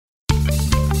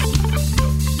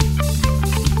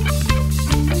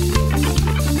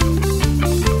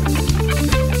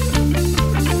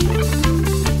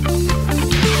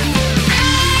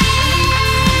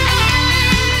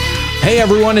Hey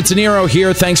everyone, it's Nero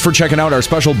here. Thanks for checking out our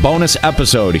special bonus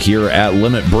episode here at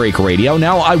Limit Break Radio.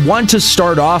 Now, I want to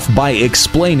start off by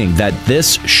explaining that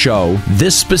this show,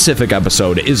 this specific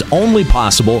episode, is only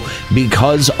possible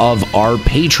because of our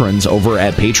patrons over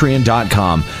at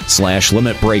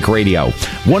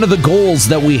patreon.com/limitbreakradio. One of the goals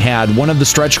that we had, one of the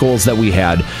stretch goals that we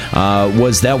had,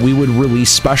 was that we would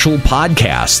release special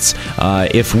podcasts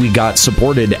if we got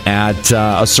supported at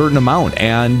a certain amount.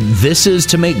 And this is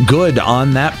to make good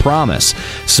on that promise.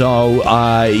 So,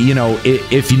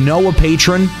 if you know a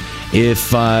patron,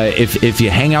 if you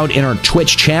hang out in our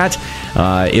Twitch chat,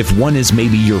 if one is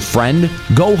maybe your friend,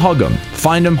 go hug them.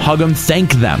 Find them, hug them,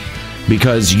 thank them.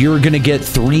 Because you're going to get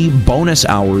 3 bonus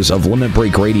hours of Limit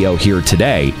Break Radio here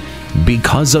today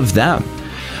because of them.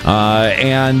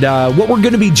 And what we're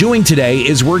going to be doing today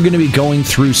is we're going to be going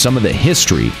through some of the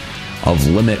history of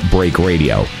Limit Break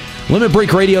Radio. Limit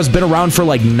Break Radio has been around for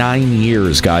like 9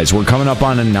 years, guys. We're coming up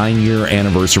on a 9-year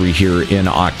anniversary here in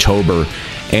October.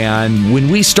 And when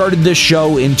we started this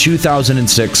show in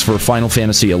 2006 for Final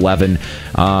Fantasy XI,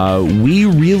 we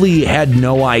really had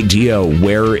no idea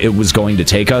where it was going to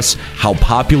take us, how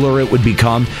popular it would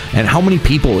become, and how many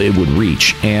people it would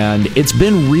reach. And it's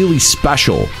been really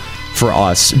special for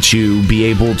us to be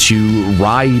able to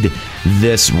ride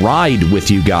this ride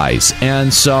with you guys.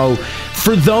 And so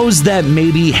for those that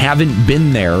maybe haven't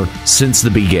been there since the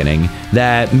beginning,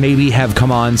 that maybe have come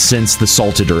on since the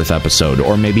Salted Earth episode,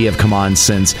 or maybe have come on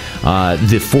since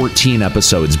the 14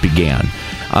 episodes began,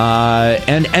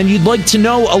 and you'd like to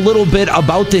know a little bit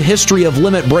about the history of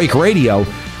Limit Break Radio,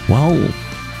 well,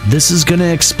 this is going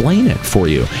to explain it for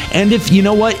you. And if you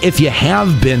know what, if you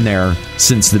have been there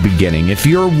since the beginning, if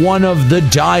you're one of the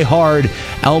diehard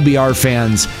LBR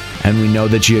fans, and we know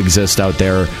that you exist out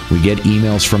there, we get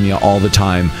emails from you all the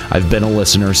time. I've been a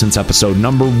listener since episode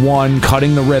number 1,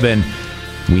 Cutting the Ribbon.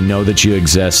 We know that you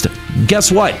exist.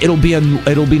 Guess what? It'll be a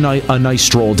nice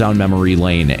stroll down memory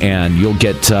lane, and you'll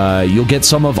get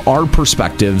some of our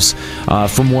perspectives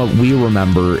from what we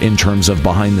remember in terms of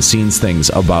behind the scenes things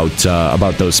about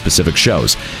those specific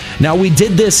shows. Now, we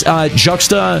did this.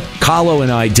 Juxta, Kahlo,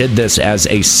 and I did this as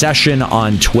a session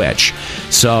on Twitch.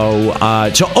 So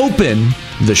to open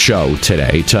the show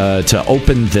today, to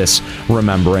open this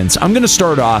remembrance, I'm going to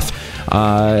start off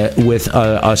with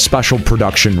a special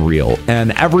production reel,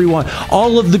 and everyone,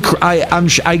 all of the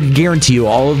I guarantee you,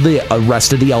 all of the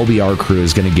rest of the LBR crew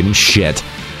is going to give me shit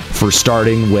for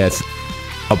starting with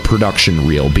a production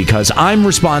reel, because I'm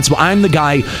responsible. I'm the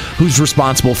guy who's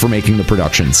responsible for making the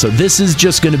production. So this is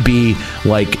just going to be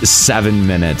like 7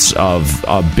 minutes of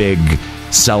a big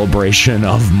celebration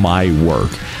of my work.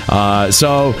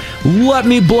 So let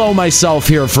me blow myself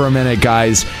here for a minute,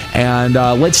 guys, and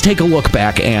let's take a look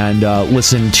back and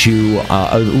listen to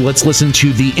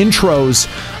the intros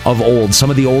of old, some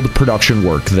of the old production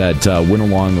work that went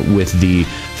along with the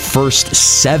first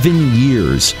 7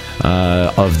 years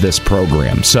of this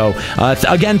program. So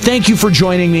again, thank you for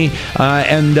joining me,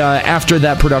 and after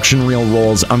that production reel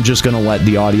rolls, I'm just going to let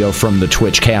the audio from the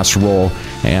Twitch cast roll,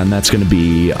 and that's going to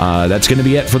be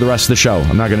it for the rest of the show.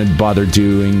 I'm not going to bother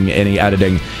doing any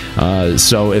editing,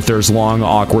 so if there's long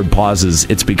awkward pauses,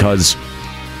 it's because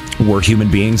we're human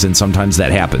beings, and sometimes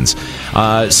that happens.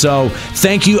 So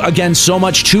thank you again so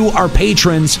much to our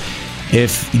patrons.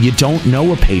 If you don't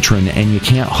know a patron and you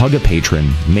can't hug a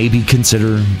patron, maybe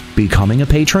consider becoming a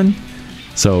patron.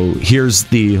 So here's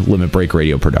the Limit Break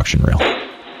Radio production reel.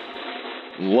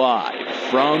 Live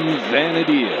from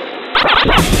Vanadil,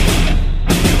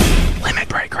 Limit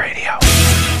Break Radio.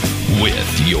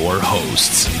 With your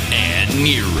hosts,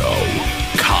 Nero,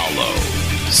 Kahlo,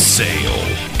 Sale,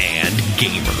 and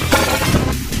Gamer.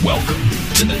 Welcome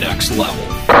to the next level.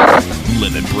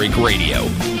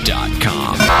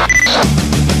 LimitBreakRadio.com.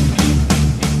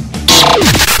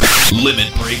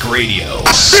 Limit Break Radio.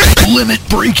 Limit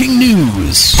Breaking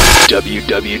News.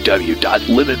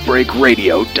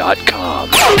 www.limitbreakradio.com.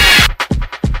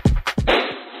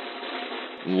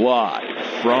 live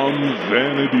from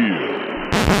Vanadil.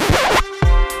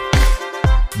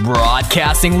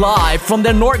 Broadcasting live from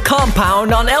the North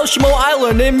Compound on Elshimo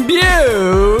Island in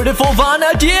beautiful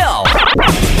Vanadil.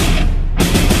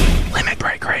 Limit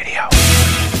Break Radio.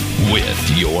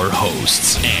 With your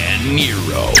hosts,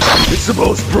 Nero. It's the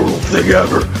most brutal thing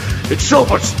ever. It's so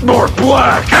much more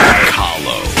black.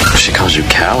 Kahlo. She calls you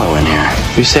callow in here.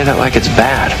 You say that like it's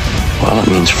bad. Well, it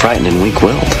means frightened and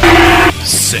weak-willed.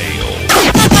 Sale.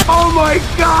 Oh my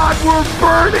God, we're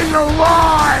burning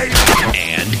alive!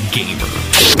 And Gamer.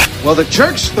 Well, the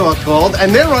church store called,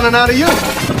 and they're running out of you.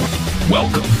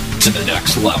 Welcome to the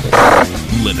next level.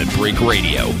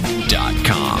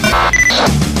 LimitBreakRadio.com.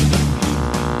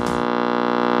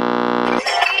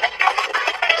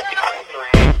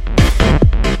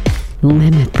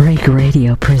 Limit Break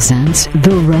Radio presents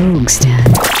The Rogues Den.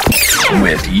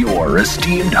 With your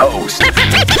esteemed host,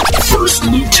 First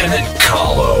Lieutenant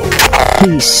Kahlo.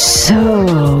 He's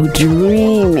so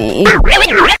dreamy.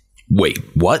 Wait,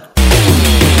 what?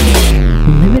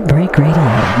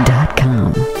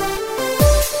 LimitBreakRadio.com.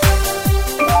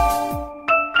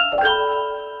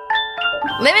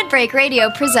 Limit Break Radio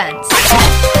presents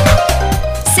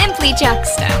Simply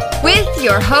Juxta with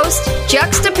your host,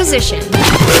 Juxtaposition.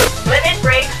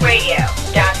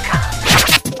 LimitBreakRadio.com.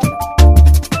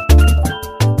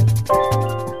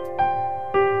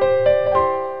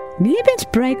 Limit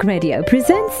Break Radio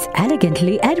presents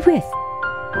Elegantly Edwith.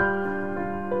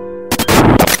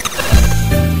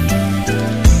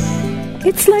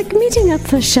 It's like meeting up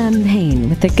for champagne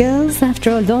with the girls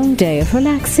after a long day of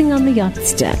relaxing on the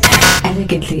yacht's deck.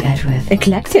 Elegantly Edwith.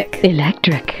 Eclectic.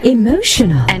 Electric.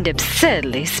 Emotional. And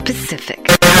absurdly specific.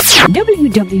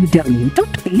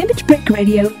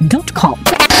 www.limitbreakradio.com.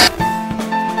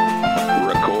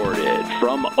 Recorded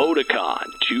from Otakon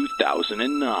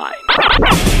 2009.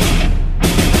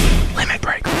 Limit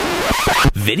Break.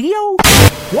 Video?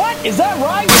 What? Is that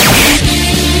right?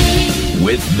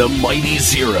 With the Mighty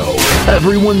Zero,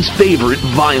 everyone's favorite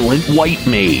violent white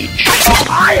mage.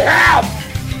 I have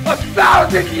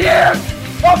 1,000 years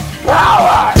of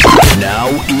power! Now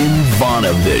in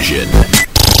Vanavision.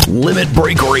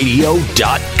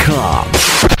 LimitBreakRadio.com.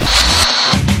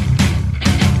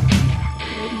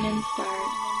 Written in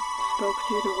stars, spoke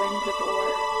through the winds of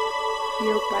ore,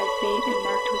 sealed by fate and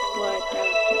marked with blood,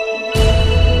 doused in pain.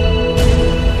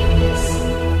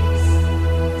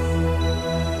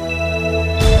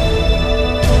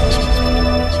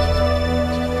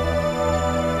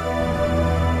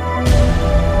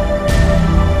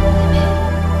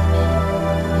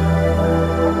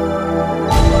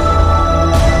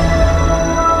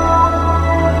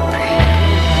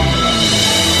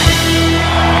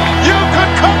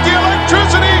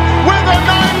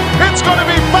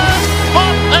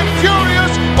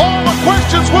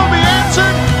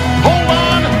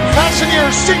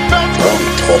 I'm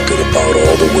talking about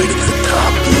all the way to the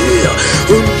top, yeah.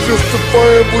 I'm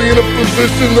justifiably in a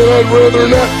position that I'd rather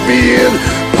not be in,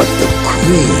 but the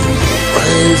cream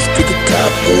rise to the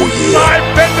top, oh yeah. I've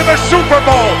been to the Super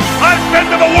Bowl, I've been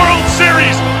to the World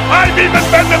Series, I've even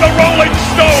been to the Rolling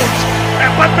Stones,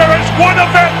 but there is one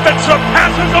event that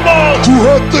surpasses them all. Too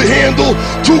hot to handle,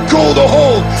 too cold to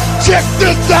hold. Check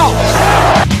this out.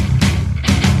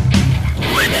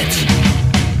 Limit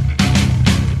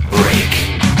Break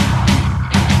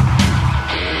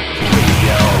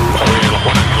Radio.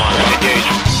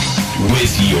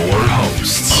 With your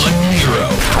hosts, Hero.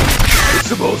 It's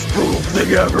the most brutal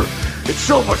thing ever. It's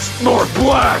so much more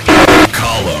black.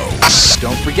 Kahlo.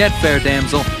 Don't forget, fair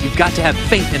damsel, you've got to have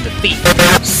faith in the thief.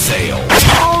 Sail.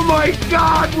 Oh my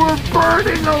God, we're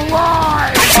burning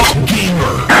alive.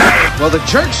 Gamer. Well, the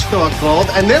church store called,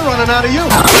 and they're running out of you.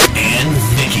 And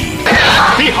Vicky.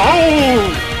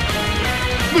 Behold!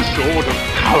 The sword of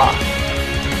color.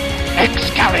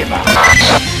 Excalibur.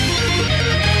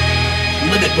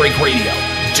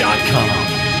 LimitBreakRadio.com.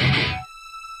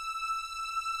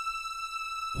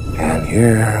 And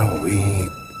here we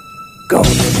go.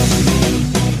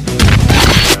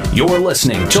 You're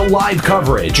listening to live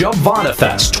coverage of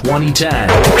VanaFest 2010.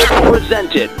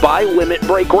 Presented by Limit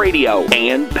Break Radio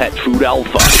and Pet Food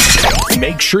Alpha.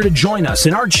 Make sure to join us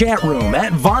in our chat room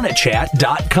at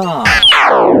vanachat.com.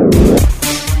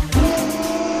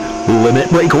 Limit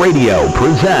Break Radio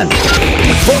presents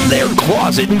From their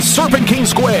closet in Serpent King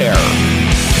Square,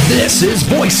 this is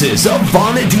Voices of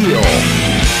Vana'diel.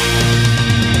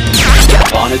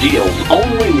 Vana'diel's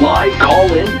only live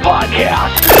call-in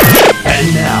podcast.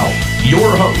 And now,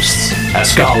 your hosts,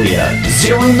 Ascalia,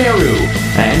 Zerumeru,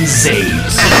 and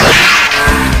Zays.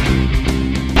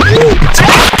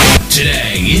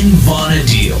 today in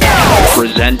Vana'diel.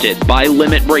 Presented by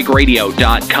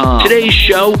LimitBreakRadio.com. Today's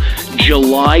show,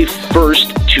 July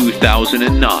 1st,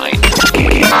 2009.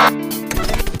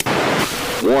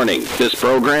 Warning, this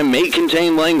program may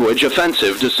contain language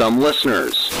offensive to some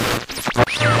listeners.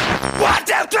 1,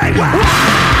 2, 3, 1!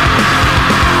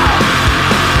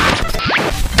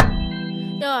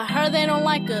 Yo, I heard they don't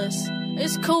like us.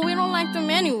 It's cool, we don't like them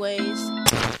anyways.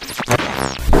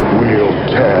 We'll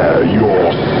tear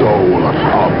your soul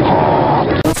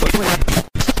apart.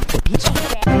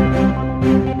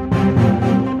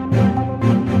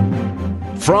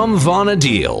 From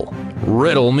Vana'diel,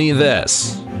 Riddle Me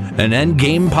This, an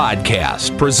endgame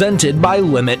podcast presented by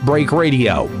Limit Break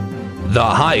Radio. The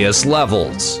highest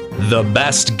levels, the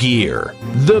best gear,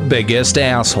 the biggest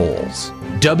assholes.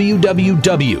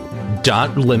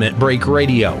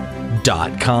 www.limitbreakradio.com.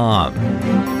 limitbreakradio.com.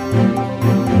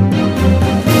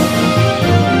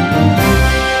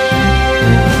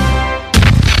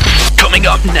 Coming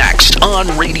up next on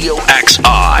Radio XI.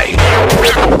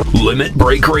 Limit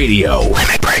Break Radio.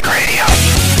 Limit Break Radio.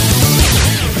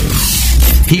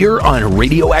 Here on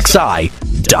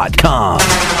RadioXI.com.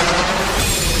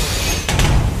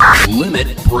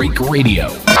 Limit Break Radio.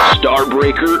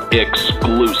 Starbreaker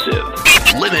exclusive.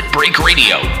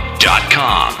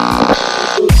 LimitBreakRadio.com.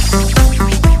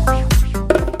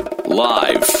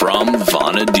 Live from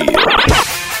Vonadil.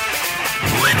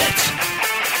 Limit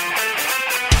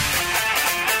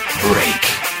Break.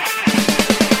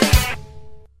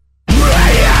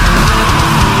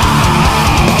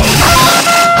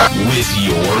 With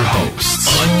your hosts,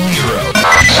 Unhero,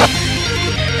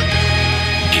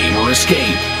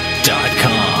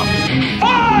 GamerEscape.com.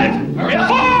 5,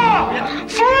 4,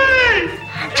 3,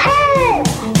 2,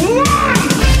 1.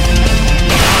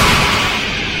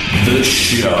 The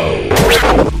show.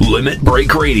 Limit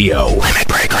Break Radio. Limit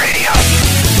Break Radio.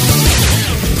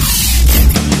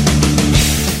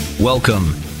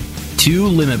 Welcome to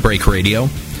Limit Break Radio.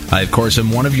 I, of course,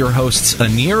 am one of your hosts,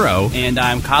 Aniro. And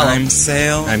I'm Colin. I'm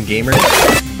Sale. I'm Gamer.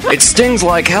 It stings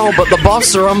like hell, but the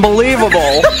buffs are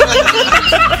unbelievable.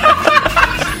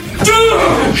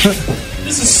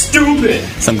 This is stupid.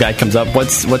 Some guy comes up,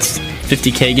 what's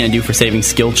 50K gonna do for saving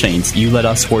skill chains? You let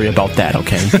us worry about that,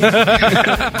 okay?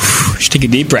 Just take a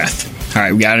deep breath. All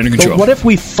right, we got it under control. But what if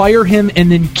we fire him and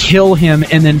then kill him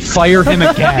and then fire him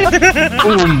again?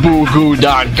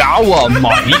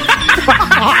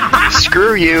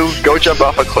 Screw you. Go jump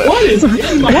off a cliff. What is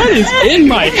in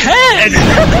my head?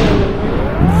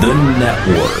 The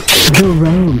Network. The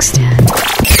Rogues Den.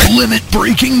 Limit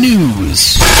Breaking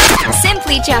News.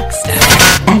 Simply Juxta.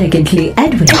 Elegantly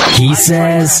Edwin. He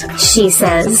says. She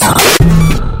says.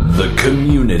 The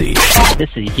Community. This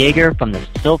is Jaeger from the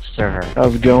Silph server.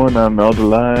 How's it going? I'm Elder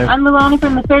Live. I'm Milani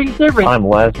from the 30 server. I'm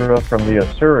Lazarus from the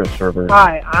Asura server.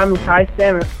 Hi, I'm Kai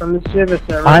Stammet from the Shiva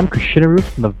server. I'm Kushinaru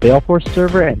from the Valeforce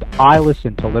server, and I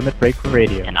listen to Limit Break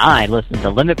Radio. And I listen to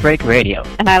Limit Break Radio.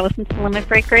 And I listen to Limit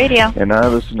Break Radio. And I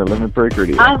listen to Limit Break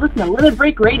Radio. I listen to Limit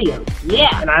Break Radio.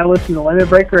 Yeah. And I listen to Limit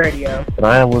Break Radio. And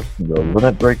I listen to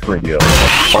Limit Break Radio.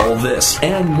 All this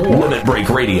and more.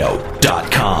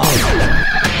 LimitBreakRadio.com.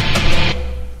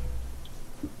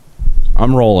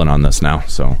 I'm rolling on this now,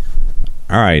 so. All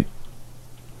right.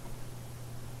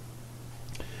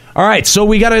 So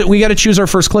we gotta choose our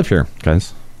first clip here,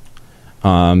 guys.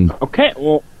 Okay.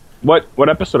 Well, what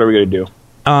episode are we gonna do?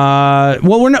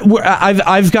 Well, we're not.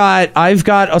 I've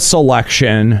got a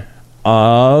selection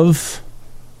of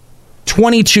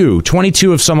 22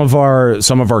 of some of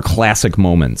our classic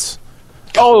moments.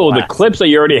 Oh, the clips that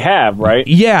you already have, right?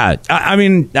 Yeah, I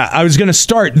mean, I was gonna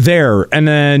start there and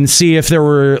then see if there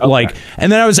were and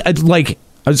then I was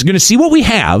gonna see what we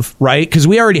have, right? Because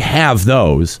we already have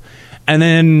those, and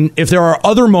then if there are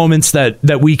other moments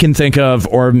that we can think of,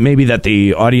 or maybe that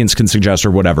the audience can suggest,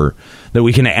 or whatever, that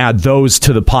we can add those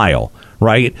to the pile,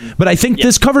 right? But I think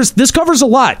this covers a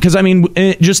lot, because I mean,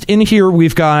 just in here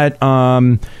we've got.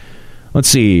 Let's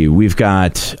see. We've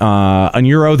got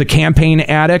Anuro, the Campaign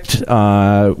Addict.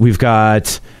 We've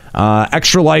got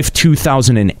Extra Life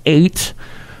 2008.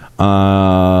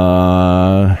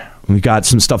 We've got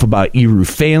some stuff about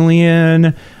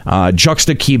Eruphalion.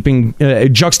 Juxta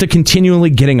continually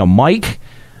getting a mic.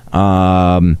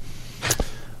 Let's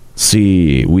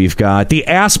see. We've got the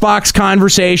Assbox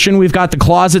conversation. We've got the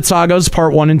Closet Sagas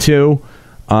Part 1 and 2.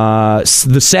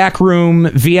 The Sack Room,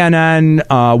 VNN,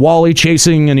 Wally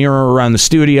chasing an era around the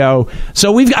studio.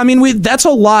 So that's a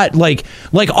lot. Like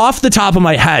off the top of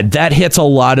my head, that hits a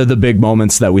lot of the big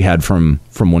moments that we had from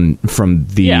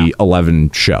the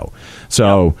 11 show.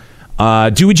 So,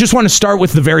 do we just want to start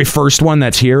with the very first one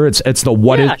that's here? It's the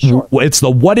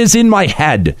what is in my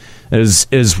head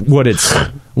is what it's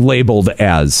labeled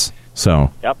as.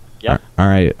 So, yep. All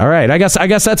right. I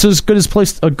guess that's as good as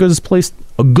placed. A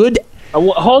good.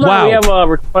 Hold on, wow. We have a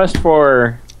request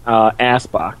for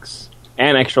Assbox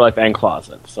and Extra Life and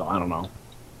Closet, so I don't know.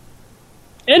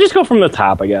 Yeah, just go from the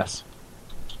top, I guess.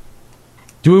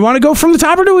 Do we want to go from the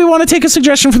top, or do we want to take a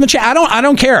suggestion from the chat? I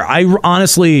don't care. I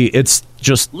honestly, it's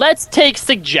just... Let's take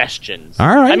suggestions.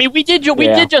 All right. I mean, we did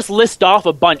just list off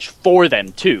a bunch for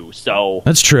them, too, so...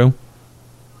 That's true.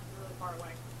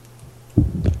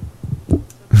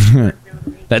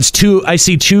 That's two. I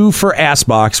see 2 for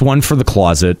Assbox, 1 for the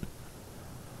Closet.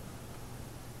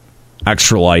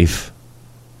 Extra Life.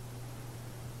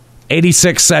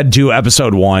 86 said do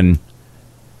episode 1.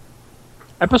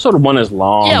 Episode 1 is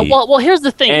long. Yeah, well, here's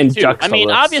the thing, And too. I mean, juxtaposed.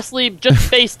 obviously,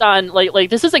 just based on, like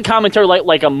this isn't commentary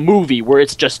like a movie where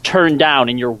it's just turned down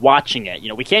and you're watching it. You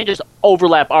know, we can't just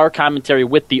overlap our commentary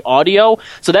with the audio,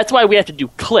 so that's why we have to do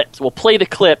clips. We'll play the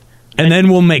clip. And then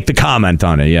we'll make the comment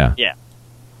on it, yeah. Yeah.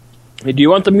 Hey, do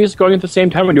you want the music going at the same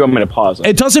time, or do you want me to pause it?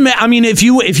 It doesn't matter. I mean, if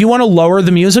you want to lower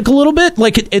the music a little bit,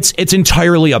 like it's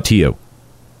entirely up to you.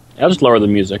 I'll just lower the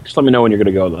music. Just let me know when you're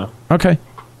going to go, though. Okay.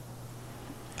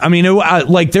 I mean,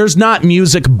 like, there's not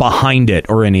music behind it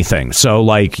or anything. So,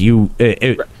 like, yeah.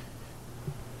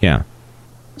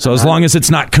 So as long as it's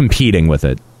not competing with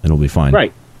it, it'll be fine.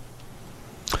 Right.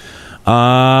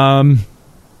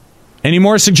 Any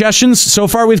more suggestions? So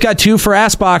far, we've got 2 for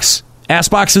Assbox.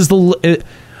 Assbox is the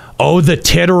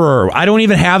Titterer. I don't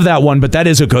even have that one, but that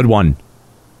is a good one.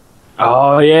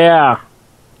 Oh, yeah.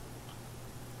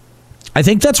 I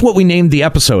think that's what we named the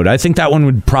episode. I think that one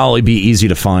would probably be easy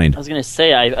to find. I was going to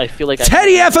say, I feel like...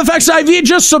 Teddy FFXI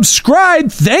just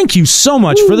subscribed. Thank you so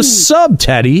much for the sub,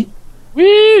 Teddy.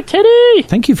 Woo, Teddy!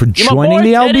 Thank you for You're joining my boy,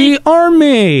 the Teddy. LB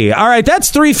Army. All right,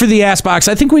 that's 3 for the Assbox.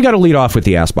 I think we got to lead off with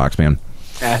the Assbox, man.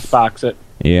 Assbox it.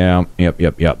 Yeah,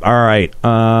 yep. All right,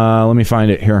 let me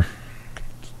find it here.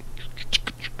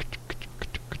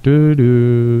 Do.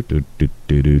 Do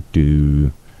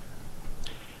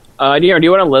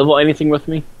you want to level anything with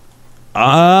me?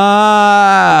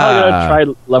 I'm going to try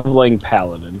leveling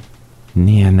Paladin.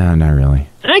 Yeah, no, not really.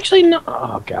 Actually, no.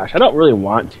 Oh, gosh. I don't really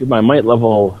want to, but I might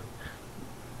level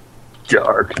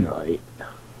Dark Knight.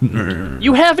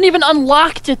 You haven't even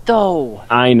unlocked it, though.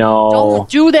 I know. Don't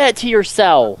do that to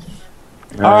yourself.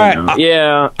 All right.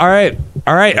 Yeah. All right.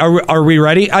 Are we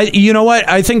ready? You know what?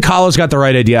 I think Kalo's got the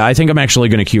right idea. I think I'm actually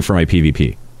going to queue for my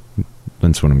PvP.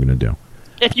 That's what I'm going to do.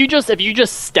 If you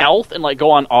just stealth and like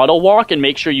go on auto walk and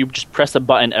make sure you just press a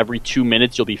button every 2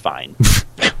 minutes, you'll be fine.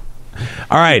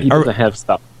 All right. He doesn't have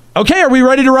stuff. Okay, are we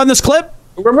ready to run this clip?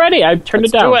 We're ready. I've turned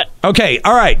it down. Do it. Okay,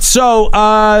 all right. So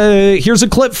here's a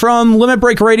clip from Limit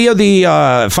Break Radio,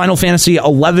 the Final Fantasy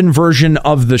XI version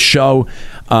of the show.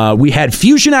 We had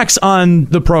Fusion X on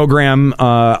the program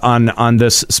on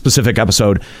this specific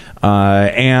episode,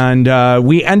 and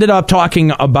we ended up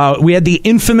talking about, we had the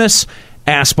infamous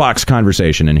Assbox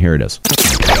conversation, and here it is.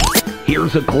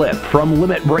 Here's a clip from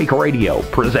Limit Break Radio,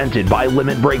 presented by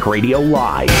Limit Break Radio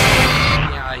Live.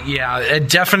 Yeah,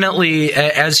 definitely.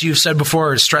 As you've said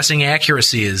before, stressing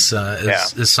accuracy is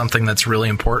something that's really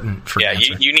important for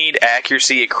Dancer. You need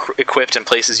accuracy equipped in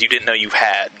places you didn't know you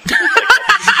had.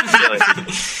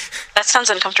 That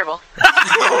sounds uncomfortable. Like,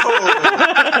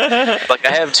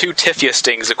 I have 2 Tifia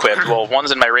stings equipped. Well,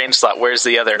 one's in my range slot. Where's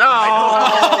the other? I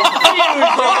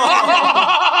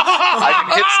can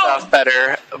hit stuff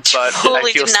better, but I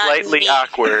feel slightly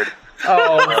awkward.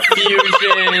 Oh,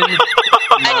 Fusion.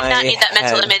 I did not need that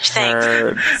mental image, thanks.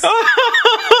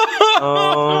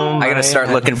 I gotta start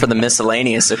looking for the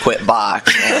miscellaneous equip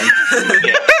box, man.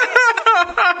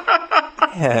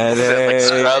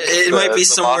 It might be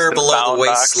somewhere below the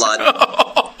waist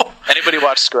slot. Anybody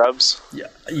watch Scrubs? Yeah.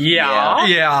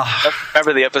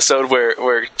 Remember the episode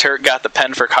where Turk got the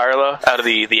pen for Carla out of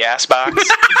the ass box?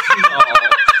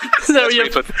 That's where you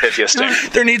put the Tifia sting.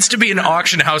 There needs to be an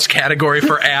auction house category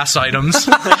for ass items.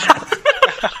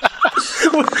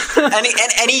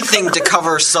 Anything to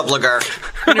cover Subligar.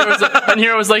 And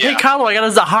here was like, hey, Carlo, I got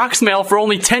us a Hawks mail for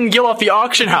only 10 gil off the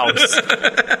auction house.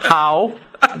 How?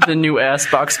 The new ass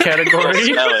box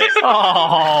category.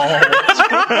 Oh.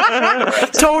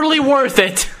 Totally worth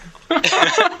it.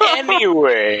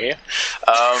 Anyway,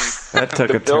 that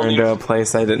took a turn to a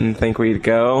place I didn't think we'd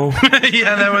go.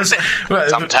 Yeah, that was.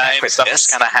 Sometimes stuff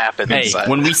just kind of happens. Hey,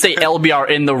 when we say LBR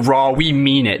in the Raw, we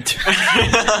mean it.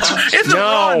 In the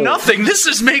Raw, nothing. This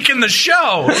is making the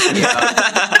show.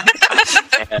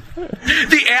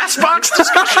 The ass box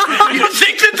discussion. You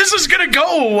think that this is going to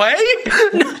go away?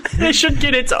 It should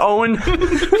get its own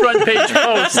front page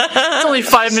post. It's only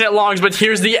 5-minute long, but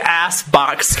here's the ass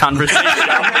box conversation.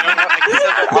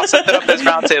 I'll set that up as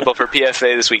roundtable for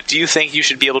PFA this week. Do you think you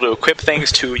should be able to equip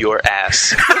things to your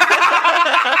ass?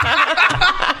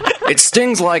 It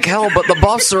stings like hell, but the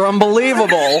buffs are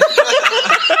unbelievable.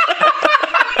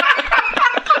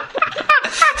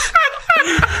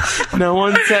 No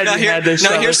one said you had to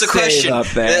shove here's the question. Up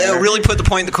there. Really put the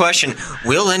point in the question.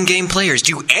 Will endgame players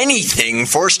do anything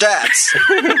for stats?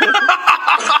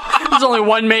 There's only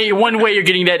one way you're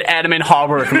getting that adamant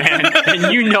hard, man,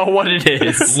 and you know what it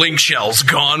is. Link shells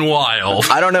gone wild.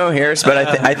 I don't know, Harris, but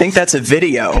I think that's a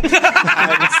video.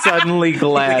 I'm suddenly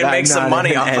glad we can make some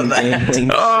money off of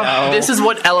that. This is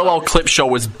what LOL Clip Show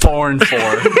was born for.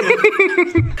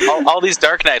 all these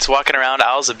Dark Knights walking around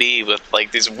Alzabi with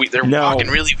like these, they're walking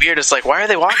really weird. It's like, why are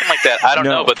they walking like that? I don't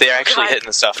know, but they're actually hitting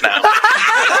the stuff now.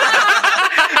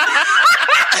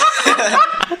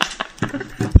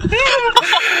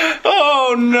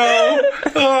 Oh no!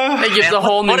 It gives a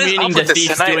whole new meaning to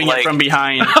thieves doing it from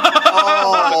behind. I'm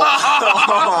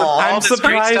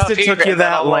surprised it took you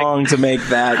that long to make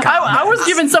that. I was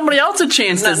giving somebody else a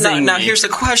chance to zing. Now here's the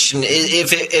question: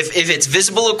 if it's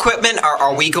visible equipment,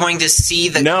 are we going to see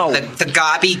the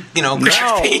gobby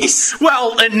piece?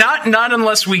 Well, not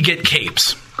unless we get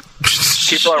capes.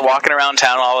 People are walking around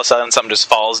town, all of a sudden something just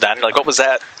falls down. You're like, what was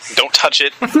that? Don't touch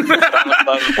it.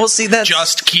 Well, see,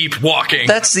 just keep walking.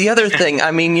 That's the other thing.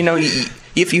 I mean,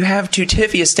 if you have 2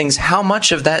 Tifia stings, how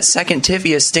much of that second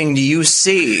Tifia sting do you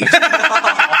see?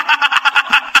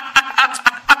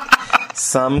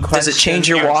 Some questions. Does it change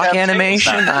your walk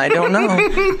animation? I don't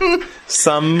know.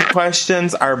 Some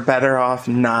questions are better off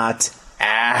not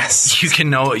asked. You can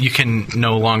no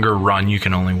longer run. You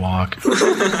can only walk.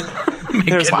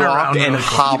 There's walk and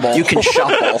hobble. You can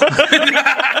shuffle.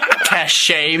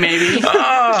 Cachet, maybe.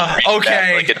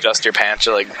 Okay. Like adjust your pants.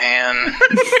 You're like, man,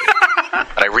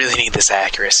 but I really need this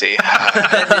accuracy.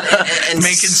 And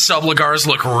making subligars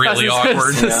look really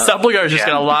awkward. Subligars just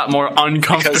got a lot more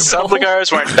uncomfortable. Because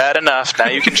subligars weren't bad enough. Now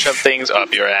you can shove things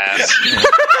up your ass.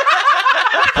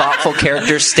 Thoughtful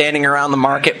characters standing around the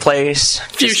marketplace,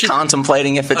 just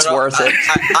contemplating if it's worth it.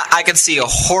 I could see a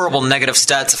horrible negative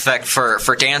stats effect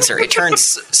for Dancer. It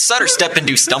turns stutter step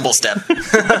into stumble step.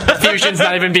 Fusion's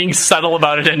not even being subtle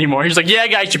about it anymore. He's like, yeah,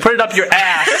 guys, you put it up your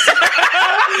ass.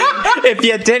 If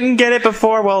you didn't get it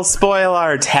before, we'll spoil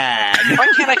our tag. Why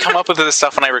can't I come up with this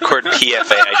stuff when I record PFA?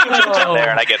 I do jump in there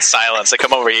and I get silence. I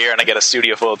come over here and I get a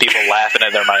studio full of people laughing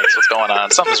at their mics. What's going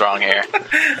on? Something's wrong here.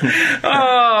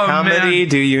 Comedy,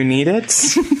 do you need it?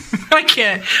 I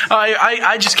can't.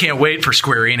 I just can't wait for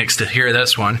Square Enix to hear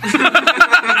this one.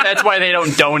 That's why they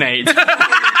don't donate.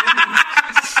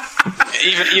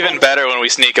 Even better when we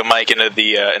sneak a mic into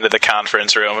the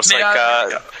conference room. It's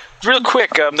real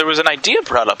quick, there was an idea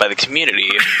brought up by the community.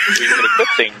 We could put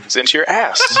things into your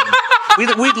ass.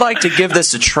 We'd like to give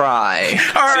this a try.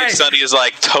 All right. Sonny is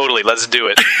like, totally, let's do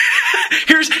it.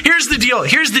 Here's the deal.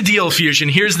 Here's the deal, Fusion.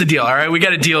 Here's the deal. All right, we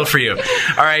got a deal for you.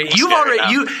 All right,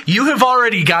 you have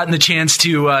already gotten the chance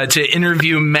to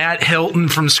interview Matt Hilton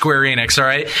from Square Enix. All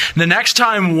right, the next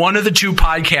time one of the 2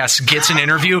 podcasts gets an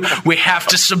interview, we have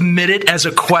to submit it as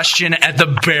a question at the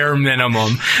bare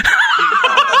minimum.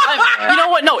 You know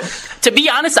what? No, to be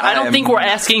honest, I don't think we're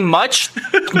asking much,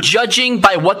 judging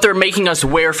by what they're making us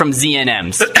wear from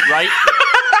ZNMs, right?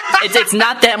 It's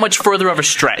not that much further of a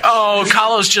stretch. Oh,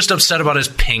 Kahlo's just upset about his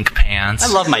pink pants. I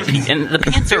love my pink, and the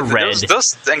pants are red.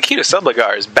 Those Ankita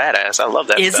Subligar is badass. I love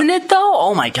that. Isn't it though?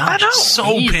 Oh my gosh, it's so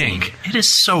pink. It is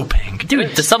so pink,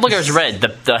 dude. The Subligar is red.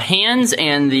 The hands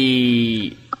and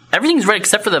the everything's red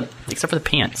except for the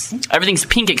pants. Everything's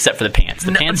pink except for the pants.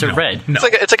 The pants are red. No.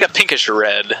 It's like a pinkish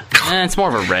red. It's more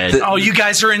of a red. You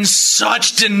guys are in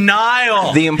such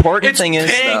denial. The important thing is,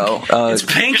 though, it's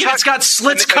pink and it's got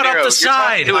slits cut up the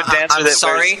side. To a dancer that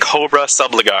wears Cobra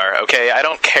Subligar. Okay, I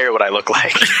don't care what I look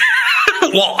like.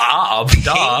 Well,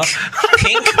 duh.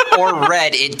 Pink or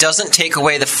red, it doesn't take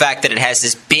away the fact that it has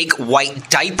this big white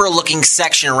diaper-looking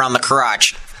section around the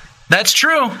crotch. That's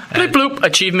true. Bloop bloop.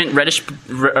 Achievement reddish. Damn,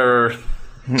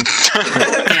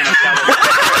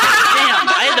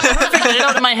 I had the perfect it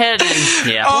out in my head. And,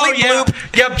 yeah. Oh, yeah.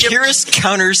 Bloop. Yep. Purist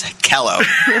counters Kello.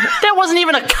 That wasn't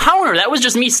even a counter. That was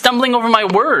just me stumbling over my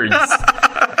words.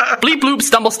 Bleep bloop.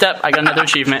 Stumble step. I got another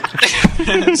achievement.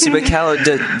 See, but Kello,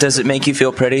 does it make you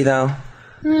feel pretty though?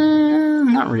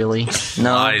 Not really.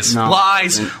 No. Lies.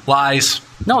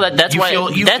 No, that's why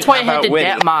I had to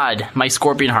dat mod my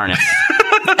Scorpion harness.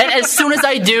 And as soon as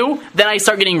I do, then I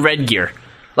start getting red gear.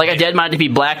 Like I dead mod to be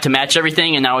black to match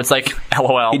everything, and now it's like,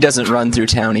 LOL. He doesn't run through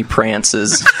town; he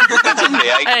prances.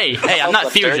 Hey, I'm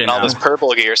not Fusion. All this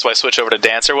purple gear, so I switch over to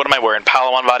Dancer. What am I wearing?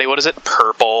 Palawan body. What is it?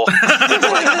 Purple.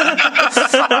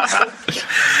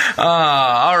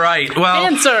 All right. Well,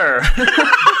 Dancer.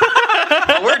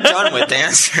 Well, we're done with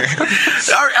Dancer.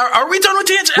 Are we done with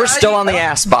Dancer? We're still on the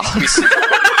ass box.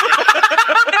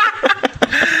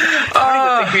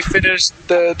 I think we finished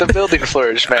the building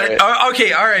flourish, Mary.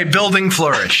 Okay, all right, building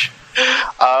flourish.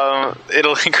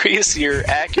 It'll increase your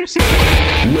accuracy.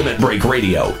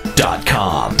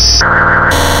 LimitBreakRadio.com.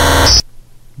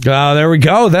 Oh, there we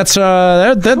go. That's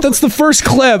that's the first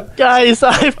clip. Guys,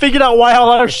 I figured out why all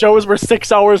our shows were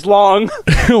 6 hours long.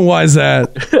 Why is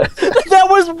that? That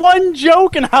was one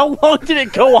joke, and how long did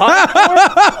it go on for?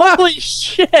 Holy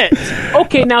shit.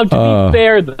 Okay, now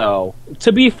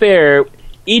to be fair,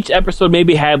 each episode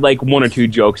maybe had like one or two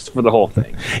jokes for the whole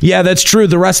thing. Yeah, that's true.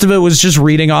 The rest of it was just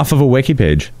reading off of a wiki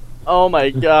page. Oh my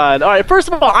god! All right, first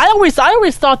of all, I always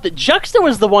thought that Juxta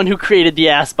was the one who created the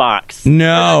ass box.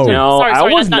 No, sorry, I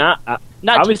was not.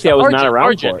 Obviously, I was not around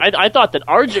Argent. for it. I thought that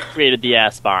Argent created the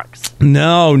ass box.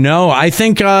 No. I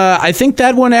think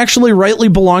that one actually rightly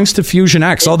belongs to Fusion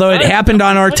X, although it happened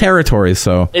on our territory.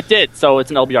 So it did. So it's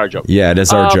an LBR joke. Yeah, it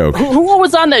is our joke. Who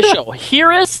was on that show?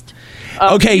 Hearist.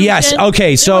 Okay, Fusion. yes.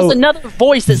 Okay, so there was another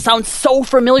voice that sounds so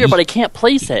familiar, but I can't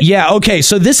place it. Yeah, okay,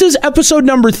 so this is episode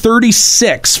number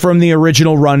 36 from the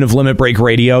original run of Limit Break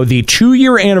Radio, the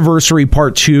 2-year anniversary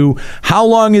part 2. How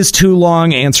long is too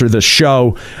long? Answer the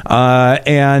show.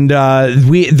 It's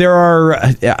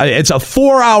a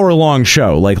 4-hour long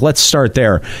show. Like, let's start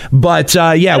there. But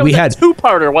yeah, we had a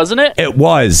 2-parter, wasn't it? It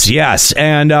was, yes.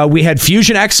 And we had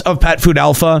Fusion X of Pet Food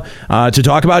Alpha to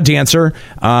talk about Dancer,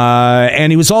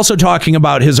 and he was also talking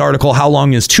about his article, How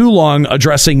Long is Too Long,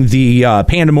 addressing the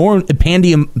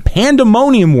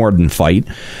Pandemonium Warden fight.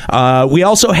 We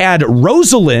also had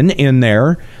Rosalind in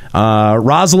there.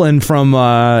 Rosalind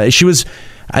from, she was...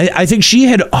 I think she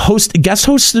had guest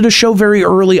hosted a show very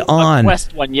early on. A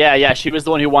quest one, yeah. She was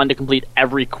the one who wanted to complete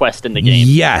every quest in the game.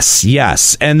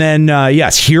 Yes. And then,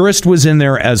 Hearist was in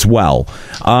there as well.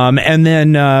 And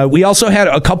then we also had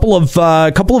a couple of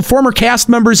former cast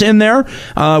members in there.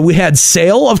 We had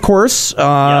Sale, of course,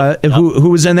 who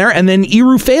was in there. And then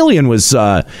Erufalian was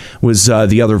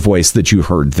the other voice that you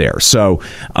heard there. So,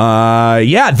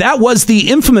 that was the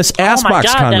infamous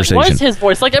Assbox conversation. That was his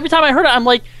voice. Like, every time I heard it, I'm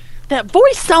like, that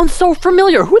voice sounds so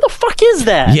familiar. Who the fuck is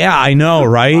that? Yeah, I know,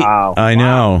 right? Wow. I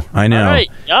know. All right.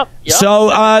 Yep.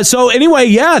 So anyway,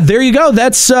 yeah, there you go.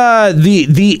 That's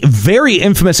the very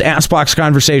infamous Assbox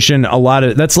conversation.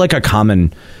 That's like a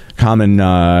common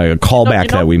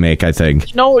callback that we make, I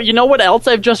think. You know what else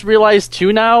I've just realized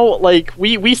too now? Like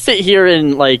we sit here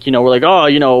and we're like,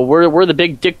 oh, we're the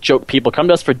big dick joke people. Come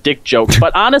to us for dick jokes.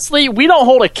 But honestly, we don't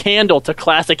hold a candle to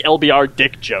classic LBR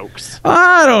dick jokes.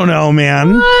 I don't know,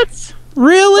 man. What?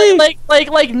 Really?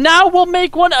 Like now we'll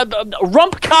make one,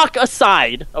 rump cock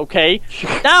aside, okay?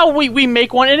 Now we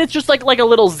make one, and it's just like a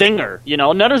little zinger,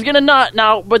 Nutter's gonna nut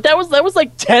now, but that was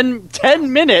like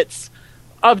 10 minutes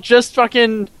of just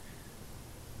fucking...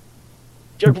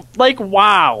 Like,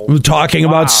 wow. Talking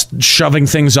about shoving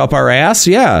things up our ass?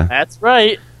 Yeah. That's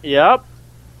right. Yep.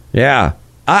 Yeah.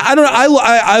 I don't know.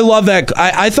 I love that.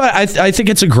 I think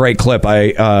it's a great clip.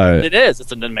 It is.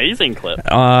 It's an amazing clip.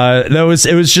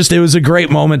 It was a great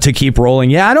moment to keep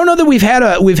rolling. Yeah, I don't know that we've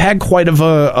had quite of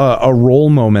a roll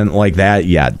moment like that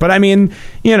yet. But I mean,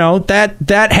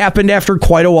 that happened after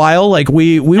quite a while. Like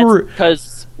we were,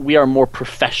 because we are more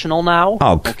professional now.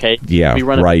 Oh, okay. Yeah, we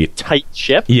run a tight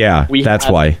ship. Yeah, that's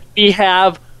why. We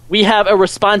have a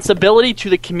responsibility to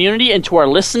the community and to our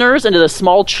listeners and to the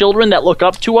small children that look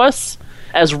up to us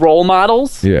as role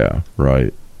models. Yeah,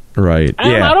 right.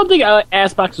 I don't think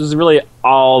Assbox was really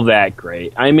all that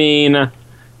great. I mean,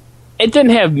 it didn't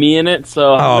have me in it,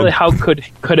 so really, how could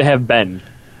it have been?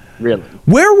 Really?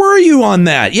 Where were you on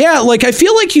that? Yeah, like I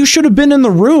feel like you should have been in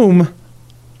the room.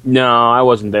 No, I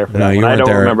wasn't there for that. You weren't I don't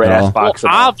there remember Assbox.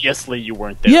 Well, obviously you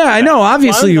weren't there. Yeah, I know.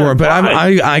 Obviously you weren't, but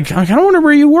I kind of wonder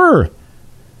where you were.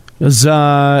 It was,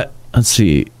 let's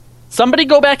see. Somebody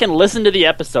go back and listen to the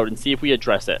episode and see if we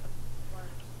address it.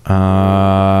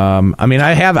 I mean,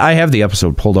 I have the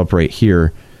episode pulled up right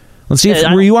here. Let's see if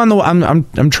were you on the.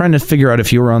 I'm trying to figure out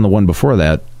if you were on the one before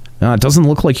that. No, it doesn't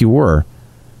look like you were.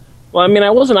 Well, I mean,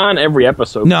 I wasn't on every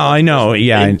episode. No, I know.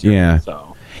 Yeah. So.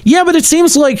 Yeah, but it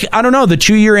seems like, I don't know, the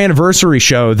 2-year anniversary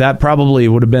show, that probably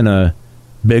would have been a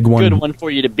big one. Good one for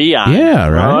you to be on. Yeah,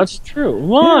 right. Oh, that's true.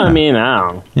 Well, yeah. I mean, I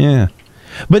don't know. Yeah.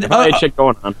 But shit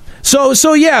going on.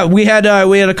 So yeah, we had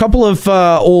a couple of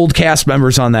old cast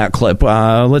members on that clip.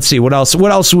 Let's see what else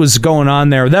was going on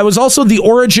there. That was also the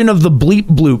origin of the bleep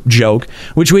bloop joke,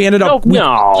 which we ended up.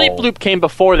 No, bleep bloop came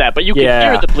before that, but you can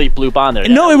hear the bleep bloop on there.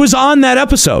 No, it was on that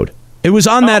episode. It was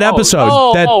on that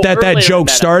episode that joke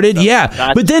started. Episode. Yeah,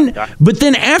 Gotcha. but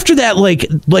then after that, like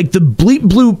the bleep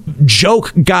bloop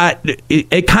joke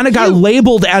it kind of got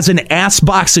labeled as an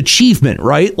Assbox achievement,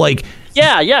 right? Like,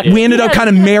 yeah. We ended up kind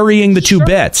of marrying the two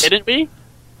bits, didn't we?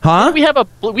 Huh? We had a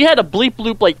bleep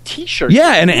bloop like T-shirt.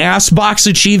 Yeah, an Assbox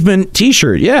achievement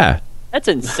T-shirt. Yeah, that's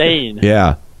insane.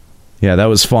 Yeah, that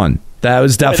was fun. That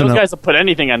was definitely. Those guys will put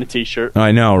anything on a T-shirt.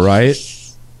 I know, right?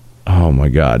 Oh my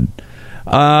god.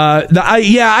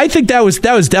 I think that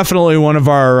was definitely one of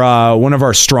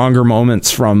our stronger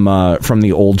moments from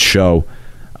the old show.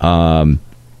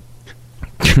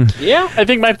 Yeah, I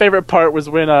think my favorite part was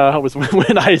when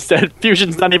I said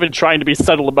Fusion's not even trying to be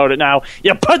subtle about it now.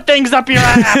 You put things up your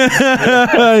ass.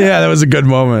 Yeah, that was a good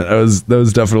moment. That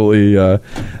was definitely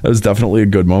a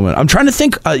good moment. I'm trying to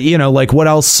think, like what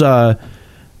else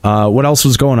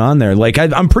was going on there. Like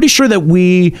I'm pretty sure that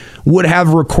we would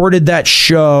have recorded that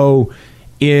show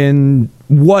in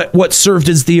what served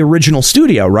as the original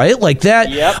studio, right? Like that.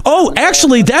 Yep. Oh,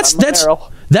 actually, that's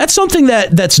something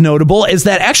that's notable, is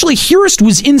that actually Hurist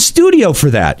was in studio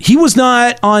for that. He was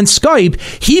not on Skype.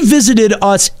 He visited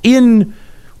us in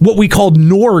what we called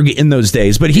Norg in those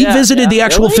days, but he visited the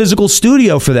actual physical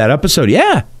studio for that episode.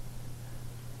 Yeah.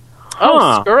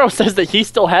 Oh, Skuro says that he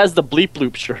still has the Bleep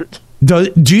Loop shirt.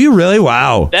 Do you really?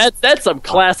 Wow. That's some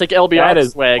classic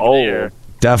LBR swag there.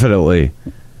 Definitely.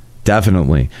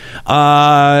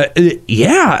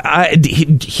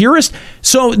 Hurist.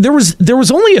 So there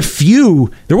was only a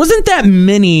few. There wasn't that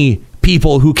many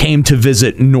people who came to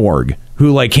visit Norg,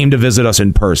 who like came to visit us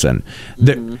in person.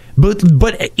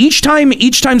 But each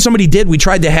time somebody did, we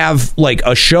tried to have like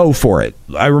a show for it.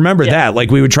 I remember that. Like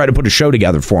we would try to put a show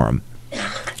together for them.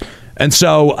 And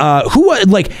so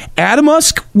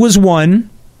Adamusk was one.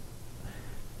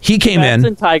 He came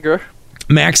in.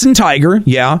 Max and Tiger,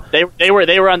 yeah. They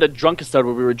were on the drunk episode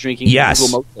where we were drinking.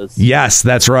 Yes,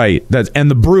 that's right.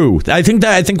 And the brew. I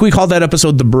think we called that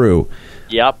episode The Brew.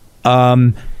 Yep.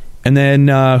 And then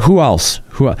who else?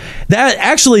 That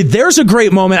actually, there's a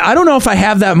great moment. I don't know if I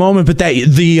have that moment, but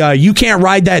the you can't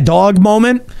ride that dog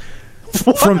moment.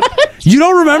 You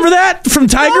don't remember that from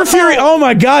Tiger Fury? Oh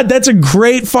my God, that's a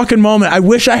great fucking moment. I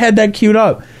wish I had that queued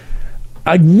up.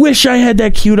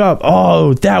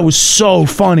 Oh, that was so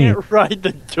funny. You can't ride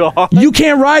the dog. You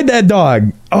can't ride that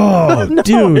dog. Oh, no,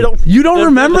 dude. You don't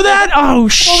remember that? Oh,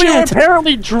 shit. We were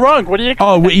apparently drunk. What do you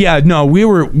call we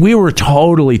were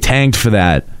totally tanked for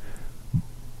that.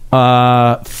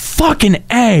 Fucking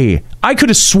A. I could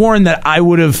have sworn that I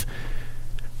would have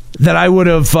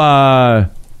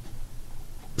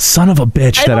son of a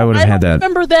bitch that I would have had that. I don't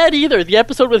remember that either. The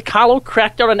episode with Kahlo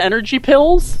cracked out on energy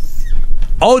pills?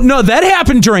 Oh, no, that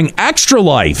happened during Extra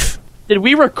Life. Did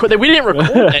we record? We didn't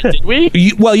record that, did we?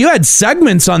 You had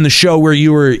segments on the show where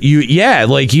you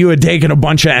had taken a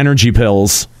bunch of energy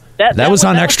pills. That was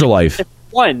on Extra Life.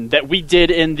 One that we did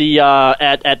in the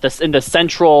in the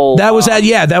central. That was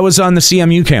that was on the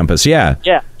CMU campus. Yeah.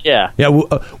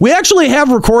 We actually have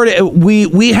recorded.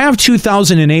 We have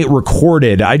 2008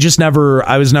 recorded. I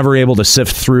was never able to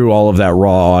sift through all of that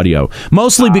raw audio.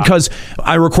 Mostly because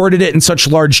I recorded it in such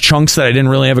large chunks that I didn't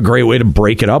really have a great way to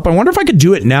break it up. I wonder if I could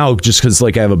do it now, just because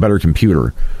I have a better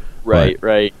computer.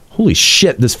 Right. Holy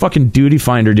shit! This fucking Duty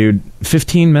Finder, dude.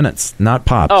 15 minutes, not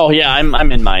popped. Oh yeah,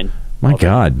 I'm in mine. My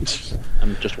God.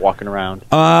 I'm just walking around.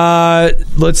 I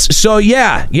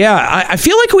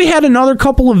feel like we had another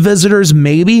couple of visitors,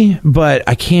 maybe, but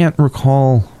I can't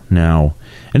recall now.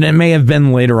 And it may have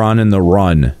been later on in the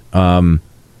run.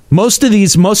 Most of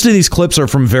these clips are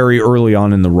from very early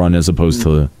on in the run, as opposed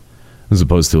to a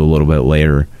little bit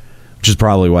later, which is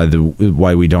probably why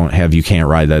we don't have You Can't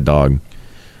Ride That Dog.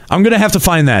 I'm gonna have to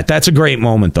find that. That's a great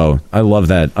moment, though. I love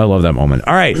that moment.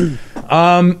 All right.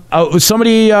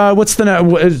 Somebody,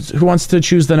 who wants to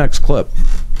choose the next clip?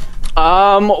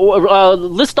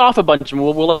 List off a bunch, and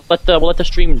we'll let the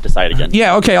stream decide again.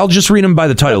 Yeah, okay. I'll just read them by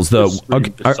the titles.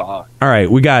 All right,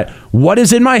 we got What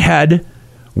Is in My Head?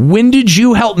 When Did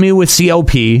You Help Me with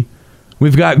COP?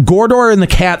 We've got Gordor and the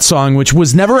Cat Song, which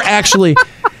was never actually.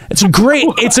 It's a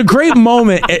great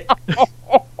moment.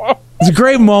 It's a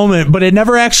great moment, but it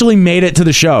never actually made it to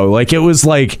the show. It was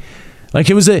a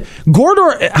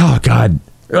Gordor. Oh God!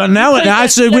 Now we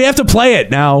have to play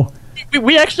it now.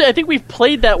 We actually, I think we've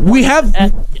played that. We have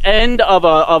at the end of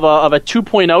a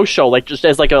 2.0 show, just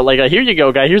as like a here you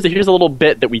go, guy. Here's a little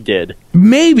bit that we did.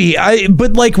 Maybe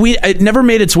it never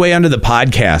made its way onto the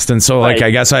podcast, and so I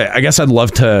guess I'd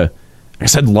love to.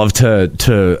 I'd love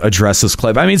to address this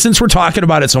clip. I mean, since we're talking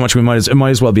about it so much, it might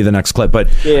as well be the next clip. But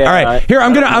all right, here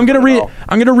I'm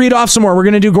gonna read off some more. We're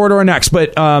gonna do Gordor next, but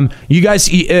you guys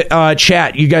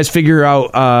chat. You guys figure out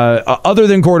other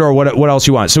than Gordor what else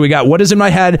you want. So we got What Is in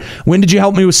My Head? When Did You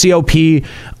Help Me with COP?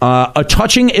 A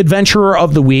Touching Adventurer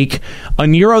of the Week, a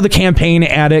Nero the Campaign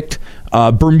Addict,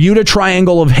 Bermuda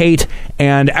Triangle of Hate,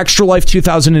 and Extra Life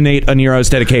 2008, A Nero's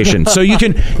Dedication. So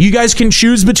you guys can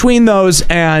choose between those,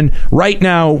 and right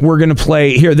now we're going to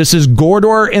play here. This is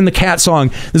Gordor in the Cat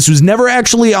Song. This was never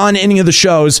actually on any of the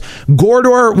shows.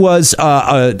 Gordor was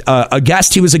a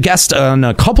guest. He was a guest on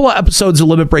a couple of episodes of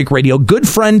Limit Break Radio. Good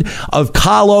friend of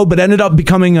Kahlo, but ended up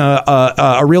becoming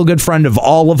a real good friend of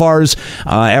all of ours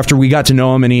after we got to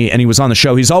know him, and he was on the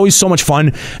show. He's always so much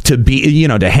fun to be,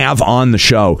 to have on the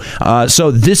show.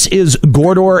 So this is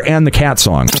Gordor and the Cat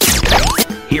Song.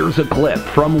 Here's a clip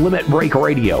from Limit Break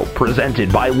Radio,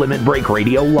 presented by Limit Break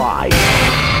Radio Live.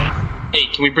 Hey,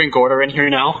 can we bring Gordor in here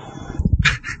now?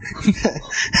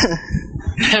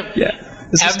 Have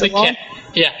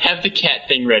the cat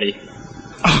thing ready.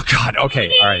 Oh God.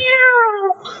 Okay.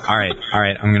 All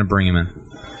right. I'm gonna bring him in.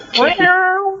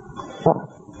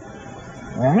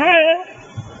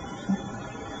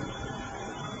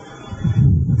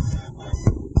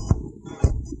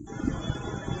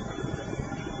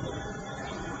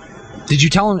 Did you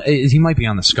tell him he might be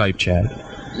on the Skype chat?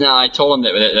 No, I told him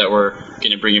that we're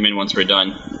gonna bring him in once we're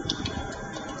done.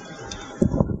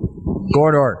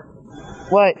 Gordor.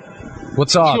 What?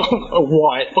 What's up?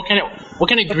 What? What kind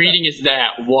of greeting is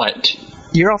that? What?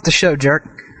 You're off the show, jerk.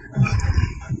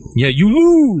 Yeah, you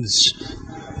lose.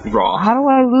 Raw. How do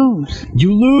I lose?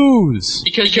 You lose.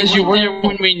 Because you were there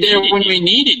when we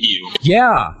needed you.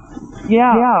 Yeah.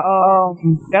 Yeah.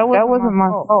 That wasn't my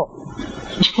fault.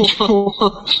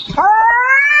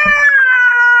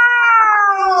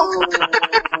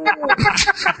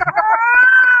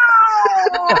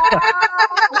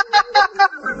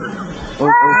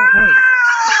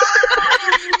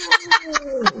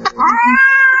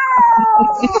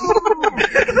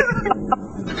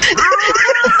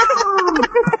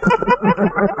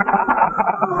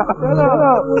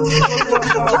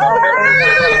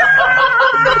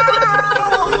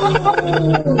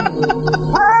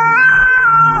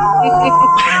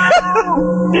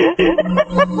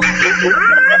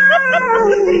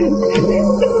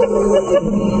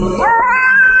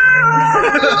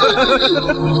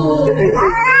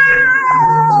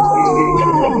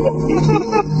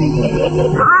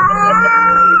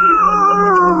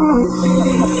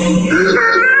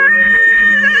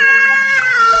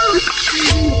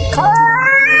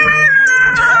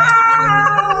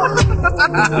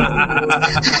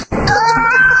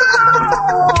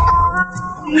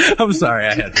 I'm sorry,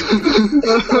 I had to.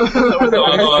 That was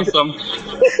awesome.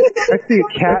 I see a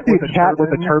cat with a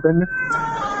turban.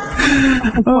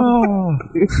 Oh.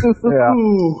 Yeah.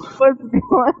 What's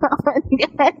going on,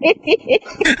 guys?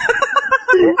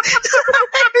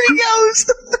 There he goes.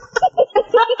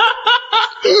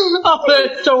 Oh,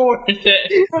 that's so worth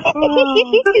it.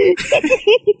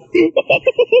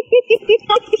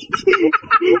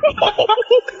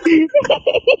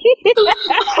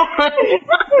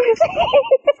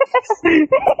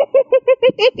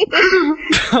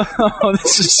 Oh,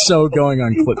 this is so going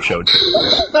on Clip Show.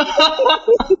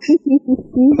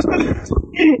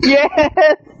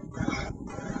 Yes.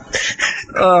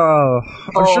 Oh,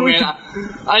 man!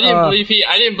 I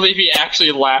didn't believe he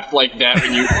actually laughed like that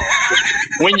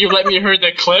when you let me hear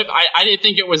the clip. I didn't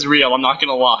think it was real. I'm not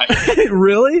gonna lie.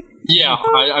 Really? Yeah,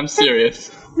 I'm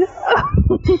serious.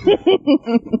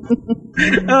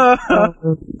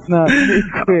 No,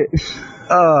 quit.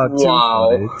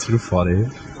 Oh, too funny.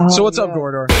 So what's up,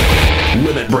 Gordor?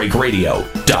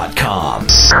 LimitBreakRadio.com.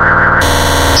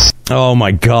 Oh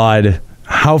my God.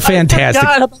 How fantastic.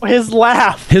 I forgot about his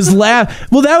laugh. His laugh.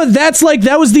 Well,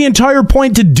 that was the entire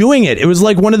point to doing it. It was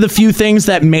like one of the few things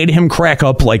that made him crack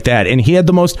up like that. And he had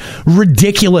the most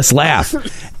ridiculous laugh.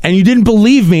 And you didn't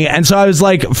believe me. And so I was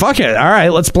like, fuck it. All right,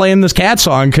 let's play him this cat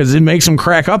song because it makes him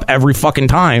crack up every fucking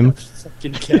time.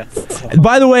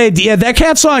 By the way, yeah, that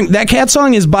cat song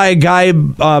is by a guy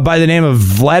by the name of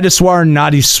Vladisław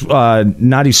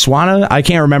Nadiswana. I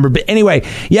can't remember, but anyway,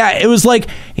 yeah, it was like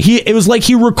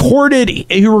he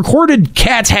recorded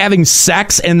cats having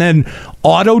sex and then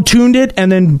auto-tuned it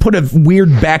and then put a weird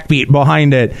backbeat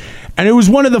behind it. And it was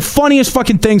one of the funniest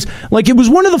fucking things. Like, it was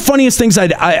one of the funniest things I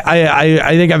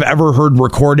think I've ever heard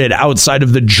recorded outside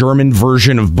of the German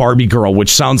version of Barbie Girl,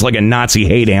 which sounds like a Nazi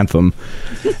hate anthem.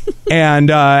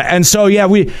 And so, yeah,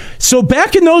 so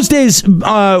back in those days,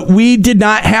 we did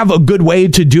not have a good way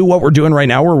to do what we're doing right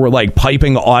now, where we're like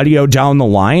piping audio down the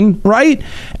line, right?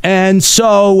 And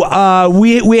so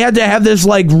we had to have this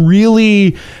like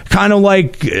really kind of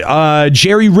like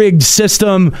jerry-rigged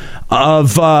system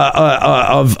of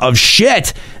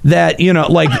shit that, you know,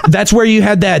 like that's where you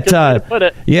had that.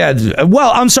 Yeah.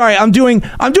 Well, I'm sorry. I'm doing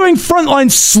Frontline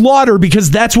Slaughter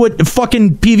because that's what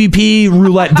fucking PvP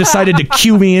roulette decided to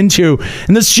cue me into,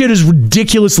 and this shit is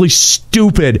ridiculously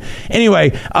stupid.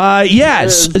 Anyway,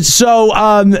 yes. That's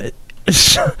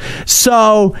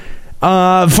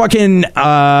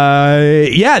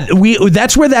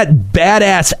where that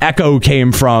badass echo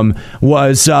came from,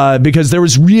 was because there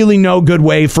was really no good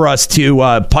way for us to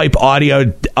pipe audio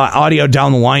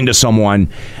down the line to someone,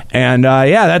 and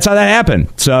that's how that happened.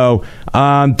 So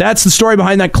that's the story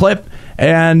behind that clip.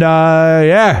 And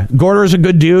Gordor's a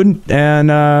good dude,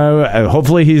 and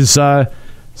hopefully he's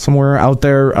somewhere out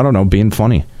there, I don't know, being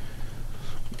funny.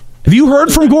 Have you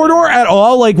heard from Gordor at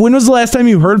all? Like, when was the last time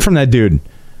you heard from that dude?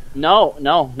 No.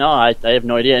 I have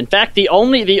no idea. In fact, the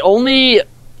only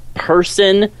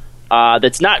person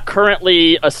that's not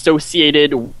currently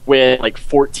associated with like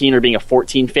 14 or being a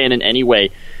 14 fan in any way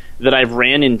that I've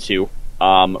ran into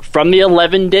from the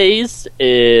 11 days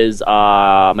is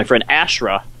my friend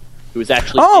Ashra, who was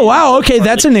actually. Oh wow! Okay,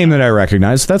 that's a name that I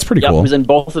recognize. That's pretty cool. Who was in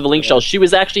both of the link shells. She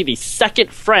was actually the second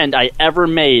friend I ever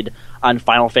made on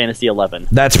Final Fantasy 11.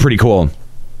 That's pretty cool.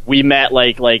 We met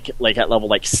like at level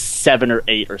like 7 or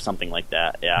 8 or something like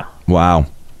that. Yeah. Wow.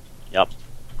 Yep.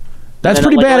 That's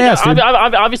pretty badass, dude.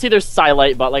 Obviously, there's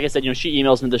Silite, but like I said, she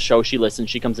emails into the show, she listens,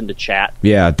 she comes into chat.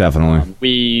 Yeah, definitely.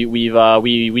 We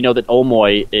know that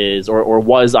Omoy is or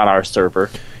was on our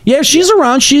server. Yeah, she's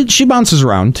around. She bounces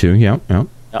around too. Yep.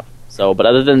 So, but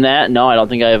other than that, no, I don't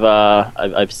think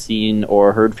I've seen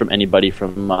or heard from anybody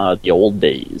from the old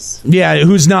days. Yeah,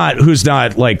 who's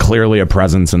not like clearly a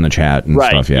presence in the chat and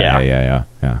stuff. Yeah.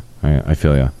 I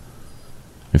feel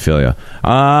you.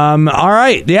 All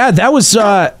right. Yeah, that was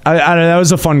that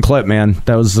was a fun clip, man.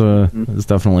 That was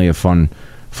definitely a fun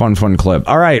clip.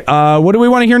 All right. What do we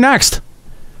want to hear next?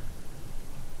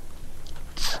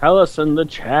 Tell us in the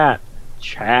chat.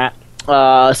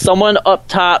 Someone up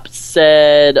top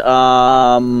said COP.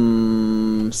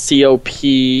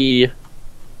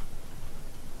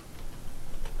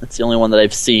 That's the only one that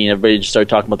I've seen. Everybody just started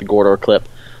talking about the Gordor clip.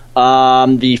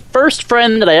 The first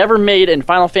friend that I ever made in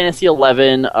Final Fantasy XI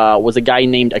was a guy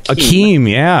named Akeem.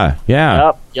 Yeah.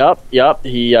 Yep.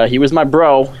 He was my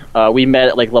bro. We met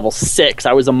at like level 6.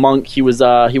 I was a monk. He was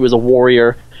a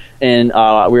warrior. And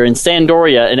we were in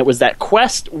Sandoria, and it was that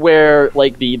quest where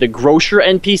like the grocer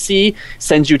NPC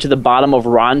sends you to the bottom of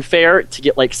Ronfair to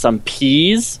get like some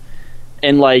peas,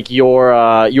 and like your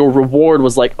reward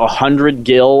was like 100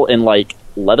 gil and like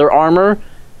leather armor.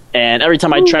 And every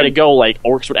time I try to go, like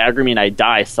orcs would aggro me and I'd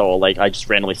die. So like I just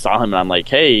randomly saw him and I'm like,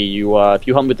 hey, you if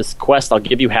you help me with this quest, I'll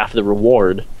give you half of the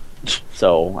reward.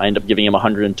 So I ended up giving him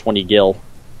 120 gil,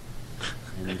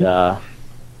 and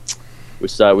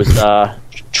was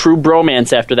true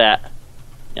bromance after that.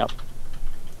 Yep.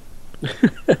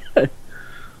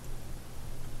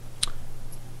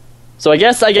 So I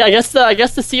guess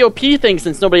the COP thing,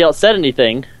 since nobody else said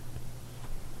anything.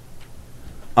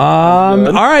 All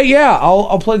right, yeah,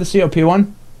 I'll play the COP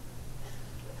one.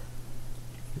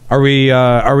 Are we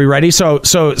ready? So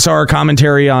our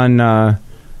commentary on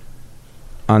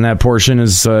that portion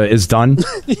is done.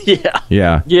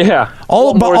 Yeah.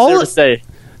 All to say.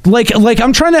 Like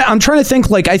I'm trying to think.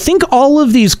 Like, I think all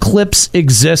of these clips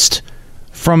exist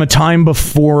from a time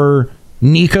before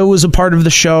Nico was a part of the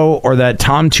show, or that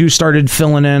Tom 2 started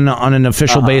filling in on an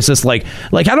official basis. Like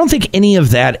I don't think any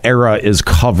of that era is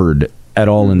covered at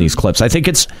all in these clips. I think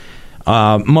it's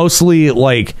mostly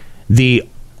like the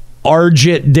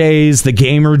Argit days, the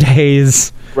gamer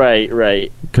days.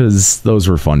 Right. Because those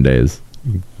were fun days.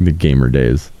 The gamer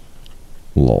days.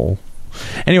 Lol.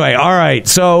 Anyway, all right.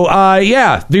 So,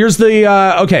 here's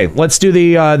the... okay, let's do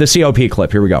the COP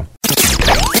clip. Here we go.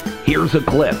 Here's a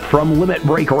clip from Limit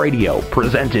Break Radio,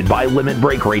 presented by Limit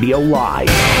Break Radio Live.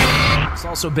 There's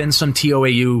also been some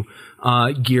TOAU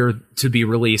gear to be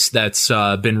released that's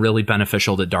been really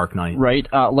beneficial to Dark Knight. Right.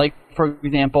 Like, for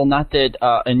example, not that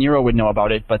Aniro would know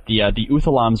about it, but the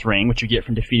Uthalam's ring, which you get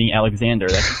from defeating Alexander.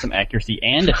 That's some accuracy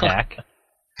and attack.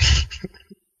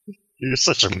 You're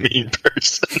such a mean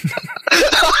person.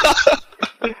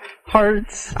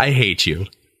 Hearts. I hate you.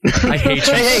 I hate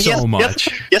you so much.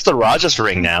 Yes, the Raja's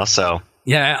ring now, so.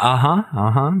 Yeah,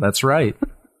 that's right.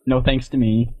 No thanks to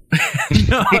me.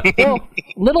 Well,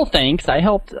 little thanks. I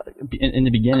helped in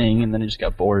the beginning, and then I just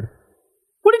got bored.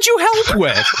 What did you help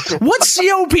with? What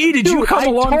COP did you come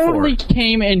along for? I totally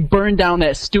came and burned down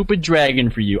that stupid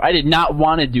dragon for you. I did not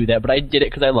want to do that, but I did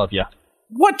it because I love you.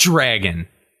 What dragon?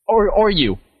 Or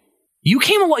you. You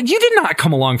came along. You did not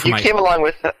come along for you came along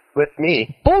with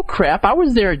me. Bull crap! I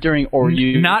was there during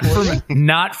Oryu. Not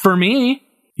for me.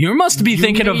 You must be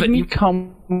thinking of it. You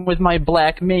come with my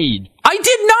black maid. I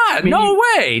did not. No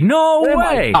way. No way. Oh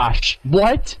my gosh.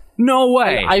 What? No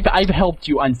way. I've helped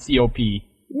you on COP.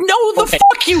 No, the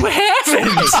fuck you haven't.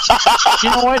 You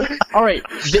know what? All right.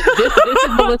 This is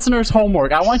the listener's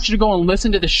homework. I want you to go and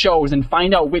listen to the shows and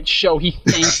find out which show he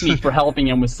thanks me for helping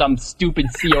him with some stupid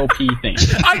COP thing.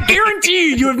 I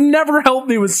guarantee you have never helped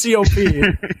me with COP.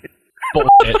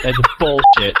 Bullshit. That's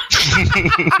bullshit.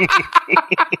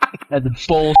 That's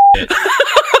bullshit.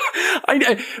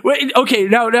 Wait, okay,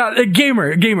 now,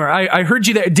 gamer. I heard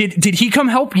you there. Did he come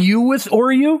help you with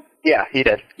Oreo? Yeah, he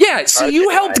did. Yeah, so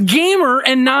you helped Gamer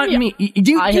and not me.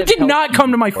 You did not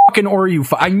come to my fucking Oreo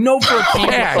fight. I know for a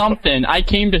fact. I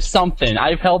came to something.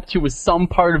 I've helped you with some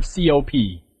part of COP.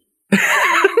 No, you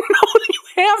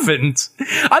haven't.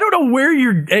 I don't know where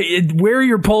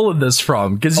you're pulling this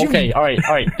from. Okay, all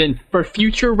right. Then for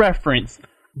future reference,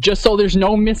 just so there's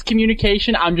no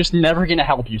miscommunication, I'm just never gonna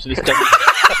help you. So this doesn't.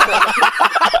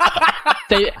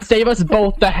 Save us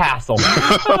both the hassle.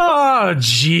 Oh,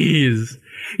 jeez.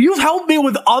 You've helped me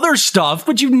with other stuff,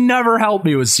 but you've never helped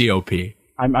me with COP.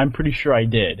 I'm pretty sure I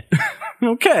did.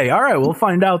 Okay, all right, we'll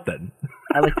find out then.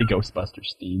 I like the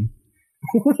Ghostbusters theme.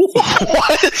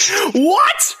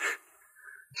 What?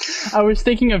 I was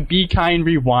thinking of Be Kind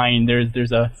Rewind.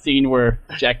 There's a scene where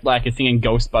Jack Black is singing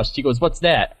Ghostbusters. He goes, "What's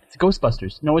that?" It's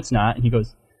Ghostbusters. No, it's not. And he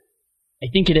goes, "I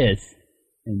think it is."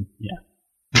 And yeah.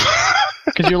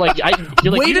 Because you're like,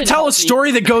 way to tell a story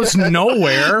that goes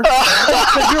nowhere.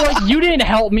 Because you're like, you didn't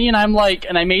help me, and I'm like,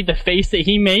 and I made the face that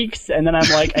he makes, and then I'm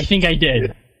like, I think I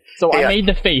did. So I made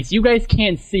the face. You guys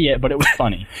can't see it, but it was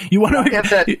funny. You want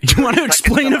to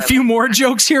explain a few more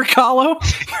jokes here, Kahlo?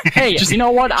 Hey, you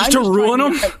know what? Just to ruin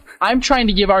them. I'm trying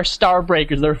to give our Star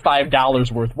Breakers their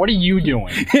 $5 worth. What are you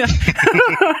doing?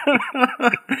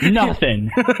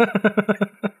 Nothing.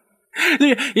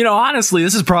 You know, honestly,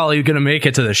 this is probably going to make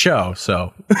it to the show,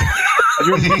 so.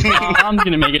 I'm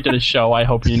going to make it to the show, I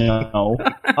hope you know.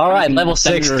 All right, level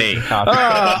 60.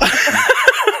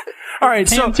 All right,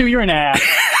 Tam, too, you're an ass.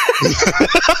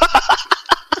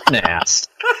 An ass.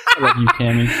 I love you,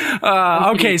 Tammy.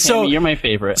 Okay, so. Tammy, you're my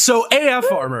favorite. So, AF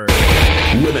Armor.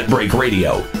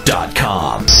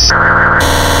 LimitBreakRadio.com.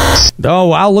 Oh,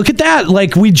 wow, look at that.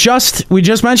 Like, we just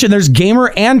mentioned there's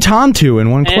Gamer and Tom2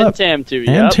 in one clip. And Tam2,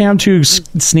 And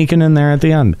Tam2 sneaking in there at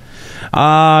the end.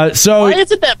 So why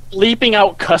is it that bleeping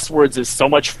out cuss words is so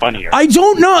much funnier? I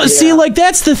don't know. Yeah. See, like,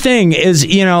 that's the thing is,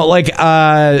 you know, like,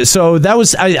 so that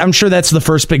was, I'm sure that's the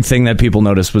first big thing that people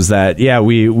noticed was that, yeah,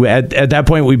 we at that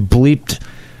point we bleeped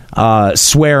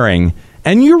swearing.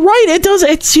 And you're right, it does.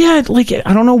 It's, yeah, like,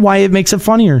 I don't know why it makes it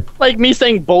funnier. Like me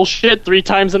saying bullshit 3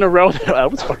 times in a row.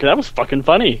 That was fucking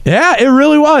funny. Yeah, it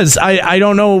really was. I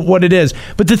don't know what it is.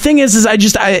 But the thing is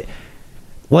I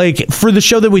like, for the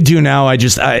show that we do now,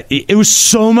 it was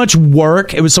so much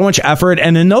work. It was so much effort.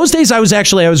 And in those days, I was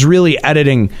really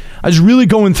editing. I was really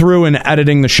going through and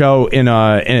editing the show in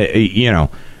you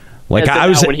know, like I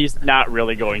was when he's not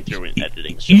really going through and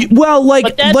editing. Well, like,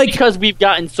 but that's because we've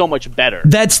gotten so much better.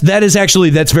 That's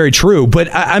very true. But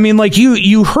I mean, like,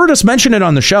 you heard us mention it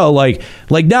on the show. Like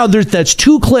now that's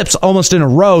 2 clips almost in a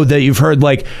row that you've heard.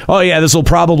 Like, oh yeah, this will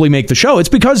probably make the show. It's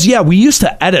because we used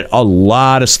to edit a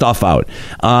lot of stuff out.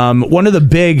 One of the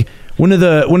big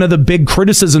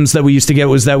criticisms that we used to get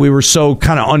was that we were so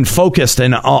kind of unfocused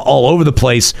and all over the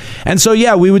place. And so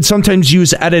we would sometimes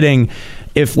use editing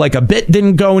if like a bit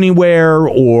didn't go anywhere,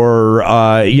 or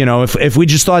you know, if we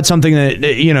just thought something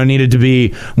that, you know, needed to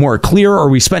be more clear, or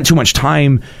we spent too much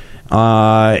time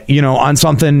you know, on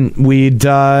something, we'd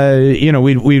you know,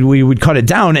 we would cut it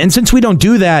down. And since we don't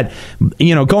do that,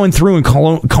 you know, going through and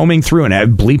combing through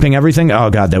and bleeping everything, oh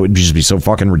god, that would just be so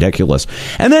fucking ridiculous.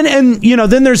 And you know,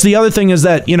 then there's the other thing is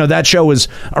that, you know, that show was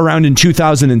around in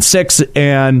 2006,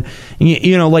 and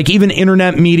you know, like, even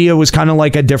internet media was kind of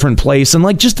like a different place, and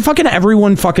like, just fucking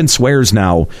everyone fucking swears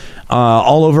now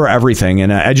all over everything,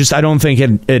 and I don't think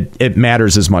it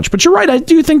matters as much. But you're right, I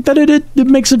do think that it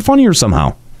makes it funnier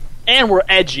somehow. And we're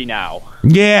edgy now.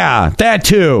 Yeah, that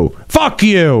too. Fuck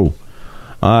you.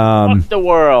 Fuck the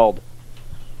world.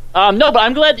 No, but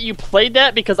I'm glad that you played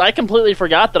that, because I completely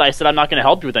forgot that I said I'm not going to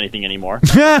help you with anything anymore.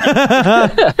 Yeah.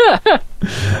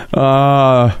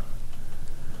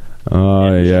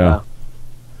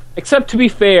 Except, to be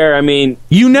fair, I mean,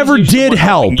 you never did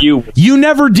help. You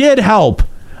never did help.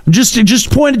 Just to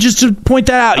point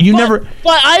that out. Never.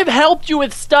 But I've helped you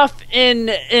with stuff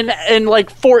in like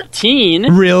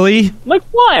 14. Really? Like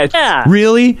what? Yeah.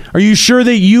 Really? Are you sure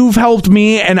that you've helped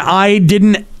me and I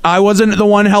wasn't the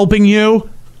one helping you?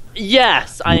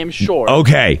 Yes, I am sure.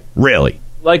 Okay. Really?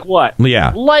 Like what?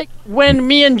 Yeah. Like when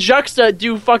me and Juxta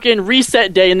do fucking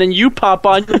reset day and then you pop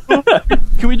on.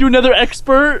 Can we do another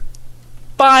expert?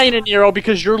 Fine, Nero,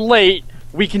 because you're late.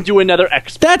 We can do another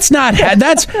expert. That's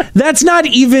not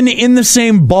even in the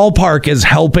same ballpark as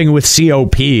helping with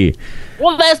COP.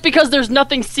 Well, that's because there's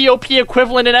nothing COP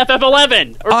equivalent in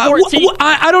FF11 or 14.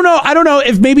 I don't know. I don't know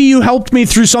if maybe you helped me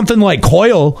through something like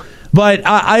Coil. But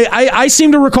I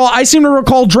seem to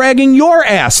recall dragging your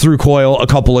ass through Coil a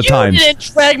couple of times. You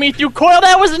didn't drag me through Coil.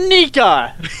 That was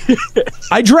Nika.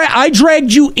 I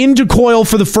dragged you into Coil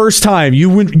for the first time. You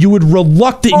would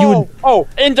reluctant.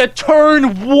 Into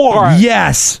turn 1.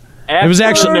 Yes, it was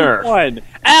actually turn 1.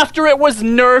 After it was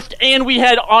nerfed and we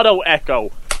had auto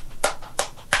echo.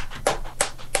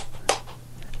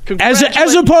 As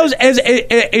opposed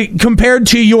compared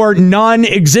to your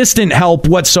non-existent help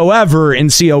whatsoever in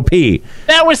COP.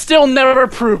 That was still never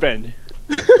proven.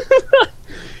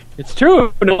 It's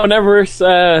true. No one ever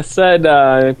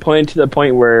said point to the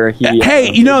point where he.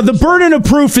 Hey, the burden of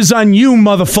proof is on you,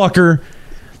 motherfucker.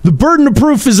 The burden of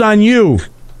proof is on you.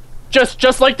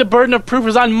 Just like the burden of proof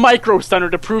is on Micro Center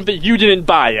to prove that you didn't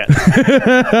buy it.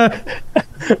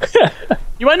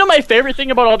 You want to know my favorite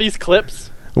thing about all these clips?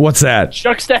 What's that?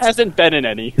 Juxta hasn't been in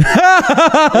any.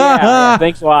 Yeah,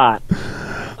 thanks a lot.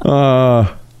 Oh,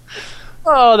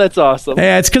 that's awesome.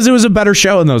 Yeah, it's because it was a better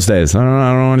show in those days. I don't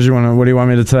know. What do you want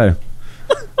me to say?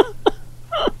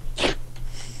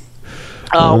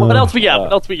 What else we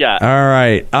got? All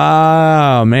right.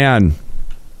 Oh, man.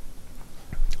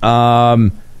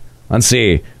 Let's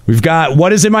see. We've got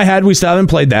What Is In My Head. We still haven't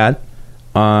played that.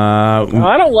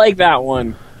 I don't like that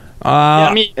one.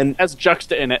 And has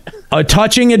Juxta in it. A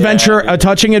touching adventure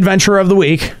of the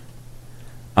week.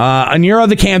 A Nero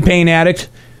the Campaign Addict.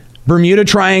 Bermuda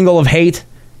Triangle of Hate.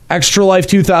 Extra Life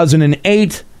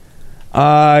 2008.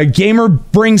 Gamer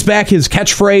brings back his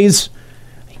catchphrase.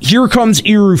 Here Comes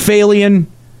Irufalian.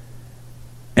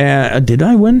 Did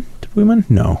I win? Did we win?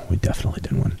 No, we definitely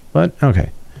didn't win. But okay.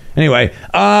 Anyway,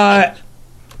 yeah.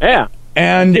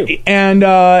 And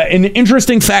an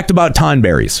interesting fact about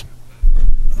tonberries.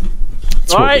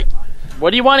 All right.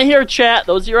 What do you want to hear, chat?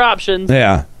 Those are your options.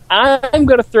 Yeah. I'm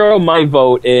going to throw my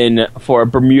vote in for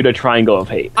Bermuda Triangle of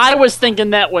Hate. I was thinking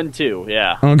that one too,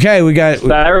 yeah. Okay,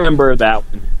 I remember that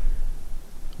one.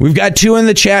 We've got 2 in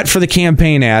the chat for the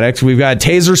Campaign Addict. We've got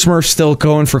Taser Smurf still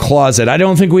going for Closet. I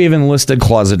don't think we even listed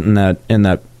Closet in that. We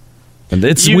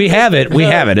have it.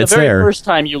 It's the very there. First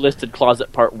time you listed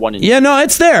Closet Part 1 and 2. Yeah, no,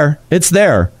 it's there. It's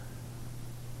there.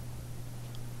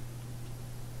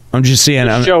 I'm just seeing.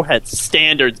 The show had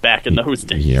standards back in those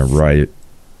days. Yeah, right.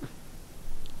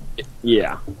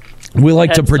 Yeah. We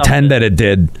like to pretend that it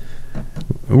did.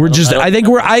 We're just. I think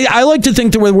we're. I like to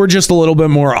think that we're just a little bit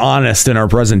more honest in our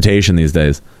presentation these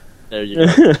days. There you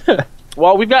go.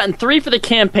 Well, we've gotten 3 for the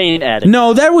Campaign Addict.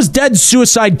 No, that was Dead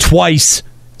Suicide twice.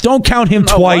 Don't count him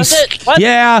twice. Was it? What?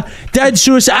 Yeah, Dead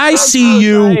Suicide. I see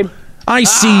you. I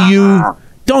see you.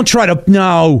 Don't try to.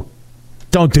 No.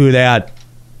 Don't do that.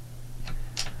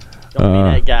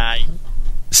 Don't be that guy.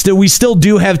 We still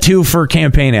do have 2 for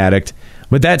Campaign Addict,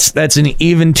 but that's an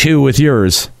even 2 with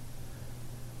yours.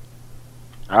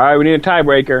 All right, we need a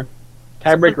tiebreaker.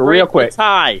 Tiebreaker, real quick.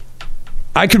 Tie.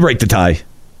 I could break the tie.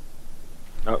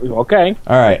 Okay.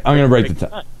 All right, I'm gonna break the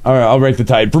tie. All right, I'll break the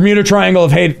tie. Bermuda Triangle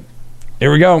of Hate.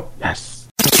 Here we go. Yes.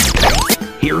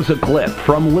 Here's a clip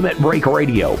from Limit Break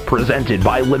Radio, presented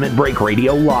by Limit Break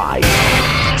Radio Live.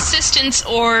 Assistance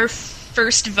or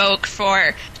first vote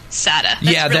for SATA. That's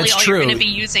yeah, really that's all true. You're going to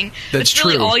be using. That's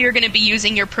really true. all you're going to be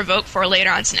using your provoke for later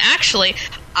on. And actually,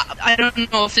 I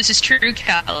don't know if this is true,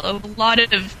 Cal. A lot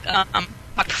of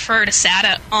prefer to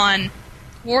SATA on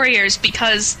warriors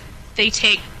because they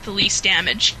take the least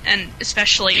damage, and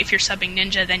especially if you're subbing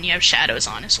ninja, then you have shadows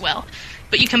on as well.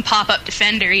 But you can pop up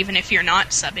defender even if you're not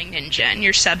subbing ninja and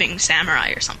you're subbing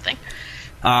samurai or something.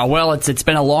 Well, it's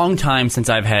been a long time since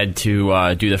I've had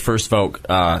to do the first vote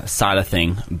SATA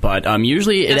thing, but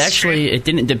usually it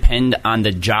didn't depend on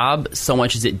the job so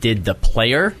much as it did the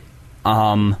player,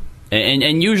 and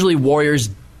usually warriors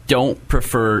don't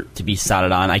prefer to be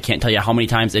SATa'd on. I can't tell you how many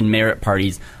times in merit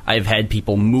parties I've had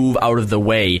people move out of the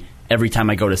way every time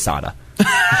I go to SATA.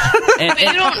 But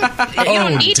you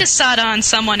don't need to SATA on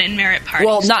someone in merit parties.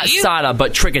 Well, not SATA,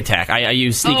 but trick attack. I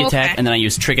use sneak attack and then I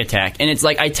use trick attack, and it's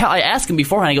like I ask him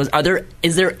beforehand. I goes,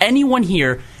 is there anyone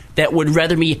here that would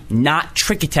rather me not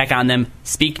trick attack on them?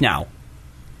 Speak now.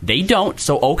 They don't.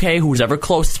 So okay, who's ever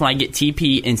closest when I get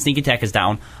TP and sneak attack is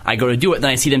down, I go to do it. Then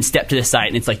I see them step to the side,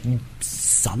 and it's like, you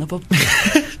son of a.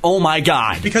 Oh my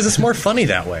god! Because it's more funny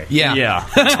that way. Yeah.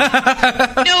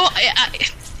 No,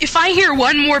 if I hear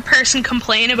one more person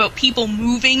complain about people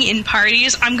moving in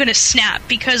parties, I'm gonna snap,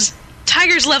 because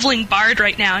Tiger's leveling Bard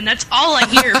right now, and that's all I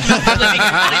hear from him living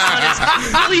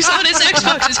while he's on his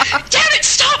Xbox is, damn it,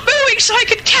 stop moving so I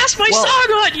can cast my song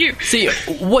on you! See,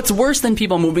 what's worse than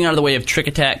people moving out of the way of Trick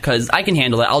Attack, because I can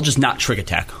handle it, I'll just not Trick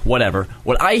Attack, whatever.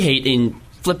 What I hate in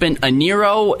flipping a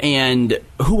Nero and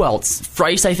who else?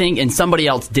 Frice, I think, and somebody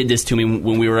else did this to me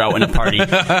when we were out in a party.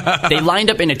 They lined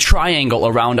up in a triangle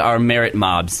around our merit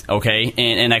mobs, okay?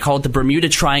 And I call it the Bermuda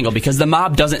Triangle because the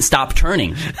mob doesn't stop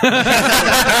turning. And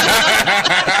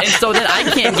so then I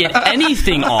can't get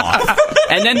anything off.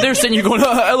 And then they're sitting here going,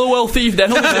 LOL thief,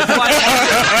 that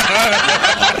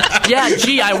yeah,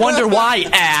 gee, I wonder why,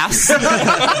 ass.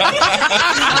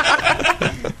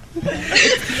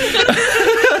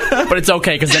 But it's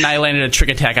okay, because then I landed a Trick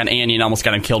Attack on Andy and almost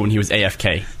got him killed when he was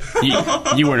AFK.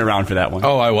 You weren't around for that one.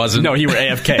 Oh, I wasn't? No, you were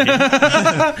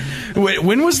AFK. Wait,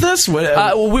 when was this? We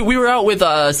were out with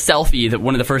Selfie,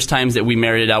 one of the first times that we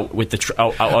merited out with the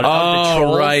trolls.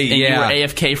 Right, and yeah. you were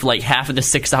AFK for like half of the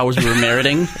 6 hours we were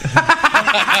meriting.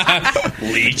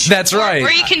 Leech. That's right.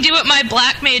 Or you can do what my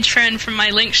Black Mage friend from my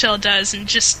Link Shell does and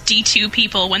just D2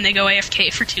 people when they go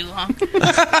AFK for too long.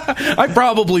 I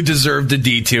probably deserved a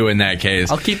D2 in that case.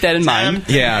 I'll keep that in mind.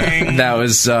 Yeah, that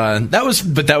was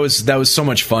so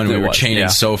much fun. We were chaining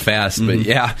so fast, but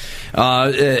yeah.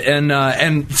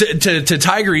 And to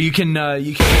Tiger, you can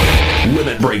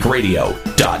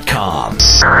LimitBreakRadio.com.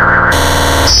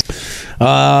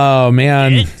 Oh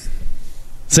man,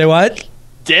 say what?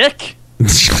 Dick. I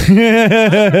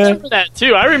remember that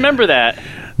too. I remember that.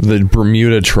 The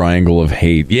Bermuda Triangle of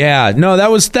Hate. Yeah, no, that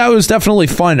was definitely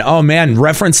fun. Oh man,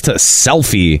 reference to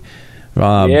Selfie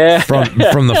from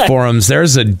the forums.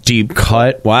 There's a deep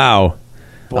cut. Wow.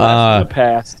 Blast from the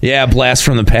past. Yeah, blast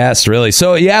from the past, really.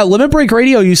 So yeah, Limit Break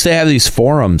Radio used to have these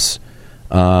forums.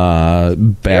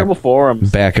 Terrible forums.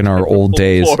 Back in our old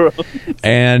days.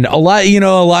 And a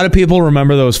lot of people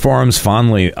remember those forums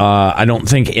fondly. I don't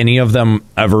think any of them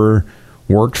ever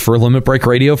worked for Limit Break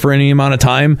Radio for any amount of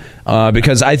time,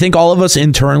 because I think all of us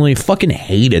internally fucking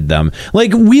hated them.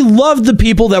 Like, we loved the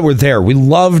people that were there. We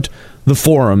loved the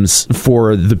forums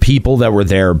for the people that were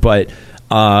there, but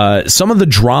some of the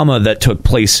drama that took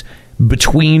place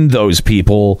between those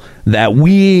people that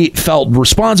we felt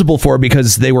responsible for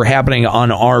because they were happening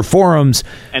on our forums,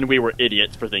 and we were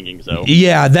idiots for thinking so.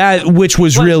 Yeah, which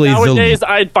was really nowadays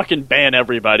I'd fucking ban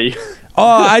everybody.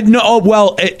 I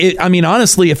mean,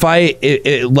 honestly, if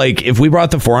we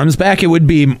brought the forums back, it would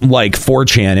be like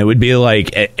 4chan. It would be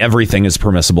like everything is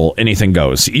permissible, anything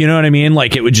goes. You know what I mean?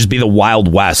 Like, it would just be the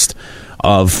Wild West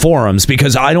of forums,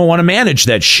 because I don't want to manage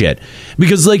that shit.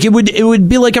 Because like it would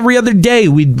be like every other day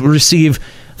we'd receive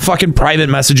fucking private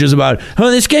messages about, oh,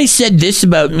 this guy said this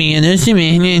about me, and this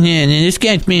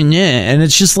guy's me, and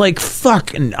it's just like,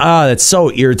 fucking, that's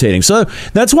so irritating. So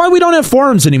that's why we don't have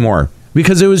forums anymore,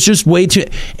 because it was just way too.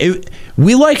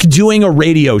 We like doing a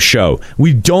radio show.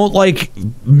 We don't like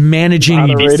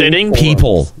managing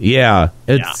people. Yeah,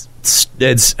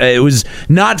 it was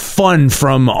not fun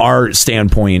from our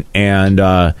standpoint, and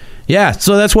so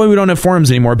that's why we don't have forums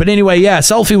anymore. But anyway,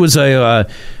 Selfie was a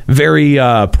very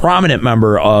prominent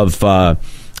member of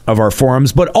our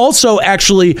forums, but also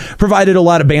actually provided a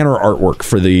lot of banner artwork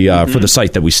for the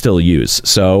site that we still use.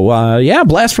 So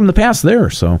blast from the past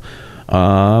there. So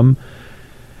man,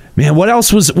 what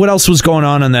else was going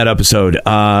on that episode?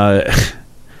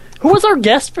 Who was our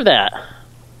guest for that?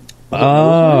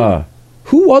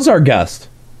 Who was our guest?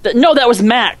 No, that was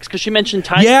Max, because she mentioned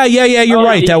time. Yeah, you're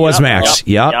right. That was Max.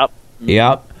 Yep.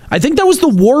 I think that was the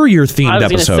Warrior themed episode. I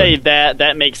was going to say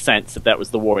that makes sense if that was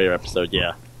the Warrior episode.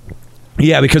 Yeah.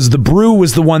 Yeah, because the Brew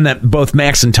was the one that both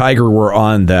Max and Tiger were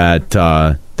on that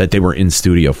they were in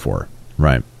studio for.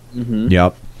 Right. Mm-hmm.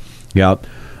 Yep.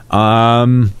 I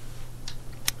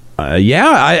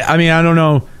mean, I don't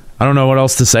know what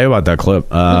else to say about that clip.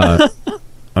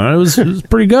 It was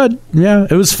pretty good. Yeah,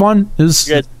 it was fun. It was.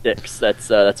 You guys are dicks.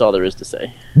 That's all there is to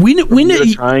say. We knew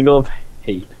the triangle of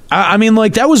hate. I mean,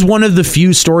 like, that was one of the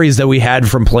few stories that we had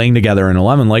from playing together in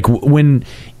 11. Like, when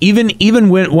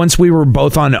once we were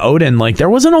both on Odin, like, there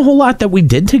wasn't a whole lot that we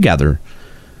did together.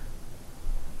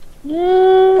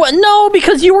 Well, no,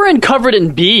 because you were covered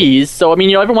in bees. So I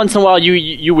mean, every once in a while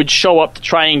you would show up to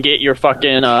try and get your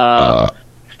fucking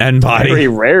end body. Very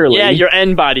rarely. Yeah, your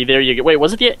end body. There you go. Wait,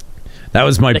 was it the? That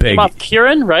was my big. Came off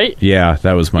Kieran, right? Yeah,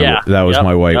 that was my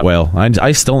my white whale.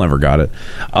 I still never got it.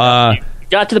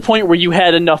 Got to the point where you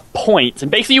had enough points,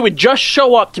 and basically you would just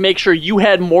show up to make sure you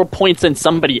had more points than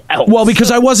somebody else. Well,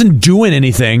 because I wasn't doing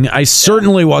anything. I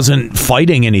certainly wasn't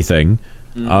fighting anything.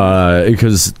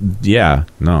 Because that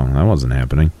wasn't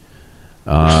happening.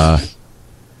 But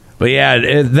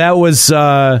yeah, that was.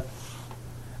 I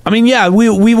mean, yeah,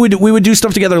 we would do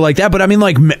stuff together like that. But I mean,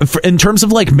 like in terms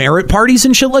of like merit parties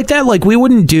and shit like that, like we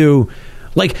wouldn't do.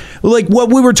 Like what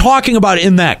we were talking about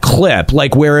in that clip,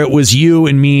 like where it was you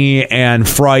and me and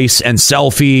Frice and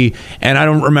Selfie, and I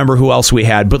don't remember who else we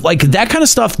had, but like that kind of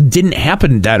stuff didn't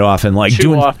happen that often. Like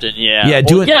too often, yeah.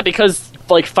 Yeah, because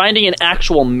like finding an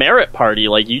actual merit party,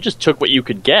 like you just took what you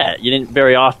could get. You didn't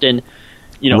very often,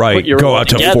 right, put your go own out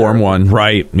together. to form one,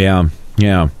 right? Yeah.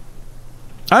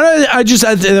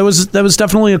 That was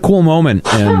definitely a cool moment,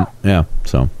 and yeah.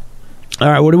 So, all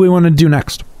right, what do we want to do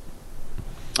next?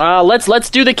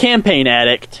 Let's do the campaign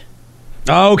addict.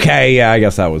 Okay, yeah, I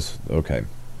guess that was okay.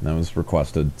 That was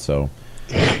requested. So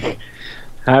I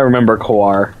remember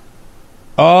Kawar.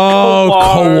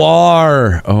 Oh,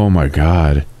 Kawar! Oh my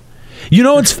god!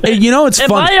 It's Am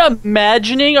fun. I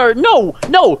imagining or no?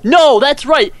 That's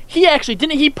right. He actually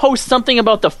didn't he post something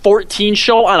about the 14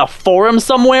 show on a forum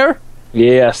somewhere?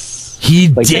 Yes, he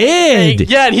did.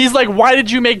 Yeah, and he's like, "Why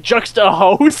did you make Juxta a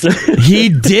host?" He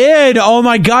did. Oh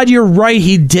my god, you're right.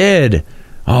 He did.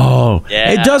 Oh,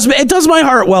 yeah. It does my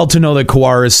heart well to know that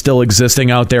Kawar is still existing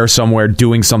out there somewhere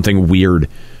doing something weird.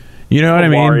 You know what I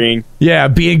mean? Yeah,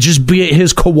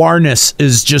 his Kawarness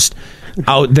is just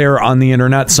out there on the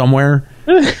internet somewhere.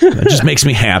 It just makes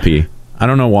me happy. I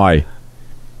don't know why.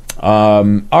 All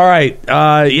right.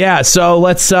 Yeah. So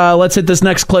let's hit this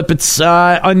next clip. It's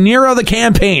Nero the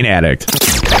Campaign Addict.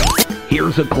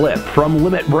 Here's a clip from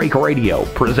Limit Break Radio,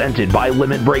 presented by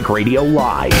Limit Break Radio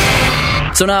Live.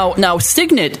 So now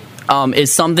Signet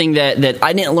is something that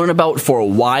I didn't learn about for a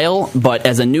while, but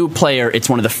as a new player, it's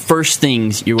one of the first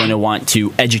things you're going to want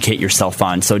to educate yourself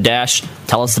on. So Dash,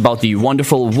 tell us about the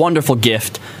wonderful, wonderful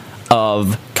gift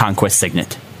of Conquest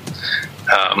Signet.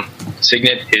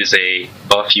 Signet is a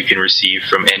buff you can receive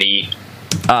from any...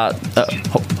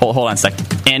 Hold on a sec.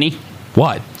 Annie?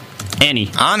 What? Annie,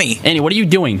 what are you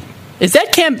doing? Is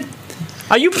that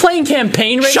Are you playing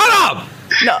campaign right Shut now? up!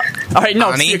 No. All right,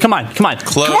 no. Come on. Come on,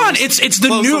 it's the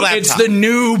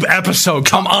noob episode.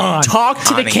 Come on. Talk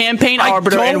to the campaign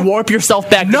arbiter and warp yourself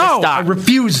back to the stock. I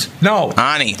refuse. No.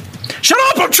 Ani. Shut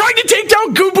up! I'm trying to take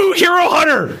down Goobu Hero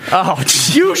Hunter! Oh,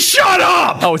 you shut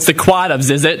up! Oh, it's the Quadubs,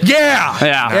 is it? Yeah!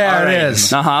 Yeah, it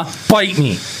is. Uh-huh. Bite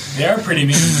me. They are pretty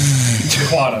mean to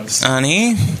Quadubs.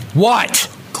 Ani? What?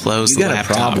 Close the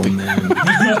laptop. Problem, man.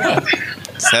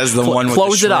 Says the one with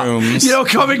close the it up. shrooms.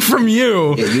 Coming from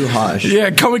you. Yeah, you hush.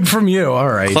 Yeah, coming from you. All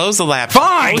right. Close the laptop.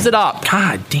 Fine! Close it up.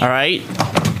 God damn. All right?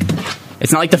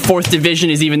 It's not like the 4th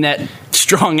Division is even that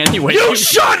strong anyway. You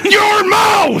shut your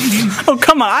mouth! Oh,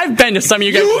 come on. I've been to some of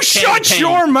you guys. You shut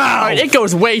your mouth! All right, it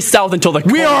goes way south until the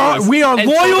We are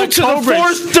loyal to the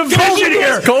 4th Division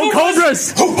here! Go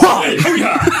Cobras!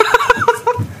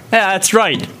 Yeah, that's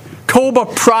right. Cobra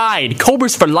Pride.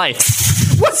 Cobras for life.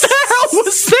 What the hell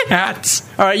was that?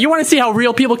 All right, you want to see how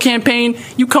real people campaign?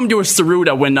 You come to a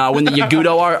Saruda when the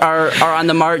Yagudo are on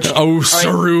the march. Oh,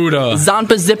 Saruda.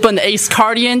 Zampa Zippa and the Ace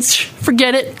Cardians.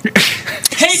 Forget it.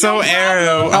 So,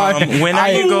 Arrow, when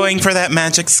are you going for that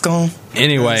magic skull?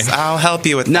 Anyway, I'll help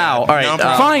you with now. that. All right, No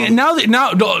problem.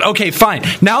 fine. Okay, fine.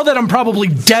 Now that I'm probably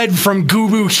dead from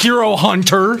Goobu Hero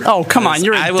Hunter. Oh, come on,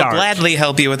 you're. I will gladly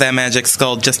help you with that magic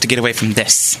skull just to get away from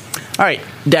this. All right,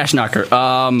 Dash Knocker.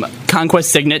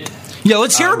 Conquest Signet. Yeah,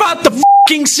 let's hear about the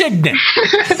fucking Signet.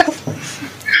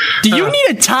 Do you need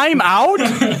a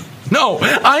timeout? No,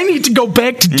 I need to go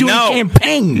back to doing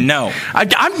campaign. No.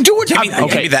 I'm doing... Give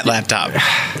me that laptop.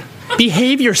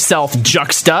 Behave yourself,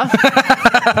 Juxta.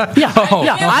 Yeah,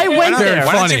 I went there.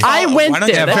 I went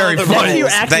there. That's what you're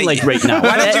acting like right now.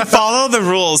 Why don't you follow the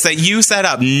rules that you set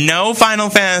up? No Final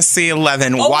Fantasy XI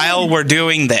while we're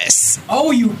doing this.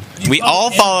 We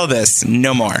all follow this.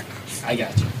 No more. I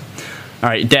got you. All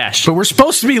right, Dash. But we're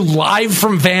supposed to be live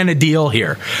from Vanadil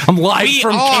here. I'm live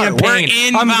from campaign. We're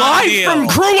in I'm Vanadil. live from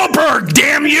Gruaberg,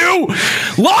 damn you!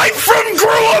 Live from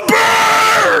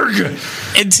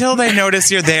Gruaberg! Until they notice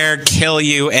you're there, kill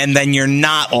you, and then you're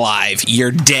not live.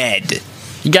 You're dead.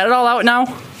 You got it all out now?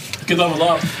 Good level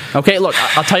up. Okay, look,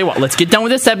 I'll tell you what. Let's get done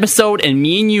with this episode, and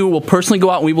me and you will personally go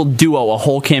out and we will duo a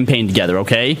whole campaign together,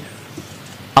 okay?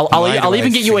 I'll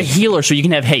even get you a healer so you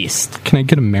can have haste. Can I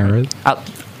get a merit?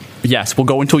 Yes, we'll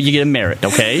go until you get a merit,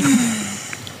 okay?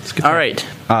 All right,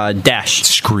 Dash.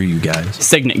 Screw you guys.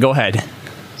 Signet, go ahead.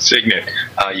 Signet,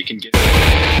 you can get...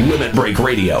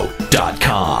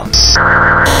 LimitBreakRadio.com.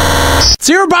 Let's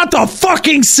hear about the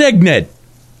fucking Signet.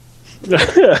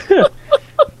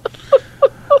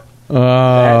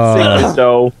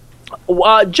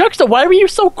 Juxta, why were you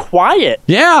so quiet?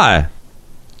 Yeah.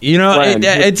 You know,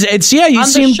 it's yeah, you on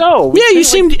seemed... the show. Yeah, you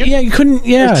seemed... Yeah, you couldn't...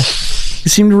 Yeah. You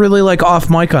seemed really like off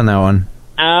mic on that one.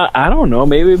 I don't know.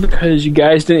 Maybe because you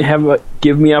guys didn't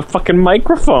give me a fucking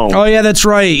microphone. Oh yeah, that's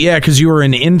right. Yeah, because you were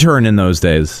an intern in those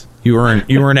days. You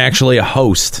weren't actually a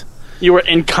host. You were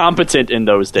incompetent in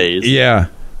those days. Yeah.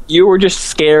 You were just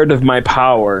scared of my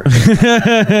power.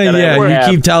 Yeah,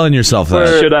 you keep telling yourself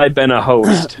that. Should I have been a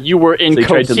host? You were So you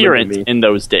tried to limit incoherent in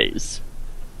those days.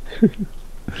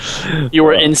 You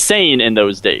were insane in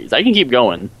those days. I can keep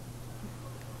going.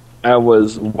 I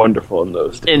was wonderful in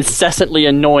those days. Incessantly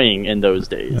annoying in those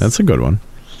days. That's a good one.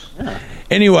 Yeah.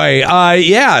 Anyway,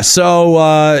 so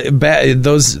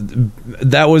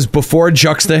that was before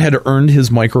Juxta had earned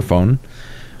his microphone,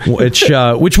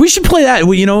 which we should play that.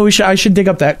 You know, I should dig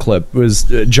up that clip. It was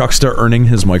Juxta earning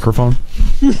his microphone.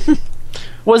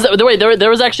 Was that, wait, there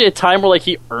was actually a time where like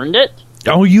he earned it?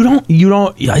 Oh, you don't.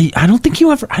 I don't think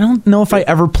you ever. I don't know if I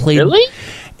ever played. Really?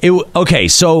 Okay,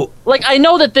 so like I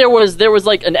know that there was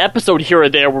like an episode here or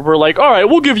there where we're like, all right,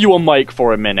 we'll give you a mic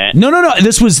for a minute. No.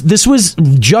 This was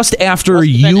just after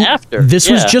you. This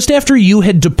was just after you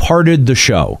had departed the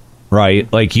show, right?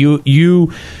 Like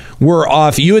you were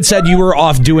off. You had said you were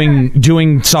off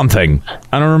doing something.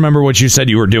 I don't remember what you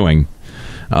said you were doing,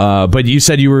 but you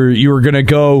said you were gonna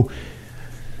go.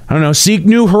 I don't know, seek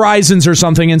new horizons or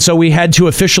something, and so we had to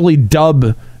officially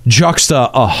dub Juxta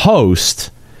a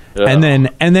host. Yeah. And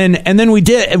then we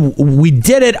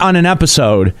did it on an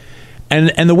episode,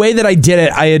 and the way that I did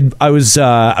it, I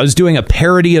was doing a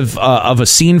parody of a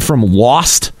scene from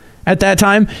Lost at that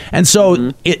time, and so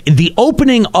the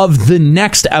opening of the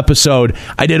next episode,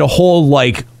 I did a whole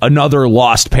like another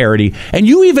Lost parody, and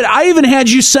I even had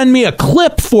you send me a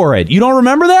clip for it. You don't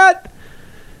remember that?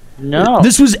 No.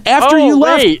 This was after you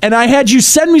left, and I had you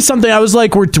send me something. I was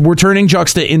like, we're turning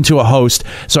Juxta into a host,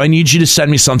 so I need you to send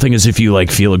me something as if you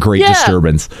like feel a great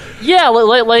disturbance. Yeah,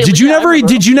 like did you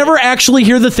never actually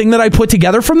hear the thing that I put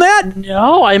together from that?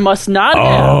 No, I must not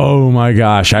have. Oh my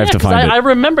gosh, I have to find it. I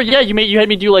remember, you had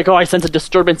me do like, I sense a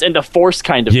disturbance in the force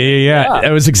kind of thing. Yeah.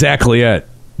 That was exactly it.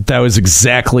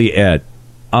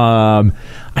 I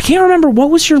can't remember,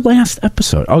 what was your last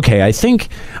episode? Okay, I think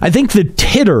the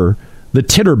titter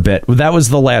bit, that was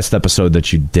the last episode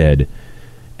that you did,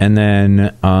 and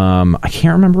then I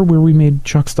can't remember where we made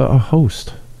Juxta a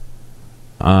host.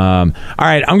 All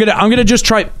right, I'm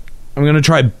gonna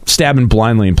try stabbing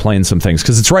blindly and playing some things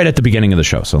because it's right at the beginning of the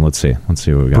show. So let's see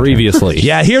what we got. Previously,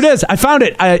 yeah, here it is. I found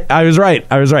it. I was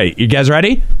right. You guys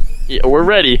ready? Yeah, we're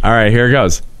ready. All right, here it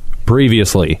goes.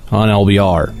 Previously on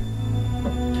LBR.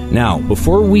 Now,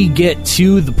 before we get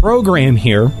to the program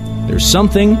here, there's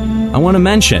something I want to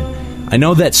mention. I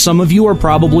know that some of you are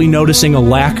probably noticing a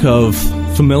lack of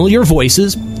familiar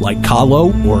voices like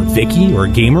Kahlo or Vicky or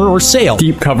Gamer or Sale.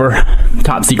 Deep cover,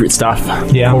 top secret stuff.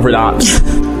 Yeah. Overt ops.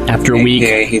 After a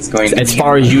week, he's going as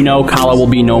far as you know, Kahlo will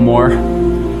be no more.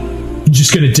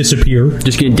 Just gonna disappear.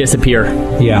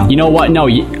 Yeah. You know what? No,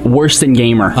 worse than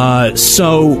Gamer.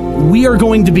 So we are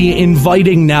going to be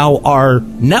inviting now our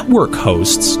network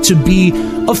hosts to be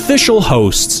official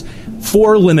hosts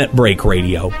for Limit Break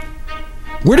Radio.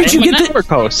 Where did you get the network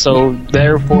host? So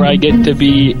therefore, I get to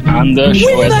be on the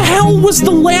show. When the hell was the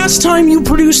last time you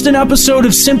produced an episode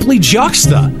of Simply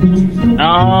Juxta?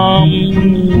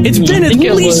 It's been at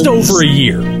least over a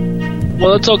year.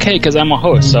 Well, it's okay because I'm a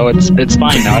host, so it's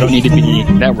fine now. I don't need to be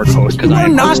network host because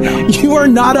I'm a host now. You are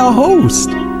not a host.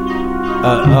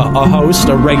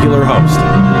 A regular host.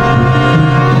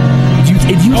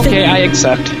 Okay, I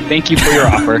accept. Thank you for your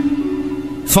offer.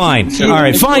 Fine. All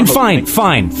right. Fine.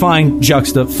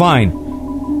 Juxta. Fine.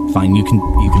 You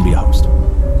can be a host.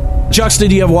 Juxta,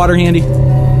 do you have water handy?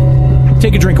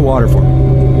 Take a drink of water for me.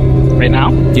 Right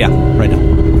now? Yeah, right now.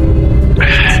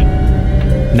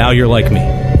 Now you're like me.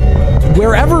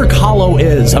 Wherever Kahlo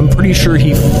is, I'm pretty sure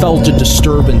he felt a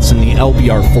disturbance in the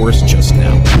LBR force just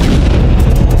now.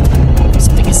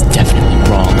 Something is definitely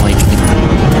wrong. Like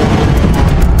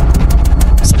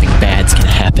something bad's gonna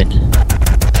happen.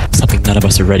 Something none of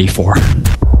us are ready for.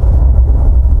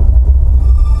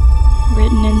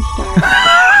 Written in stars.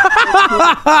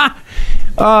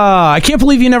 I can't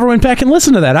believe you never went back and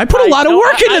listened to that. I put a lot of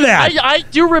work into that. I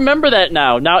do remember that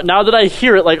now. Now that I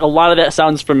hear it, like a lot of that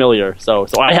sounds familiar. So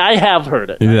I have heard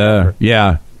it. Yeah.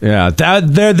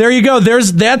 There you go.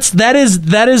 That is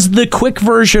the quick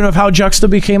version of how Juxta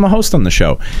became a host on the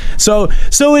show. So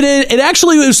it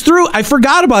actually was through. I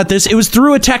forgot about this. It was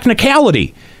through a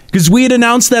technicality. Because we had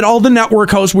announced that all the network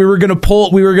hosts we were going to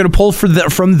pull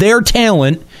from their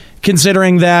talent,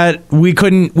 considering that we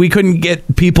couldn't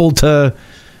get people to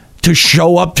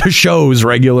show up to shows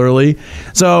regularly.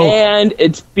 So and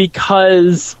it's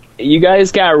because you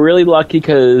guys got really lucky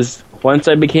because once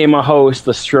I became a host,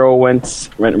 the show went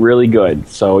really good.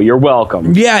 So you're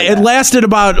welcome. Yeah, it lasted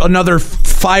about another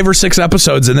 5 or 6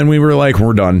 episodes, and then we were like,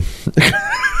 we're done.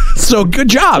 So good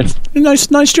job. Nice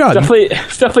job.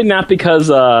 It's definitely not because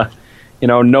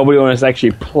nobody was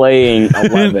actually playing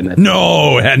 11.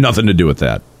 No, it had nothing to do with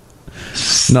that.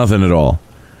 Nothing at all.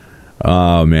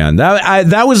 Oh man,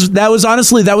 that was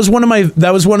honestly one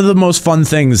of the most fun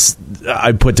things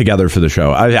I put together for the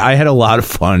show. I had a lot of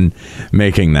fun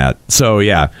making that. So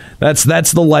yeah, that's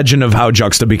the legend of how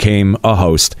Juxta became a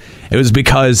host. It was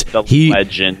because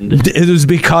It was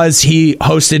because he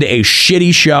hosted a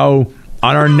shitty show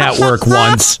on our network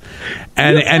once,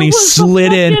 and he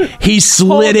slid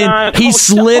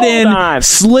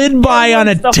by on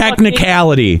a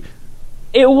technicality.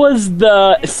 It was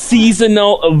the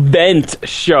seasonal event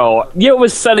show. It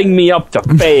was setting me up to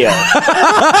fail.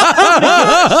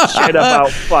 Shit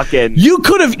about fucking. You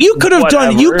could have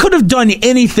done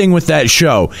anything with that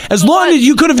show. As long as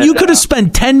you could have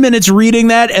spent 10 minutes reading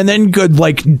that and then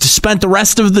spent the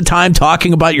rest of the time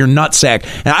talking about your nutsack,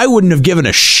 and I wouldn't have given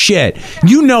a shit.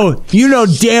 You know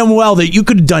damn well that you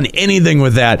could have done anything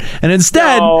with that, and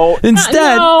instead.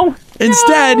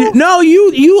 Instead, no,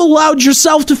 you allowed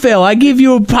yourself to fail. I gave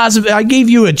you a chance,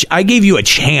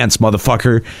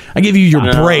 motherfucker. I gave you your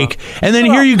break, and then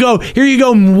here you go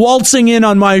waltzing in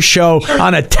on my show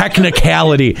on a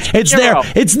technicality. It's there.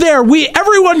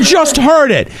 Everyone just heard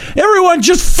it. Everyone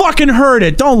just fucking heard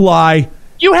it. Don't lie.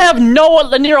 You have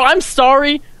Nero, I'm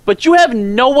sorry, but you have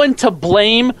no one to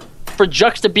blame for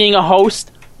Juxta being a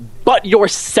host but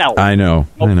yourself. I know.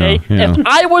 Okay? Yeah. If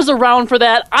I was around for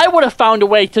that, I would have found a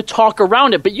way to talk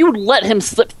around it, but you let him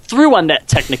slip through on that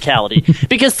technicality.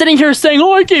 Because sitting here saying,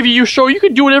 I gave you your show, you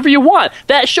can do whatever you want,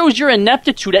 that shows your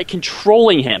ineptitude at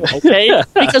controlling him, okay?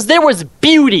 Because there was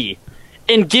beauty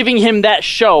in giving him that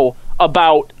show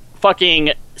about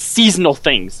fucking seasonal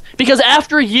things. Because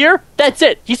after a year, that's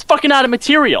it. He's fucking out of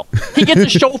material. He gets a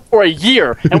show for a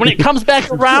year, and when it comes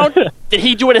back around, did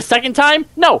he do it a second time?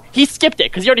 No, he skipped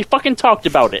it because he already fucking talked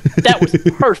about it. That was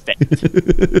perfect.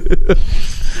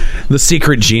 The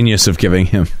secret genius of giving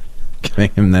him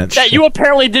that show. You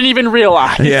apparently didn't even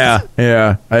realize. Yeah,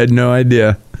 I had no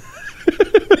idea.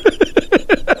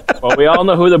 Well, we all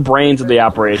know who the brains of the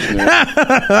operation is.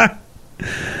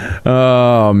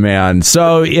 Oh man!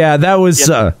 So yeah, that was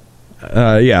that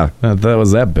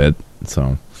was that bit.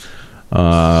 So,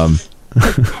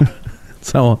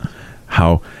 so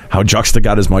how Juxta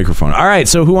got his microphone. All right,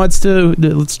 so who wants to?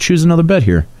 Let's choose another bit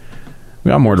here. We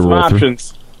got more to roll through.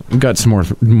 We got some more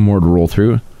to roll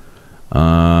through.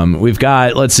 We've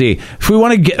got. Let's see. If we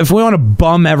want to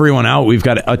bum everyone out, we've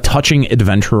got a touching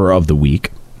adventurer of the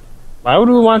week. Why would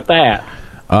we want that?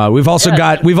 We've also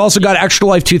got Extra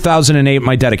Life 2008,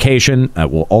 My Dedication.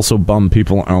 That will also bum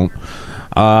people out.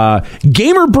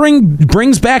 Gamer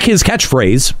brings back his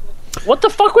catchphrase. What the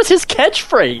fuck was his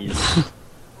catchphrase?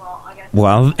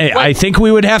 Well, I think we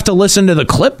would have to listen to the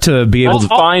clip to be able to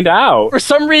find out. For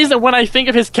some reason, when I think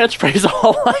of his catchphrase,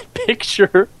 all I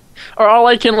picture, or all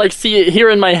I can see it here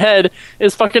in my head,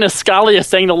 is fucking Escalia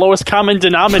saying the lowest common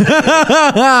denominator.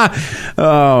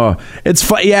 Oh, it's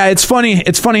funny.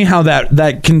 It's funny how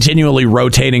that continually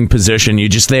rotating position.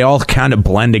 They all kind of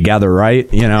blend together,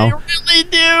 right? You know, they really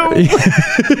do.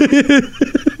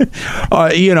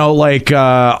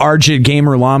 Arjit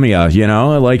Gamer Lamia.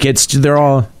 They're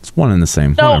all one and the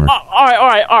same. No, all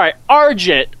right.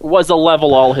 Arjit was a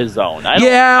level all his own.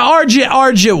 Arjit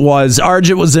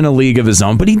was in a league of his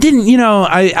own, but he didn't.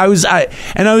 I was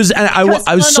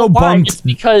so bummed. It's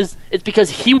because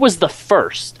he was the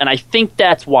first, and I think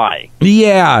that's why.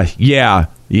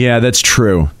 Yeah, that's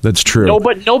true. No,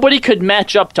 but nobody could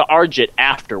match up to Arjit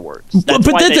afterwards. That's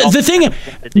but the thing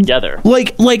together,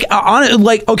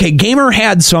 okay, Gamer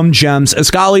had some gems.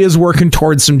 Escalia's working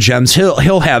towards some gems.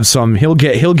 He'll have some. He'll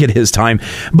get his time.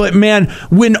 But man,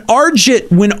 when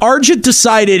Arjit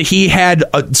decided he had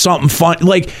something fun,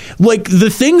 like the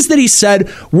things that he said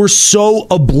were so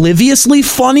obliviously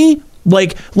funny.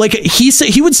 Like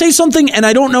he would say something, and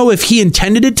I don't know if he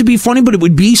intended it to be funny, but it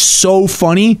would be so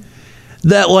funny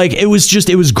that it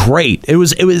was great. It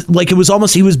was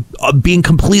almost he was being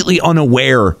completely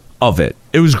unaware of it.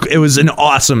 It was an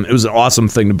awesome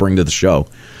thing to bring to the show.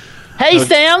 Hey,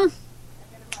 Sam.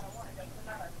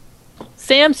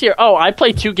 Sam's here. Oh, I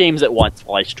play 2 games at once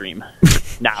while I stream.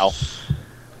 Now.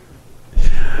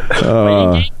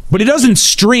 But he doesn't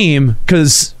stream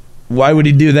because why would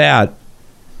he do that?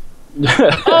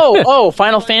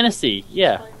 Final Fantasy.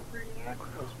 Yeah.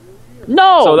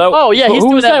 No. He's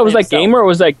who was that. Was that Gamer or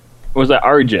was that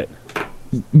Arjit?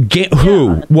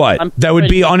 Who? What? That would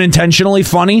be unintentionally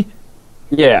funny?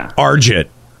 Yeah. Arjit.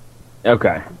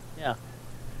 Okay.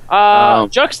 Yeah.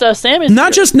 Juxta, Sam is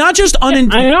not just I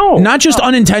know. not just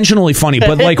unintentionally funny,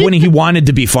 but like when he wanted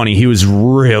to be funny, he was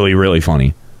really, really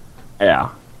funny.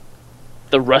 Yeah.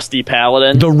 the Rusty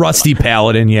Paladin. The Rusty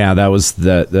Paladin, yeah, that was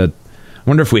the. I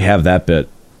wonder if we have that bit.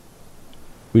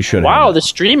 We should. Wow, the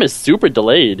stream is super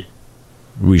delayed.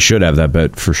 We should have that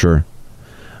bit for sure.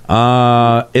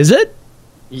 Is it?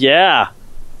 Yeah.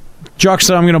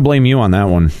 Juxta, I'm going to blame you on that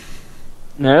one.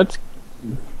 That's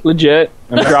legit.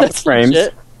 I'm dropping frames.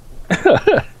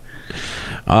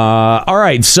 All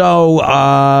right,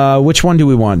 so which one do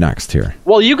we want next here?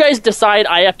 Well, you guys decide.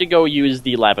 I have to go use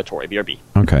the lavatory. BRB.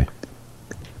 Okay.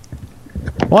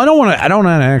 Well, I don't want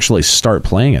to actually start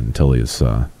playing it until he's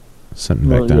sitting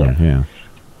back down. Yeah.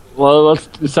 Well, let's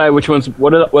decide which ones.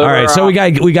 What all right, so we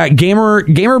got gamer.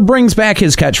 Gamer brings back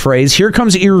his catchphrase. Here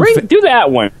comes do that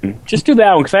one. Just do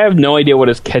that one because I have no idea what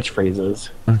his catchphrase is.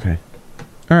 Okay.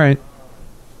 All right.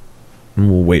 And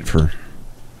we'll wait for.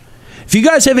 If you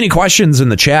guys have any questions in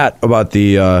the chat about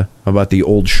the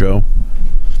old show,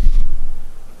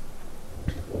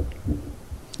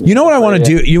 you know what I want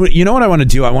to do. You know what I want to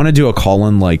do. I want to do a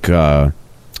call-in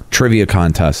trivia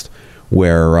contest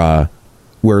where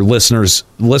listeners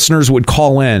would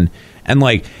call in and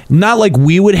not like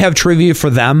we would have trivia for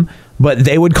them, but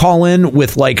they would call in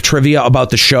with trivia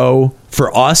about the show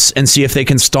for us and see if they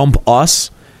can stump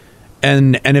us,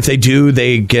 and if they do,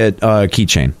 they get a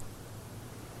keychain.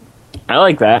 I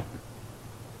like that.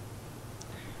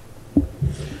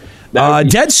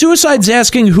 Dead Suicide's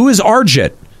asking, who is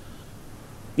Argit?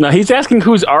 No, he's asking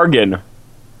who's Argon.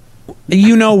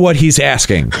 You know what he's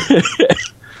asking.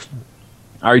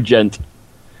 Argent.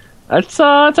 That's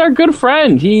our good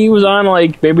friend. He was on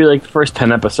maybe the first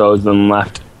 10 episodes, then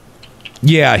left.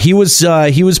 Yeah, he was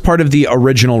part of the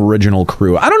original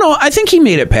crew. I don't know. I think he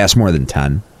made it past more than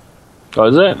 10. Oh,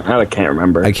 is it? I can't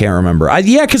remember.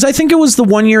 Yeah, because I think it was the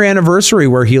 1 year anniversary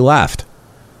where he left.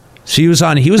 So he was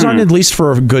on at least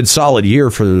for a good solid year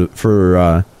for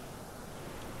on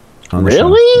the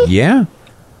really? show. Yeah.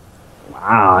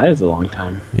 Wow, that is a long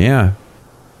time. Yeah.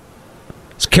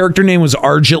 His character name was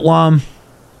Argitlam.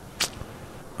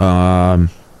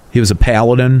 He was a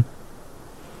paladin.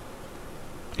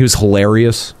 He was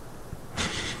hilarious.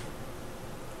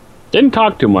 Didn't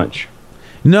talk too much.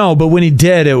 No, but when he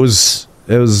did, it was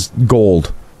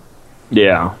gold.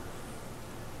 Yeah.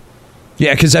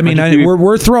 Yeah, because I mean,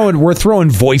 we're throwing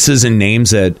voices and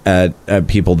names at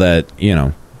people that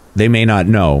they may not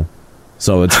know,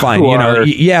 so it's fine.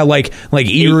 Yeah, like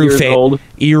Eruphalian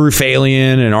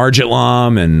and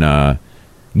Argitlam and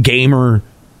Gamer.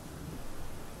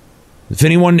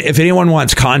 If anyone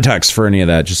wants context for any of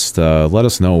that, just let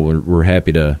us know. We're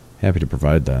happy to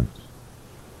provide that.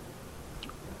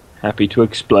 Happy to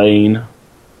explain.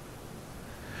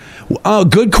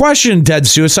 Good question, Dead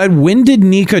Suicide. When did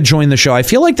Nika join the show? I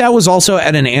feel like that was also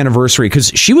at an anniversary because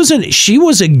she was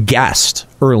a guest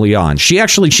early on. She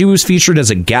was featured as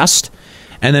a guest,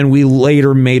 and then we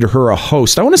later made her a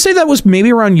host. I want to say that was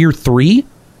maybe around year 3.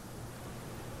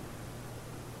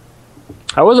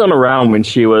 I wasn't around when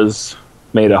she was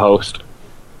made a host.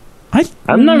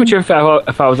 I'm not even sure if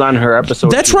I was on her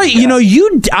episode. That's right.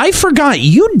 I forgot.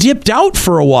 You dipped out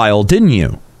for a while, didn't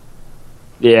you?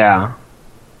 Yeah.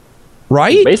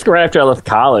 Right? Basically right after I left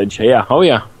college. Yeah. Oh,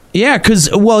 yeah. Yeah, because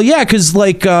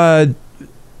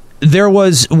there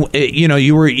was,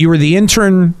 you were the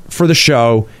intern for the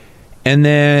show, and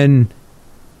then,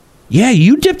 yeah,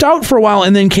 you dipped out for a while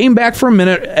and then came back for a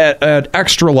minute at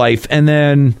Extra Life, and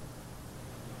then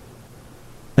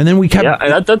we kept...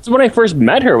 Yeah, that's when I first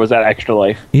met her, was at Extra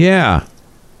Life. Yeah.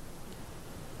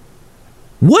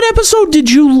 What episode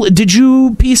did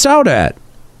you peace out at?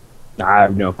 I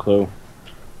have no clue.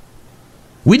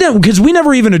 We didn't, because we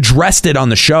never even addressed it on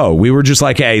the show. We were just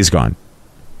like, hey, he's gone.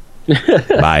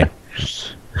 Bye.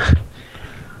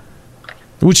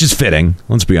 Which is fitting,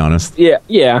 let's be honest. Yeah.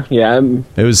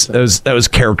 That was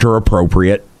character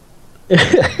appropriate.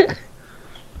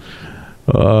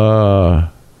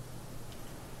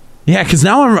 Yeah, because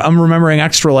now I'm remembering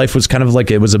Extra Life was kind of like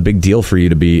it was a big deal for you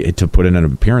to put in an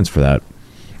appearance for that.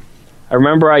 I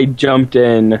remember I jumped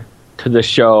in to the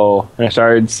show and I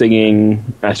started singing.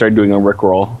 I started doing a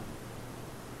Rickroll.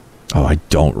 Oh, I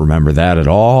don't remember that at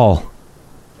all.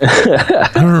 I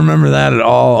don't remember that at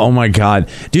all. Oh my god,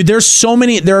 dude! There are so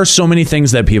many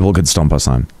things that people could stump us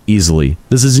on easily.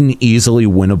 This is an easily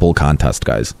winnable contest,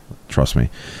 guys. Trust me.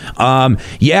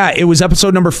 Yeah, it was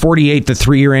episode number 48, the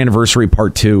 3-year anniversary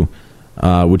part 2,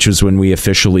 which was when we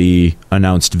officially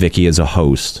announced Vicky as a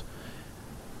host.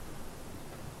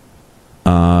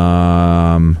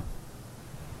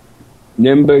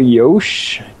 Nimber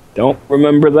Yosh. Don't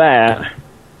remember that.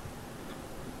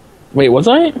 Wait, was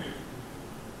I?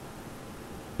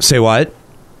 Say what?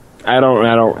 I don't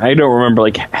remember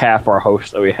like half our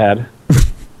hosts that we had.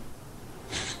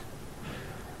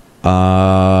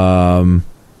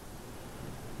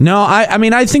 No, I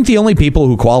mean, I think the only people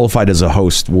who qualified as a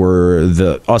host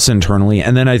were us internally,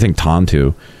 and then I think Tom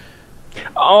too.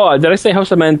 Oh, did I say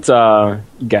host? I meant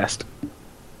guest.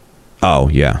 Oh,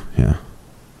 yeah.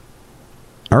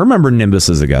 I remember Nimbus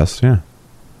as a guest, yeah.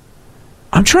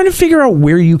 I'm trying to figure out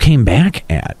where you came back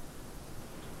at.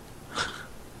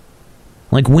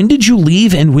 Like, when did you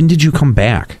leave and when did you come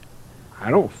back? I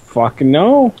don't fucking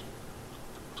know.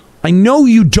 I know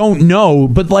you don't know,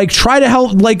 but, like, try to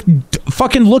help, like,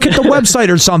 fucking look at the website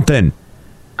or something.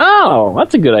 Oh,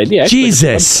 that's a good idea.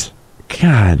 Jesus.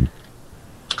 God.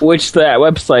 Which that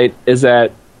website is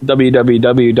at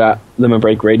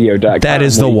www.limitbreakradio.com. That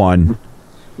is the one.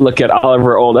 Look at all of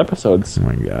our old episodes. Oh,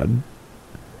 my God.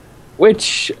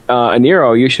 Which,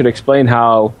 Nero, you should explain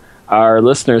how our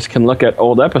listeners can look at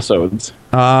old episodes.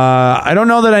 I don't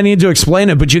know that I need to explain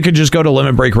it, but you could just go to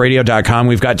limitbreakradio.com.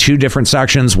 We've got 2 different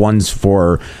sections. One's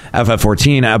for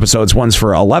FF14 episodes, one's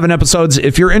for 11 episodes.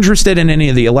 If you're interested in any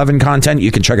of the 11 content,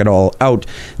 you can check it all out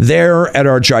there at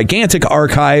our gigantic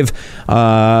archive.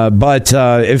 But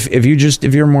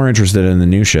if you're more interested in the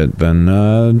new shit,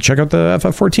 then check out the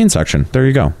FF14 section. There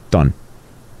you go. Done.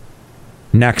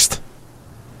 Next.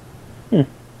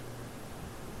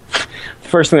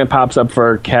 First thing that pops up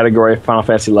for category Final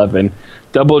Fantasy 11,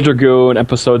 Double Dragoon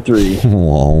Episode 3.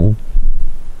 Whoa.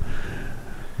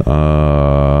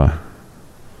 I'm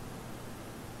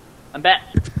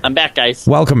back, guys.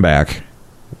 Welcome back.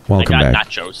 I got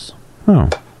nachos. Oh.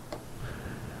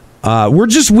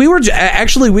 We were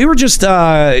just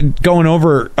going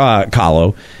over,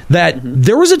 Kahlo, that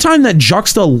there was a time that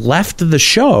Juxta left the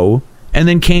show and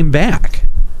then came back.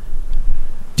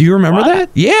 Do you remember that?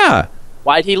 Yeah.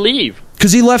 Why'd he leave?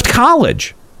 Because he left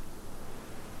college.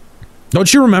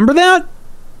 Don't you remember that?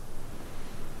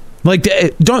 Like,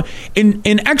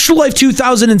 in Extra Life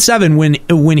 2007,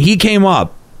 when he came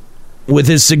up with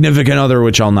his significant other,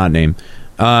 which I'll not name,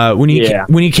 when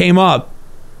he came up,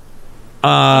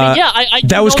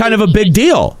 that was kind of a big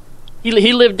deal.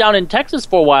 He lived down in Texas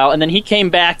for a while, and then he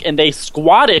came back, and they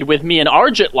squatted with me and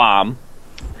Arjit Lam.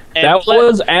 That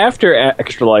was after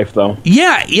Extra Life, though.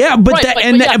 Yeah, but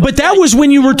that was when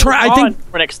you were trying. I think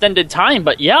for an extended time.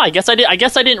 But yeah, I guess I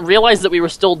didn't realize that we were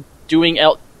still doing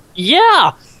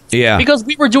Yeah, because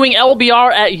we were doing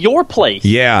LBR at your place.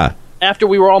 Yeah, after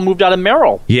we were all moved out of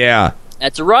Merrill. Yeah,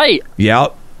 that's right.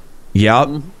 Yep.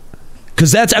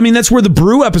 Because that's where the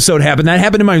brew episode happened. That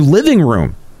happened in my living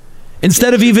room.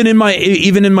 Instead of even in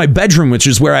my bedroom, which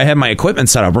is where I had my equipment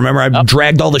set up. Remember, I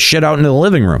dragged all the shit out into the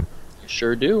living room.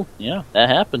 Sure do. Yeah, that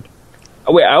happened.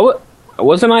 Oh, wait,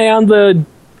 wasn't I on the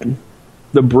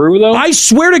brew, though? I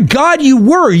swear to God you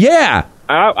were, yeah.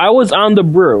 I was on the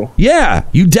brew. Yeah,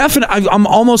 you definitely... I'm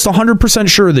almost 100%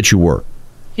 sure that you were.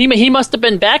 He must have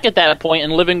been back at that point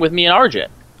and living with me and Arjit.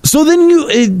 So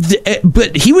then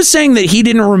but he was saying that he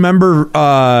didn't remember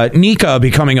Nika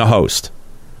becoming a host.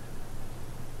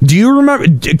 Do you remember...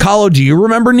 Kahlo, do you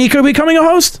remember Nika becoming a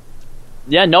host?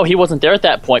 Yeah, no, he wasn't there at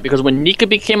that point because when Nika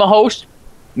became a host,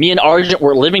 me and Arjit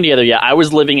were living together. Yeah, I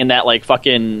was living in that like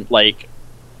fucking like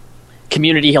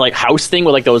community like house thing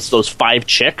with like those 5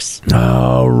 chicks.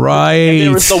 Oh right. And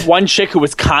there was the one chick who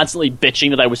was constantly bitching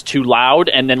that I was too loud,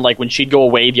 and then like when she'd go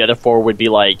away, the other 4 would be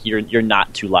like, "You're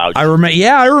not too loud." I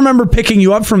remember picking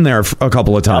you up from there a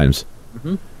couple of times.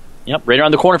 Yep, right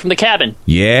around the corner from the cabin.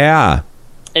 Yeah.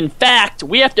 In fact,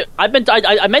 we have to.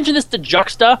 I mentioned this to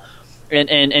Juxta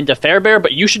and to Fairbear,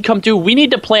 but you should come too. We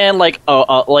need to plan like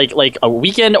a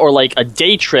weekend or like a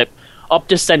day trip up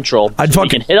to Central. So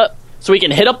we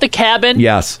can hit up the cabin.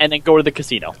 Yes. And then go to the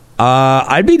casino.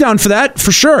 I'd be down for that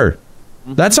for sure.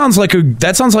 That sounds like a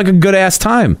good ass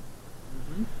time.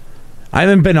 I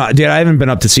haven't been up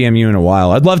to CMU in a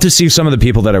while. I'd love to see some of the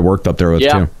people that I worked up there with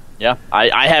too. Yeah,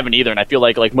 I haven't either, and I feel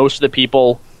like most of the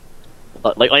people.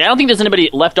 Like I don't think there's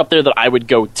anybody left up there that I would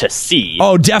go to see.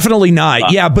 Oh, definitely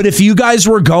not. Yeah, but if you guys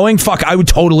were going, fuck, I would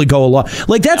totally go along.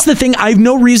 Like that's the thing. I have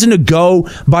no reason to go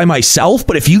by myself,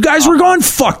 but if you guys were going,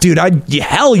 fuck, dude,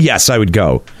 hell yes, I would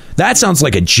go. That sounds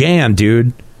like a jam,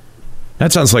 dude.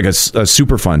 That sounds like a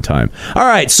super fun time. All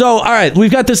right,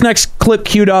 we've got this next clip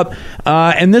queued up,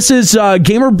 and this is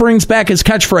Gamer brings back his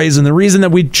catchphrase, and the reason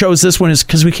that we chose this one is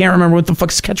because we can't remember what the fuck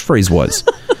his catchphrase was.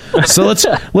 So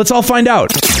let's all find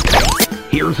out.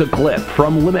 Here's a clip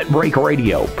from Limit Break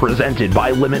Radio, presented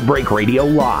by Limit Break Radio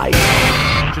Live.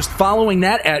 Just following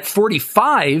that at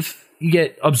 45, you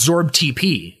get Absorb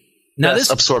TP. Now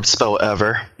Best absorb spell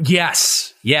ever.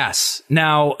 Yes.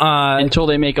 Now, until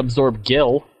they make absorb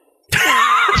Gil.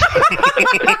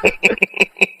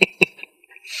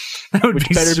 Which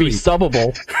better be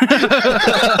subbable.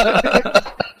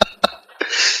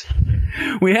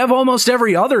 We have almost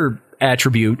every other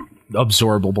attribute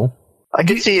absorbable. I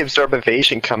could see absorb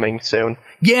evasion coming soon.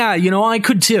 Yeah, I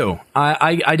could too.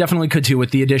 I definitely could too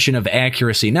with the addition of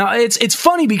accuracy. Now it's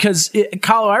funny because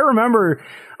Kyle, I remember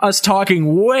us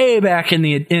talking way back in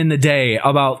the day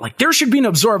about like there should be an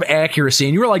absorb accuracy,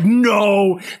 and you were like,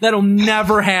 no, that'll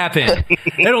never happen.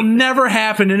 It'll never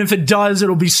happen, and if it does,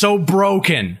 it'll be so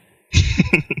broken.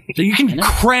 So you can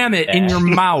cram it in your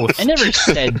mouth. I never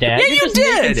said that. Yeah, You're you just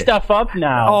did. making stuff up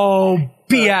now. Oh,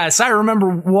 BS. I remember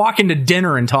walking to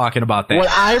dinner and talking about that. What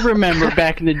I remember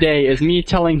back in the day is me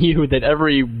telling you that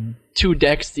every 2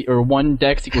 decks or 1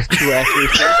 dex equals 2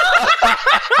 accuracy.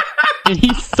 And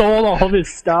he sold all of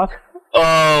his stuff.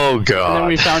 Oh, God. And then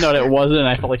we found out it wasn't, and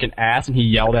I felt like an ass, and he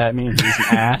yelled at me, and he was an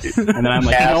ass. And then I'm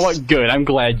like, you know what? Good. I'm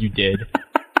glad you did.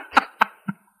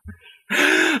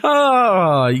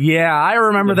 Oh, yeah, I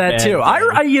remember that too. I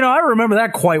remember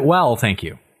that quite well, thank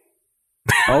you.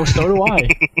 Oh, so do I.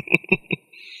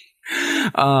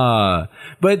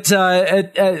 What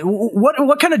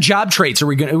kind of job traits are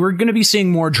we're going to be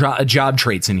seeing more job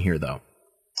traits in here though?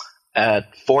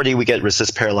 At 40 we get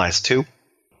resist paralyzed 2.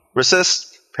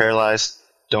 Resist paralyzed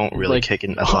don't really kick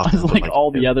in as often. Like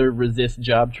all the other resist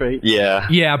job traits.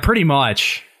 Yeah, pretty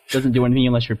much. Doesn't do anything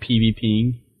unless you're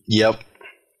PvPing. Yep.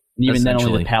 And even then,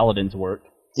 only the paladins work.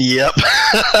 Yep.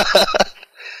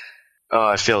 Oh,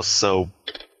 I feel so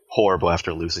horrible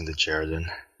after losing to Jaredon.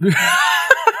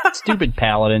 Stupid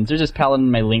paladins. There's this paladin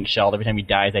in my link shell. Every time he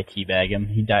dies, I teabag him.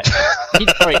 He died.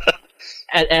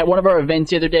 At one of our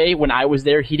events the other day, when I was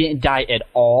there, he didn't die at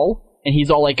all. And he's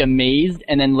all like amazed.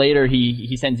 And then later,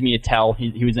 he sends me a tell.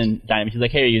 He was in Dynamite. He's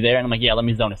like, hey, are you there? And I'm like, yeah, let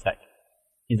me zone a sec.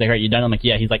 He's like, all right, you done? I'm like,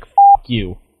 yeah. He's like, fuck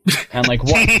you. And I'm like,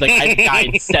 what? He's like, I've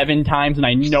died 7 times and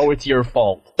I know it's your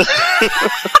fault.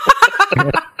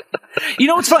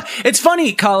 It's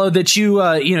funny, Kahlo, that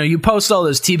you post all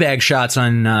those teabag shots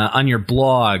on your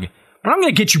blog, but I'm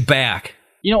going to get you back.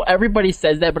 Everybody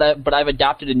says that, but I've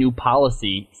adopted a new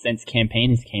policy since campaign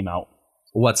has came out.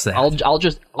 What's that? I'll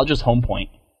just home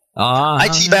point. I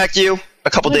teabagged you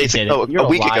a couple days ago, a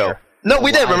week ago. No,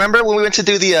 we did. Remember when we went to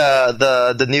do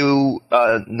the new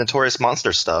Notorious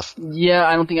Monster stuff? Yeah,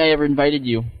 I don't think I ever invited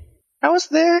you. I was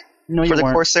there. No, you for the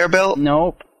weren't. Corsair belt.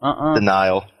 Nope.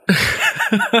 Denial.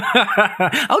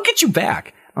 I'll get you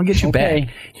back. Back.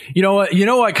 You know what,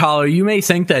 Kahlo? You may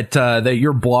think that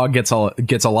your blog gets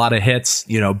a lot of hits.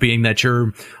 Being that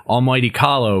you're Almighty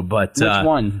Kahlo, but which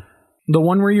one? The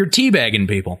one where you're teabagging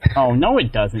people. Oh no,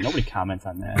 it doesn't. Nobody comments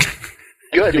on that.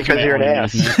 Good, because you're an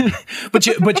ass. but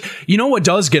you know what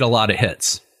does get a lot of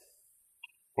hits?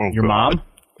 Your mom?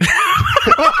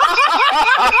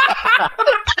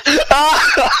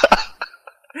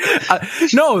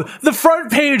 No, the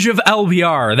front page of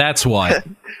LBR. That's what.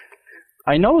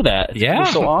 I know that. Yeah,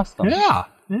 so awesome. Yeah.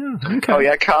 Okay. Oh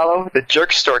yeah, Kahlo, the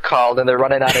jerk store called and they're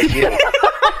running out of you.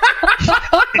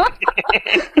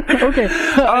 Okay.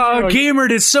 Gamer,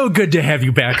 it's so good to have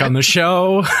you back on the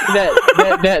show.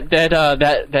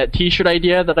 that T-shirt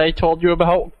idea that I told you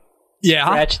about. Yeah.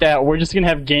 Scratch that. We're just gonna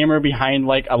have Gamer behind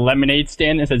like a lemonade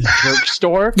stand that says jerk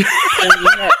store,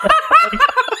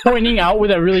 pointing out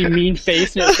with a really mean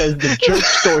face, and it says the jerk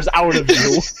store's out of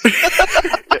you.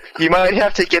 You might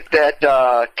have to get that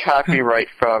copyright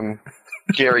from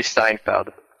Jerry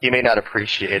Seinfeld. You may not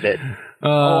appreciate it.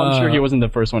 I'm sure he wasn't the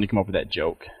first one to come up with that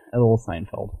joke. A little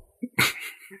Seinfeld.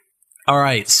 All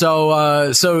right,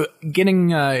 so getting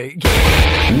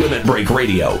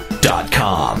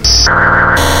LimitBreakRadio.com.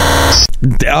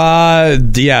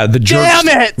 Yeah, the jerk. Damn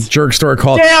it! Jerk store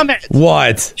called. Damn it!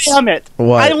 What? Damn it!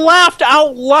 What? I laughed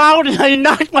out loud and I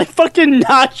knocked my fucking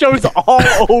nachos all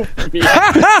over me.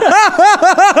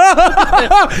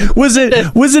 Was it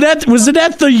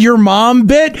at the your mom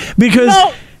bit? Because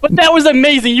no, but that was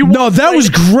amazing. That was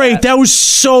great. That was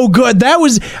so good. That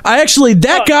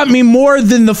got me more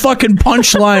than the fucking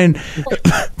punchline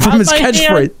from his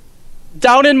catchphrase.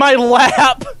 Down in my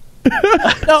lap.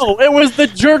 No, it was the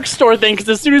jerk store thing, because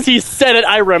as soon as he said it,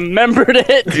 I remembered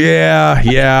it. Yeah.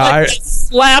 I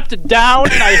slapped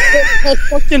down and I hit my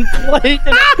fucking plate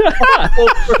and it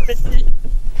over me.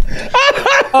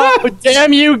 Oh,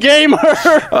 damn you, Gamer!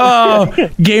 Oh,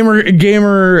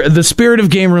 Gamer, the spirit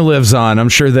of Gamer lives on. I'm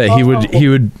sure that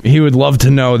he would love to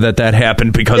know that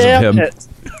happened because of him.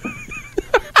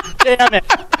 Damn it.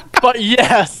 But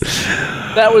yes,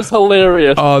 that was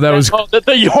hilarious. Oh, that was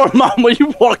your mom when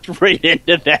you walked right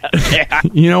into that.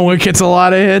 Man. You know what gets a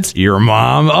lot of hits? Your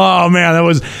mom. Oh man, that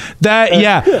was that.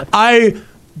 Yeah, I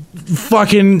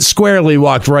fucking squarely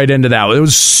walked right into that. It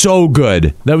was so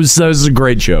good. That was a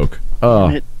great joke.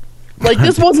 Oh. Like,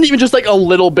 this wasn't even just like a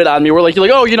little bit on me. You're like,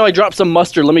 oh, I dropped some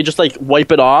mustard. Let me just like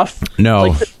wipe it off. No.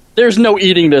 Like, there's no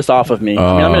eating this off of me.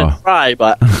 I mean, I'm going to try,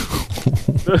 but.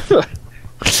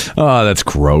 Oh, that's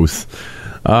gross.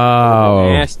 Oh.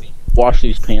 Nasty. Wash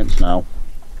these pants now.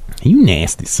 You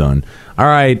nasty son. All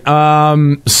right.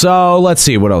 So let's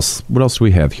see what else do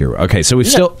we have here. Okay, so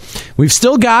we've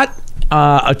still got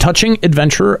a touching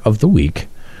adventure of the week.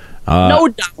 No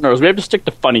downers. We have to stick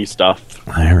to funny stuff.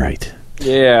 All right.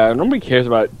 Yeah, nobody cares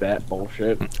about that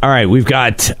bullshit. All right, we've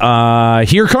got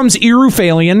Here Comes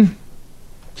Irufalian.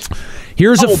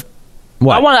 Here's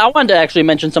what? I wanted to actually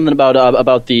mention something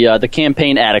about the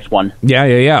campaign addict one.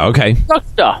 Yeah. Okay.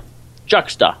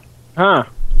 Juxta. Huh.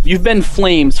 You've been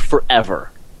Flames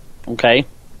forever. Okay.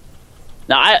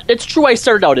 Now it's true. I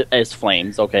started out as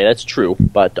Flames. Okay, that's true.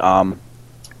 But then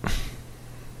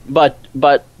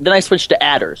I switched to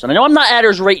adders, and I know I'm not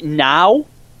adders right now,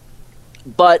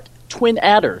 but twin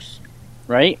adders,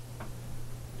 right?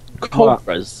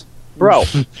 Cobras, bro.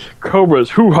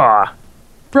 Cobras, hoo-ha.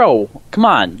 Bro, come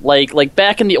on. Like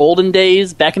back in the olden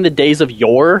days, back in the days of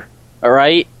yore, all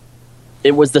right?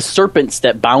 It was the serpents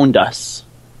that bound us.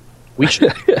 We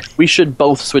should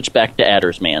both switch back to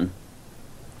adders, man.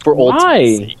 For old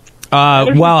time's sake.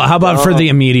 Well, how about for the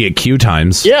immediate queue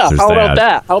times? Yeah, how about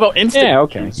that? How about instant? Yeah,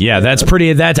 okay. Yeah, that's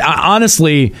pretty. That's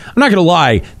honestly, I'm not gonna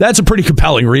lie. That's a pretty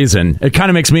compelling reason. It kind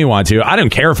of makes me want to. I don't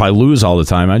care if I lose all the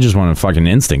time. I just want a fucking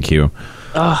instant queue.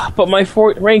 But my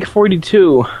rank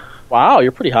 42. Wow,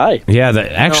 you're pretty high. Yeah,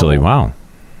 actually, wow.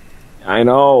 I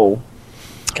know.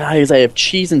 Guys, I have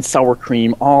cheese and sour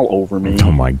cream all over me.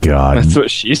 Oh my god, that's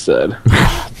what she said.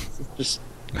 Just.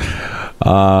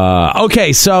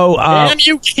 Okay, so damn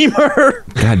you, gamer!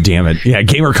 God damn it! Yeah,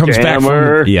 gamer comes back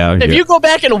from If you go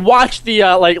back and watch the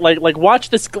watch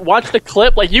the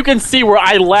clip, like you can see where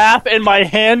I laugh and my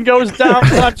hand goes down.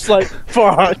 I'm just like,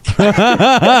 fuck.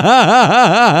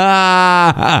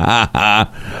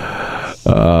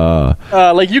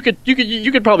 Like you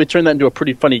could probably turn that into a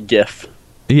pretty funny GIF.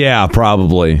 Yeah,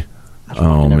 probably.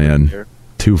 Oh man.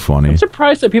 Too funny. I'm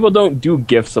surprised that people don't do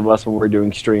GIFs of us when we're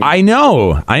doing streams. I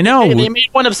know. Hey, they made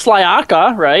one of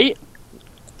Slyaka, right?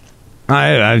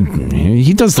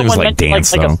 He does things like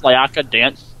dance, like though. a Slyaka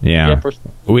dance. Yeah.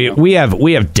 We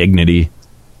have dignity.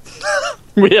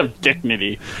 We have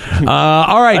dignity.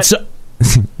 All right. So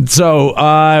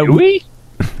do we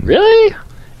really?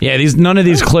 Yeah. None of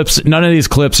these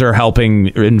clips are helping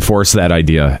enforce that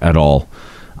idea at all.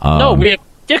 No, we have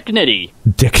dignity.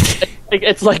 Dignity.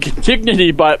 It's like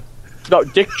dignity, but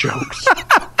about dick jokes.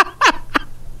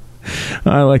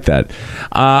 I like that.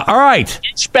 All right.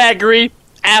 Itchbaggery,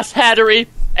 asshattery,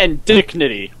 and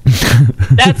dignity.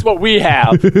 That's what we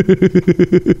have.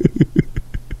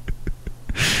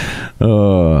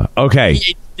 Okay.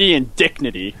 PhD in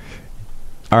dignity.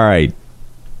 All right.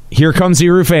 Here comes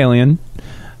Irufalian.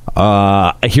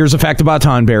 Here's a fact about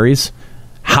Tonberries.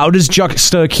 How does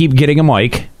Juxta keep getting a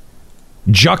mic?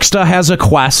 Juxta has a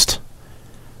quest.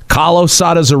 Kahlo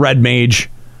Sada's a red mage.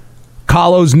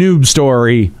 Kahlo's noob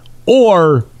story.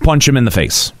 Or punch him in the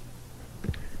face.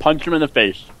 Punch him in the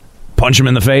face. Punch him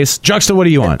in the face. Juxta, what do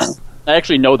you want? I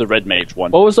actually know the red mage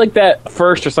one. What was like that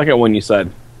first or second one you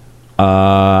said?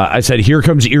 I said, here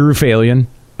comes Irufalian.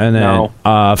 And then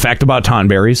fact about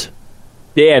Tonberries.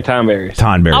 Yeah, Tonberries.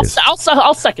 Tonberries.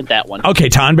 I'll second that one. Okay,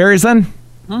 Tonberries then?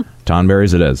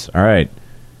 Tonberries it is. All right.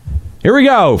 Here we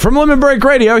go. From Limit Break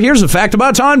Radio, here's a fact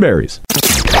about Tonberries.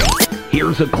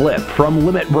 Here's a clip from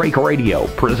Limit Break Radio,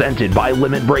 presented by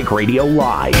Limit Break Radio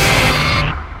Live.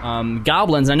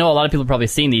 Goblins, I know a lot of people have probably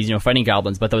seen these, fighting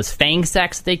goblins, but those fang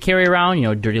sacks that they carry around,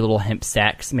 dirty little hemp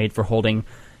sacks made for holding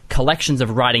collections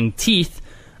of rotting teeth,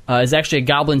 is actually a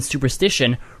goblin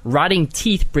superstition. Rotting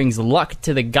teeth brings luck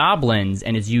to the goblins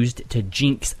and is used to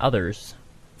jinx others.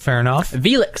 Fair enough.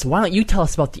 Velix, why don't you tell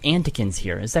us about the Antikins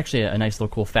here? It's actually a nice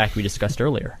little cool fact we discussed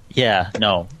earlier. Yeah,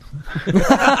 no.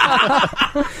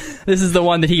 This is the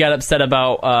one that he got upset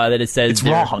about, that it says it's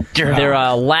wrong. Their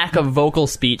lack of vocal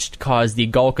speech caused the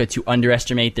Gulka to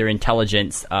underestimate their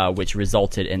intelligence, which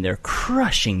resulted in their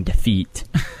crushing defeat.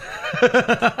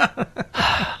 The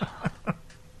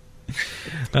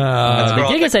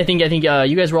Gigas, I think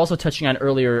you guys were also touching on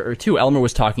earlier, or too. Elmer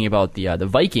was talking about the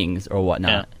Vikings or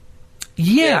whatnot.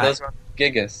 Yeah, those were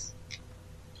Gigas.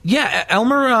 Yeah,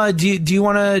 Elmer, do you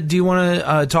want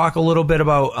to talk a little bit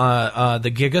about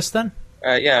the Gigas then?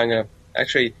 Yeah, I'm gonna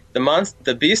actually. the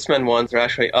Beastmen ones are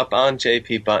actually up on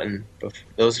JP Button.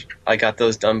 I got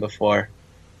those done before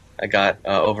I got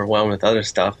overwhelmed with other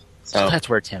stuff. So that's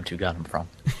where Tam2 got them from.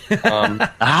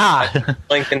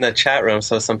 Link in the chat room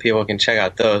so some people can check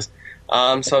out those.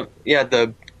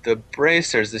 The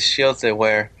bracers, the shields they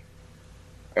wear,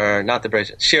 or not the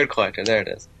bracers, shield collector, there it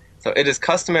is. So it is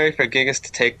customary for Gigas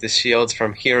to take the shields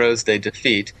from heroes they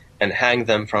defeat and hang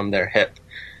them from their hip.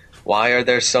 Why are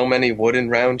there so many wooden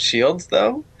round shields,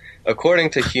 though? According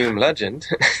to Hume legend,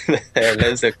 there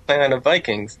lives a clan of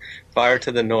Vikings far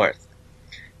to the north.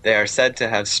 They are said to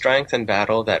have strength in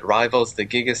battle that rivals the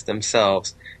Gigas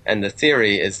themselves, and the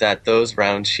theory is that those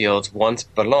round shields once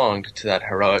belonged to that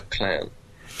heroic clan.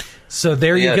 So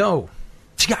there you go.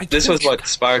 This was what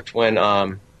sparked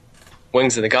when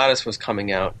Wings of the Goddess was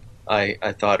coming out. I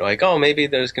thought, like, oh, maybe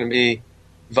there's going to be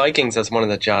Vikings as one of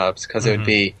the jobs, because it would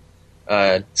be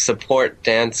support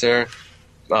dancer,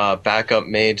 backup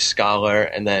mage scholar,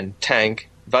 and then tank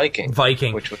Viking.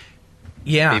 Which would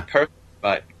be perfect.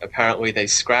 But apparently they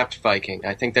scrapped Viking.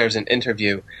 I think there's an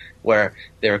interview where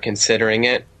they were considering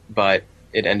it, but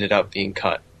it ended up being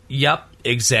cut. Yep,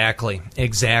 exactly.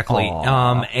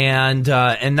 And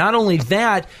not only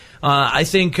that, I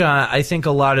think a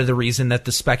lot of the reason that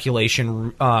the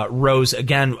speculation rose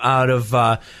again out of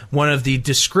one of the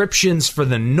descriptions for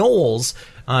the Gnolls.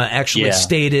 Actually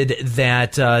stated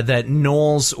that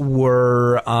Gnolls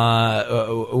were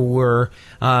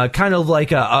kind of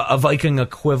like a Viking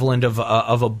equivalent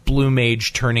of a blue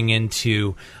mage turning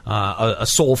into a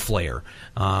soul flayer.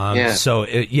 So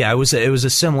it was a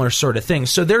similar sort of thing.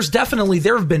 So there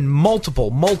have been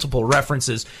multiple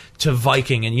references to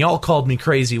Viking, and y'all called me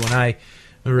crazy when I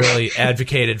really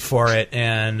advocated for it,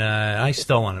 and I'm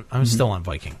still on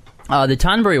Viking. The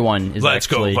Tonberry one is Let's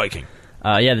go Viking.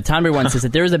 The Tonberry one says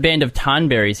that there is a band of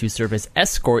Tonberries who serve as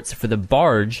escorts for the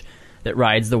barge that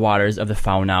rides the waters of the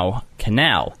Faunau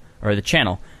Canal, or the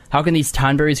channel. How can these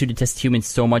Tonberries who detest humans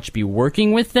so much be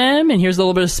working with them? And here's a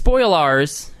little bit of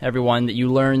spoilers, everyone, that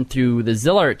you learned through the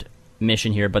Zillart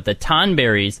mission here, but the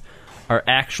Tonberries are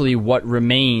actually what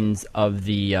remains of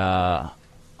the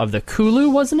Kulu,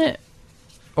 wasn't it?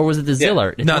 Or was it the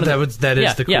Zillart? No, that is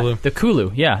the Kulu. The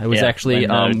Kulu. Yeah, it was actually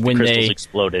when the crystals they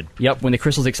exploded. Yep, when the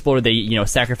crystals exploded, they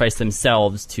sacrificed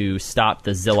themselves to stop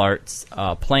the Zillart's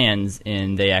plans,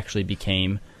 and they actually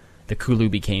the Kulu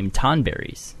became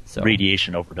Tonberries. So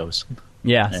radiation overdose.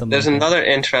 Yeah. There's another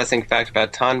interesting fact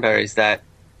about Tonberries that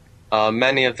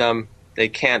many of them they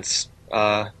can't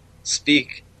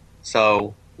speak.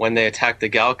 So when they attacked the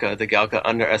Galka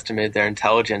underestimated their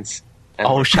intelligence.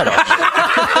 Oh, shut up.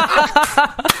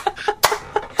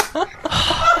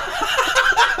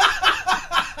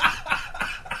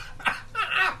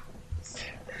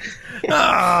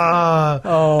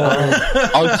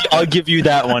 I'll give you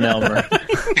that one, Elmer.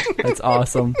 That's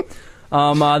awesome.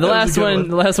 The last one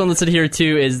listed here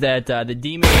too is that the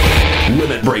demon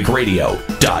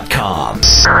LimitBreakRadio.com.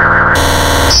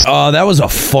 That was a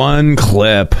fun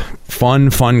clip. Fun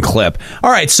clip. All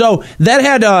right, so that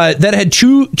had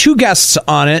two guests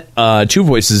on it, two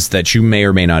voices that you may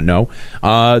or may not know.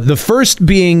 The first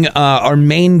being our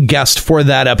main guest for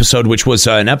that episode, which was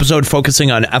an episode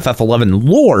focusing on FF11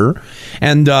 lore,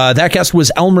 and that guest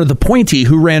was Elmer the Pointy,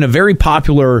 who ran a very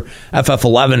popular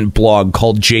FF11 blog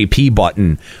called JP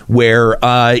Button, where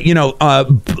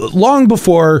long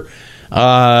before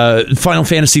Final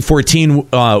Fantasy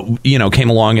XIV, came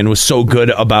along and was so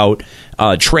good about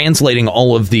translating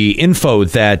all of the info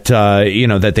that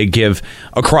that they give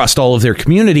across all of their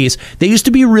communities. They used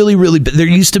to be there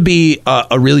used to be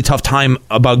a really tough time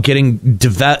about getting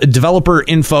developer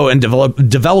info and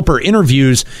developer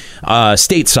interviews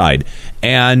stateside.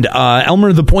 And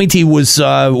Elmer the Pointy was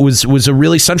a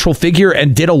really central figure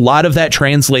and did a lot of that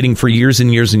translating for years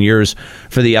and years and years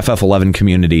for the FF11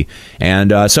 community.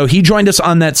 And so he joined us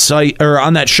on that site, or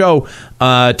on that show,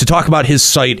 to talk about his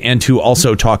site and to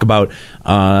also talk about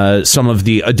some of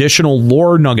the additional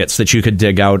lore nuggets that you could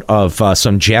dig out of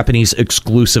some Japanese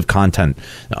exclusive content.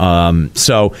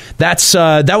 So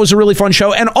that was a really fun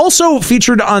show. And also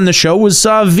featured on the show was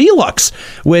Velux,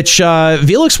 which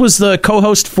Velux was the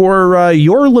co-host for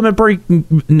your Limit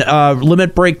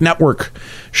Break Network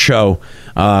show,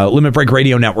 Limit Break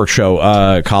Radio Network show,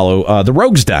 Kahlo, the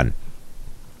Rogues Den.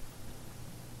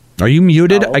 Are you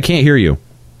muted? I can't hear you.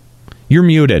 You're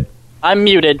muted. I'm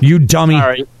muted. You dummy.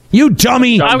 Sorry. You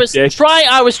dummy. I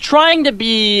was trying to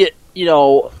be,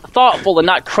 thoughtful and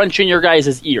not crunch in your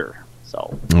guys' ear.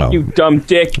 So you dumb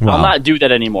dick. Well. I'll not do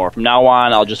that anymore. From now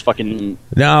on, I'll just fucking.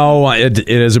 No, it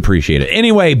is appreciated.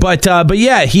 Anyway, but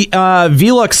yeah, he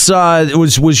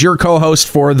Velux was your co-host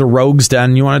for the Rogues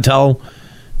Den. You want to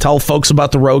tell folks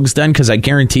about the Rogues Den? Because I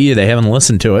guarantee you they haven't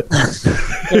listened to it.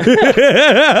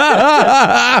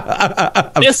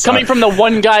 This coming from the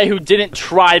one guy who didn't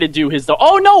try to do his...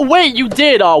 Oh, no, wait, you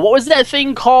did. What was that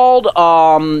thing called?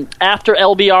 After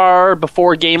LBR,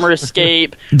 before Gamer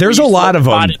Escape. There's a lot of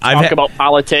them. Talk about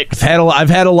politics. I've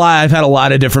had a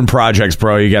lot of different projects,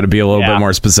 bro. You got to be a little bit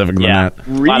more specific than that.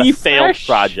 A lot of failed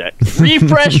projects.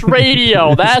 Refresh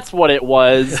Radio. That's what it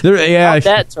was. How'd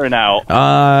that turn out?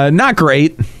 Not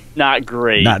great. Not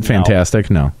great. Not fantastic.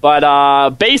 No.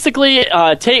 But basically,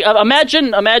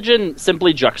 imagine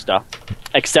Simply Juxta,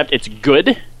 except it's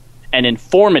good and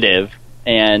informative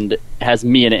and has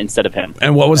me in it instead of him.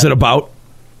 And what was it about?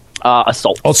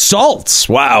 Assaults. Assaults.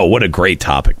 Wow, what a great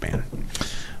topic, man.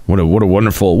 What a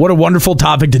wonderful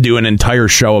topic to do an entire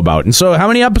show about. And so, how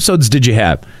many episodes did you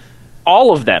have?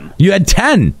 All of them. You had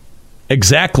 10.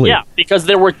 Exactly. Yeah, because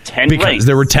there were 10 ranks. Because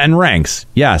there were 10 ranks.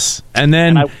 Yes. And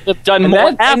then I would have done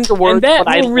more afterwards, but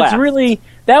I left.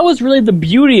 That was really the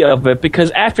beauty of it,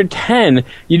 because after 10,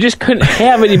 you just couldn't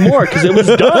have any more because it was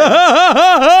done.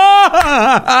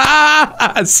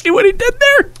 See what he did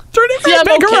there? Turn it I'm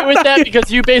okay around. with that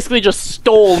because you basically just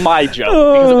stole my joke.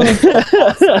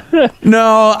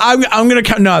 No, I'm gonna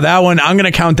count. No, that one I'm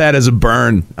gonna count that as a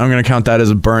burn.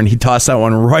 He tossed that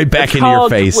one right back into your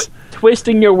face.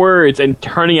 Twisting your words and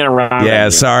turning it around. Yeah,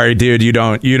 sorry, dude. You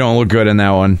don't look good in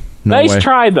that one. No nice way.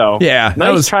 Try, though. Yeah,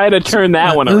 nice try to turn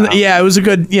that one around. Yeah, it was a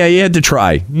good. Yeah, you had to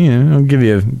try. Yeah, I'll give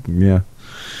you. Yeah,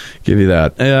 give you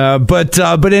that.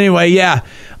 But anyway, yeah,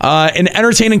 an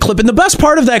entertaining clip, and the best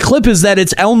part of that clip is that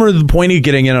it's Elmer the Pointy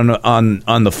getting in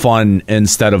on the fun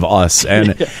instead of us, and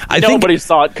I think nobody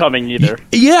saw it coming either.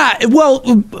 Yeah, well,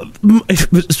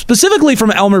 specifically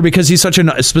from Elmer because he's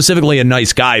specifically a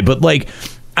nice guy, but like,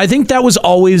 I think that was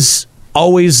always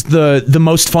the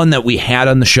most fun that we had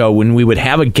on the show, when we would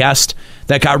have a guest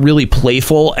that got really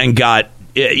playful and got,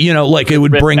 like, it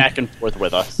would bring back and forth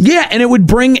with us. Yeah, and it would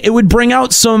bring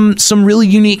out some really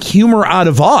unique humor out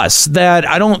of us that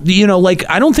I don't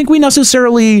think we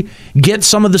necessarily get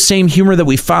some of the same humor that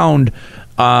we found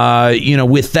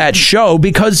with that show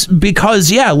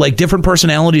because yeah, like, different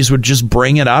personalities would just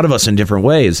bring it out of us in different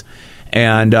ways.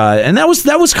 And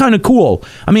that was kind of cool.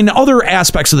 I mean, other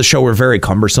aspects of the show were very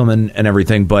cumbersome and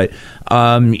everything, but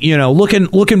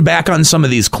looking back on some of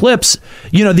these clips,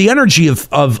 the energy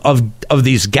of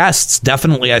these guests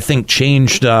definitely, I think,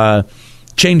 changed our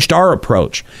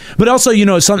approach. But also,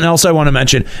 something else I want to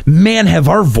mention. Man, have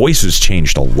our voices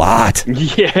changed a lot.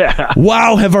 Yeah.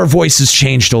 Wow, have our voices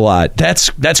changed a lot.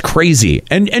 That's crazy.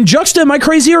 And Juxta, am I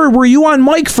crazy, or were you on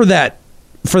mic for that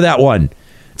one?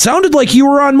 It sounded like you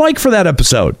were on mic for that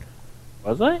episode.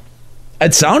 Was I?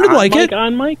 It sounded like it.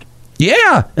 On mic?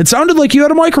 Yeah, it sounded like you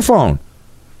had a microphone.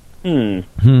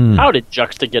 How did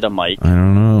Juxta get a mic? I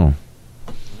don't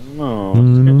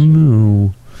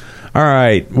know. All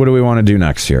right, what do we want to do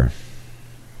next here?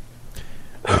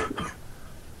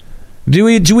 Do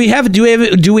we have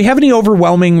any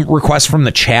overwhelming requests from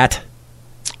the chat?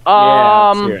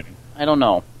 I don't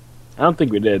know. I don't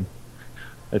think we did.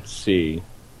 Let's see.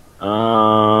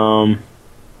 I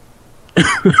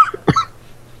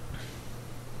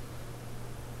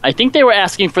think they were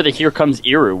asking for the Here Comes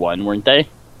Iru one, weren't they?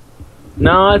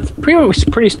 No, it's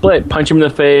pretty split. Punch him in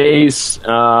the face.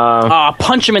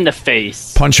 Punch him in the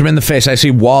face. Punch him in the face. I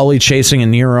see Wally chasing a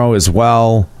Nero as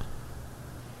well.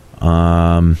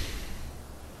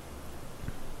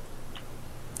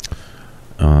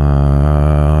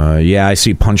 Yeah, I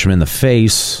see punch him in the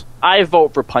face. I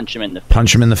vote for punch him in the face.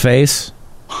 Punch him in the face?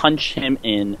 Punch him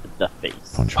in the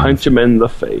face. Punch him in the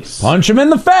face. Punch him in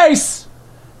the face!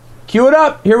 Cue it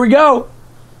up. Here we go.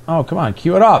 Oh, come on.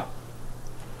 Cue it up.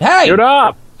 Hey! Cue it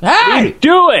up. Hey! What are you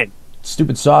doing?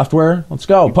 Stupid software. Let's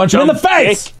go. Punch him in the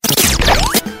face!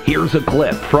 Here's a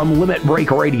clip from Limit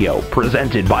Break Radio,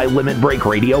 presented by Limit Break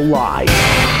Radio Live.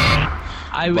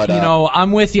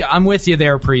 I'm with you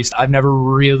there, Priest. I've never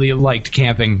really liked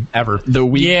camping ever.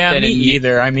 Me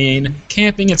either. I mean,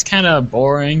 camping, it's kind of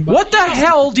boring. But what the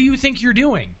hell do you think you're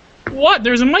doing? What?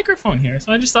 There's a microphone here,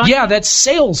 so I just thought. Yeah, that's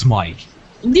Sales Mike.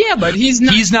 Yeah, but he's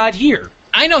not. He's not here.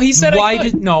 I know. He said. No. I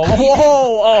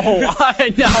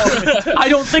know. I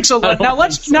don't think so. Now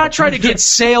let's not try to get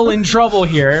Sale in trouble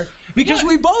here, because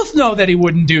we both know that he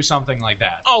wouldn't do something like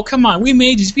that. Oh, come on.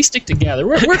 We stick together.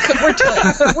 We're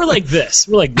like this.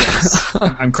 We're like this.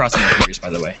 I'm crossing my fingers, by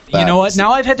the way. You know what?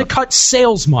 Now I've had to cut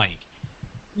Sales Mike.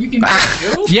 You can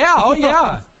do? Yeah. Oh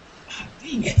yeah.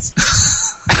 Dang it.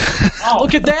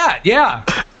 Look at that. Yeah.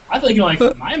 I thought you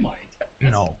liked my mic.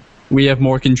 No. We have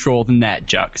more control than that,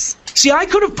 Jux. See, I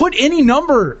could have put any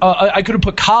number. I could have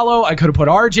put Kahlo. I could have put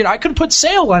Arjun. I could have put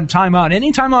Sale on timeout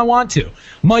anytime I want to.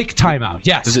 Mike timeout.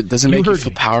 Yes. Does it make you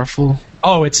feel powerful?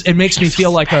 Oh, it makes me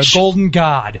feel like a golden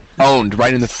god. Owned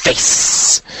right in the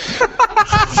face.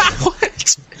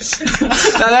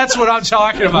 Now that's what I'm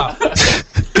talking about.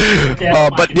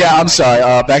 But yeah, I'm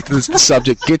sorry. Back to the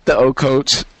subject. Get the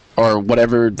O-Coat or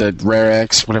whatever, the Rare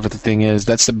X, whatever the thing is.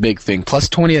 That's the big thing. Plus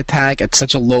 20 attack at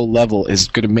such a low level is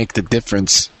going to make the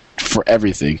difference for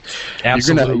everything.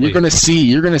 Absolutely. You're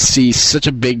gonna see such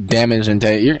a big damage, and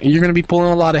you're gonna be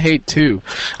pulling a lot of hate too.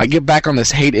 I get back on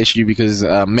this hate issue because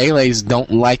melees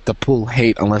don't like to pull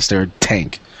hate unless they're a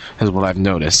tank. Is what I've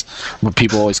noticed. But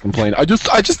people always complain. I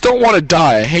just don't want to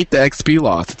die. I hate the XP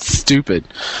loss. It's stupid.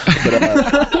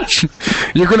 But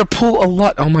you're gonna pull a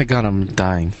lot. Oh my god, I'm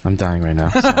dying. I'm dying right now.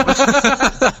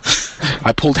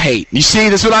 I pulled hate. You see,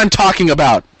 this is what I'm talking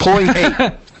about. Pulling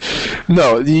hate.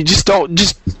 No, you just don't.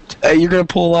 You're going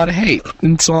to pull a lot of hate.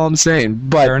 That's all I'm saying.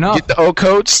 But fair enough. You get the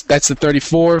O-Coats. That's the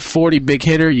 34, 40 big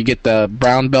hitter. You get the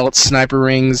brown belt sniper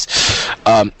rings.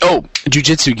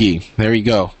 Jiu-Jitsu gi. There you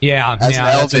go. Yeah,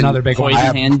 that's another big one.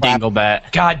 Poison hand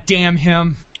dinglebat. God damn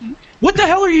him. What the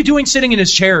hell are you doing sitting in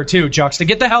his chair, too, Juxta?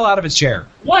 Get the hell out of his chair.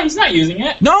 Why? He's not using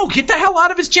it. No, get the hell out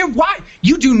of his chair. Why?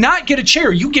 You do not get a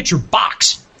chair. You get your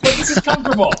box. But this is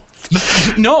comfortable.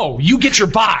 No, you get your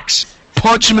box.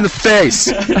 Punch him in the face.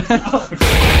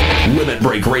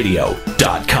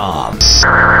 LimitBreakRadio.com.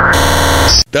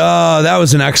 That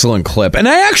was an excellent clip, and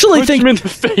I actually think him in the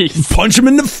face. Punch him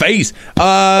in the face.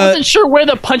 I wasn't sure where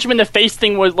the punch him in the face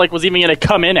thing was even going to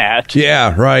come in at.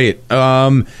 Yeah, right.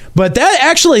 But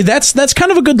that's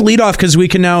kind of a good leadoff because we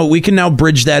can now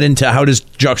bridge that into how does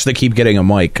Juxta keep getting a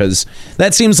mic, because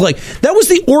that seems like that was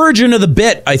the origin of the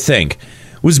bit, I think.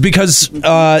 Was because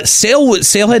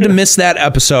Sale had to miss that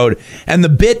episode, and the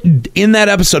bit in that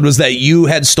episode was that you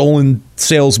had stolen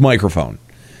Sale's microphone,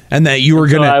 and that you were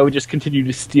gonna. I would just continue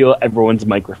to steal everyone's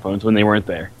microphones when they weren't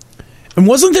there. And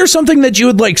wasn't there something that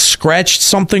you had scratched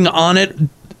something on it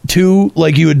too?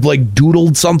 Like you had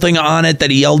doodled something on it that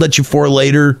he yelled at you for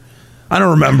later. I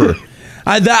don't remember.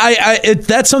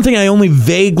 That's something I only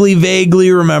vaguely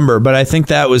remember, but I think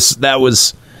that was.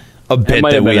 A bit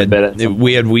that we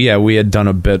had done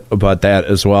a bit about that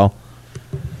as well.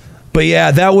 But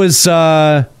yeah, that was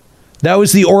the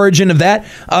origin of that.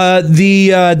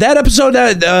 That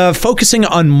episode focusing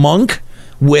on Monk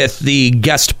with the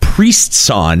guest priests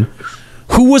on,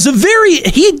 who was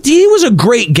he was a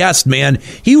great guest, man.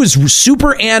 He was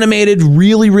super animated,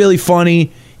 really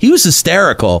funny. He was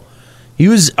hysterical. He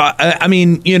was,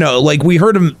 we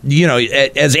heard him,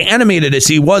 as animated as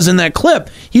he was in that clip,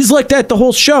 he's like that the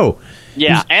whole show.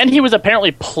 Yeah, and he was apparently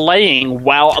playing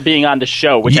while being on the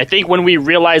show, which I think when we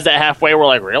realized that halfway, we're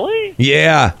like, really?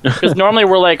 Yeah. Because normally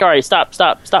we're like, all right, stop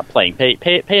playing,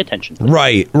 pay attention.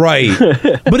 Right.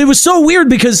 But it was so weird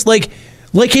because,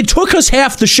 it took us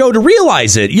half the show to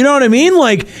realize it. You know what I mean?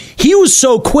 He was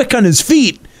so quick on his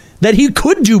feet that he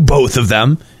could do both of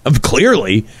them,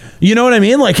 clearly. You know what I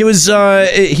mean? He was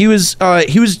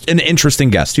an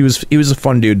interesting guest. He was a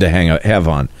fun dude to have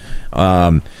on.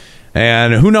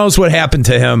 And who knows what happened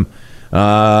to him?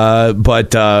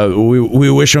 But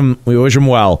we wish him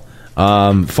well.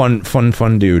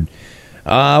 Fun dude.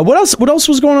 What else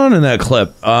was going on in that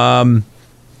clip?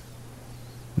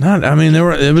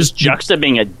 It was Juxta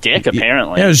being a dick,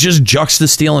 apparently. Yeah, it was just Juxta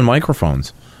stealing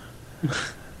microphones.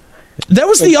 That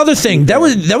was the other thing. That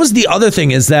was the other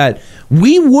thing is that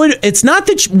it's not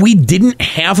that we didn't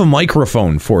have a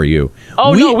microphone for you.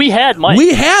 Oh, no, we had mics.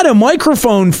 We had a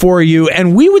microphone for you,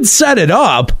 and we would set it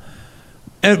up,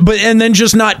 and then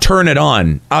just not turn it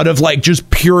on out of just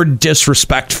pure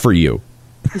disrespect for you.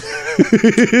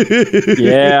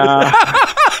 Yeah.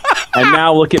 And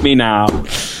now look at me now.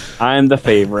 I'm the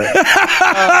favorite.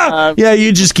 Yeah,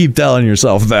 you just keep telling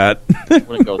yourself that.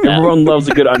 Everyone loves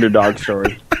a good underdog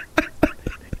story.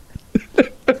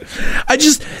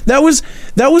 That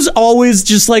was always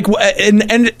just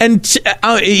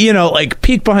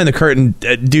peek behind the curtain,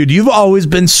 dude. You've always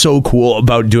been so cool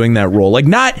about doing that role.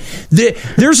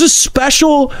 There's a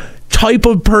special type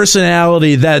of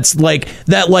personality that's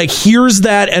hears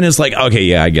that and is like, okay,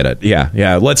 yeah, I get it.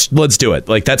 Yeah, let's do it.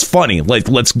 That's funny.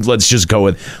 Let's just go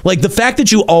with the fact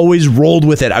that you always rolled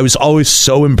with it. I was always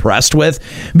so impressed with,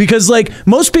 because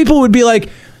most people would be like,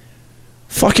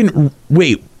 fucking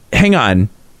wait, hang on.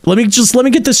 Let me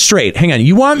get this straight. Hang on.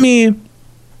 You want me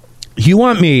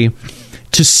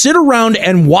to sit around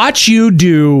and watch you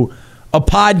do a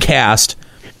podcast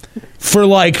for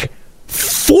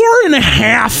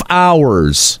 4.5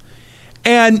 hours,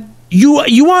 and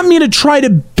you want me to try to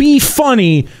be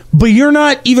funny, but you're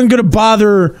not even going to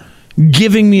bother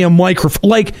giving me a microphone.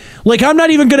 Like I'm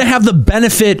not even going to have the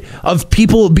benefit of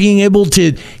people being able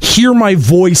to hear my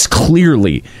voice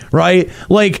clearly, right?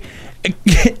 Like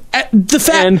the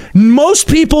fact most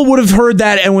people would have heard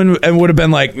that and would have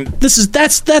been like, that's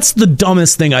the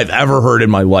dumbest thing I've ever heard in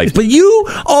my life. But you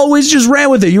always just ran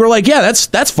with it. You were like, yeah,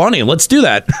 that's funny. Let's do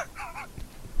that.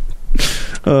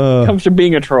 Comes from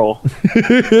being a troll.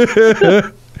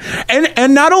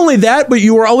 and not only that, but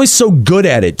you were always so good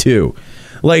at it too.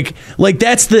 Like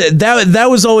that's that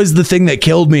was always the thing that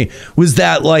killed me, was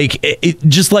that like it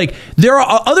just like there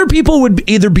are other people would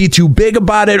either be too big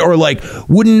about it or like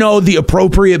wouldn't know the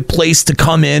appropriate place to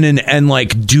come in and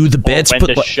like do the bits. When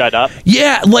to shut up.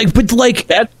 Yeah, but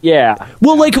that. Yeah.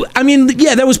 Well, like I mean,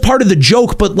 yeah, that was part of the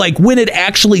joke. But like when it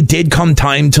actually did come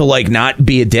time to like not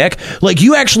be a dick, like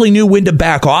you actually knew when to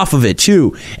back off of it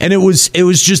too. And it was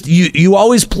just you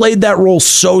always played that role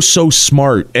so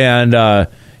smart. And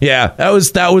yeah,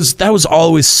 that was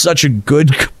always such a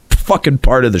good fucking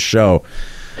part of the show.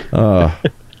 Yeah,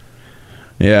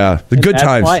 the good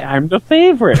times. That's why I'm the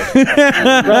favorite.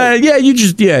 Right. Yeah,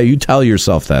 you tell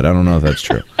yourself that. I don't know if that's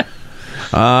true.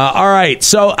 All right,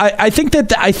 so I think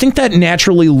that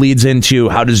naturally leads into,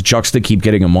 how does Juxta keep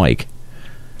getting a mic?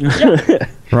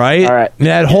 Right? All right.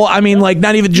 That whole, I mean, like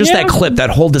not even just that clip, that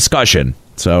whole discussion.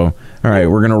 So, all right,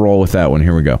 we're gonna roll with that one.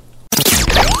 Here we go.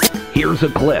 Here's a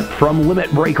clip from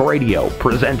Limit Break Radio,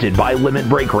 presented by Limit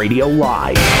Break Radio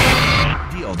Live.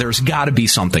 There's got to be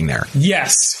something there.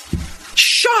 Yes.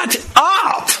 Shut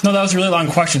up! No, that was a really long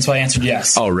question, so I answered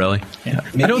yes. Oh, really? Yeah.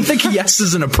 I don't think yes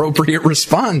is an appropriate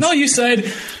response. No, you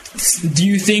said, do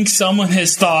you think someone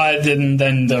has thought, and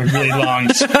then the really long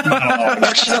monologue.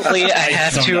 Unfortunately, I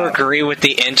have to agree with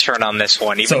the intern on this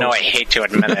one, even though I hate to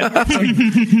admit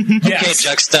it. Okay,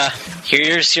 Juxta,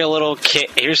 here's your little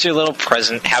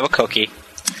present. Have a cookie.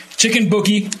 Chicken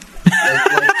bookie.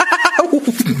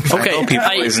 Okay,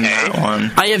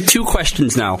 I have two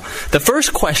questions now. The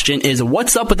first question is,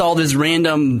 what's up with all this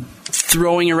random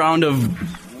throwing around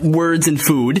of words and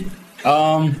food?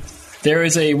 There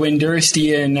is a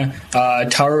Windurstian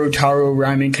Taro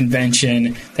rhyming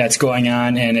convention that's going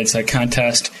on, and it's a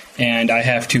contest, and I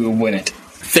have to win it.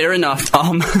 Fair enough.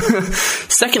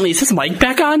 Secondly, is his mic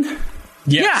back on?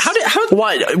 Yes. Yeah.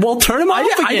 What? Well, turn him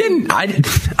off again.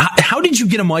 How did you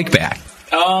get a mic back?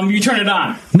 You turn it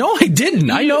on. No, I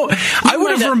didn't. I know. I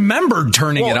would have remembered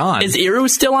turning it on. Is Iru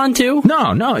still on too?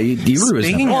 No. Iru is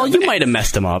not. Well, you might have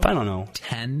messed him up. I don't know.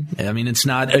 10. I mean, it's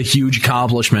not a huge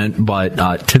accomplishment, but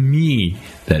to me,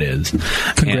 that is.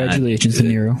 Congratulations,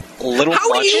 Iru.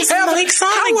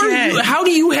 How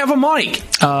do you have a mic?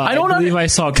 I believe I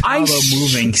saw Carlo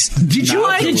moving. Did you?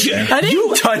 I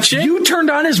didn't touch it. You turned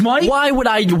on his mic. Why would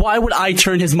I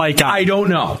turn his mic on? I don't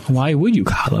know. Why would you,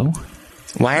 Carlo?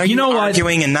 Why are you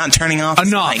arguing and not turning off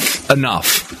his mic?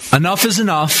 Enough is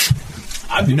enough.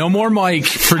 No more mic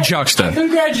for Juxta.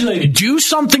 Congratulations. Do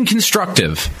something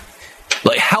constructive.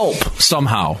 Like help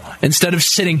somehow instead of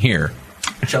sitting here.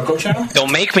 Choco Chow?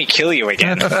 Don't make me kill you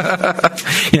again.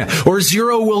 Yeah, or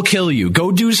Zero will kill you.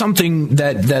 Go do something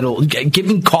that'll give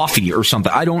me coffee or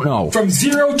something. I don't know. From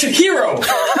zero to hero.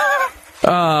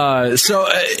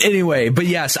 Anyway, but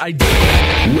yes, I did.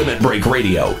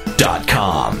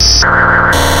 LimitBreakRadio.com.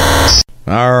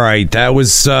 All right, that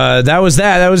was how.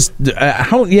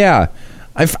 Yeah,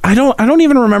 I don't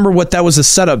even remember what that was a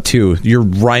setup to. Your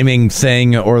rhyming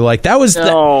thing, or like that was.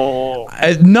 No.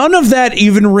 None of that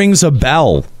even rings a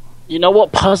bell. You know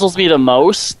what puzzles me the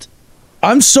most?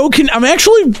 I'm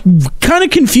actually kind of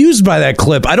confused by that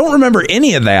clip. I don't remember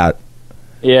any of that.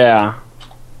 Yeah.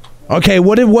 Okay,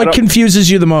 what confuses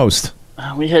you the most?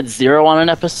 We had Zero on an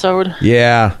episode.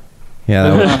 Yeah,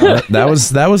 that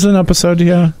was an episode.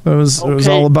 Yeah, it was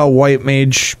all about white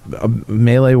mage,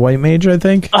 melee white mage, I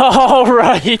think. Oh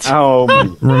right.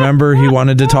 Oh, remember he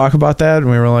wanted to talk about that,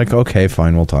 and we were like, okay,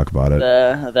 fine, we'll talk about it.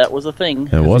 That was a thing.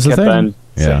 It was a thing.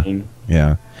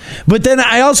 Yeah. But then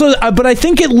I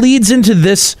think it leads into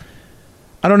this.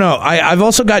 I don't know. I've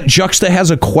also got Juxta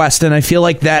has a quest, and I feel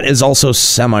like that is also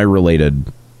semi-related.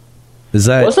 Is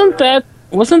that wasn't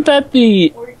that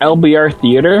the LBR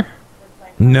theater?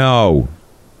 No,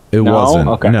 it wasn't.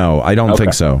 Okay. No, I don't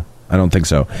think so.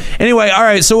 Anyway, all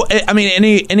right. So, I mean,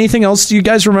 anything else do you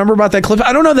guys remember about that clip?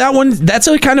 I don't know that one. That's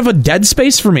a kind of a dead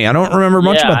space for me. I don't remember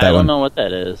much about that one. I don't know what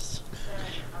that is.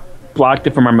 Blocked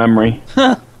it from our memory.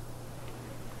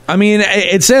 I mean,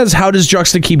 it says, how does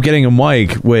Juxta keep getting a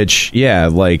mic? Which, yeah,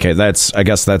 like I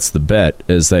guess that's the bet,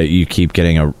 is that you keep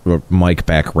getting a mic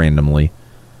back randomly.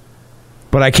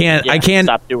 But I can't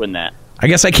stop doing that. I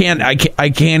guess I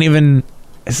can't even.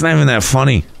 It's not even that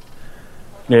funny.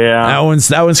 Yeah,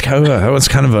 that one's kind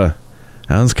of a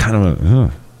That was kind of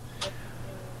a.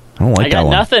 I don't like I got that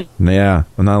one. nothing. Yeah,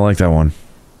 I don't like that one.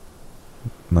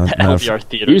 Not LVR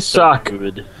theater. You suck.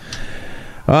 Good.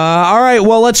 All right,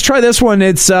 well, let's try this one.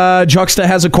 It's Juxta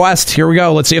has a quest. Here we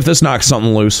go. Let's see if this knocks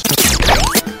something loose.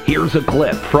 Here's a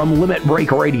clip from Limit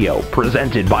Break Radio,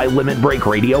 presented by Limit Break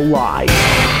Radio Live.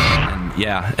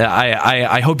 Yeah,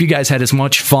 I hope you guys had as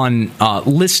much fun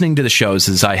listening to the shows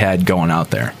as I had going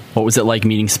out there. What was it like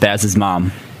meeting Spaz's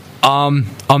mom?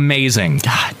 Amazing.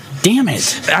 God damn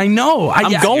it. I know.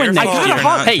 I'm going there. I got a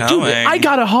hug. Hey, dude, I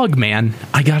got a hug, man.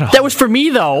 I got a hug. That was for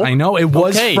me, though. I know. It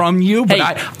was from you, but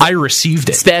I received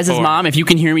it. Spaz's mom, if you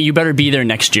can hear me, you better be there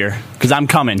next year, because I'm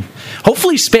coming.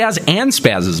 Hopefully Spaz and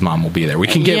Spaz's mom will be there. We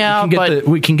can get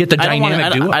the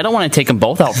dynamic duo. I don't want to take them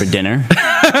both out for dinner.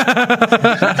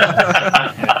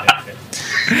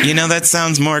 You know, that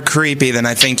sounds more creepy than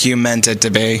I think you meant it to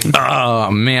be.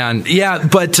 Oh, man. Yeah,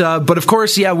 but of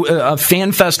course,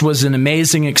 FanFest was an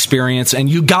amazing experience, and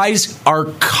you guys are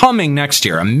coming next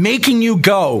year. I'm making you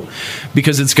go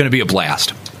because it's going to be a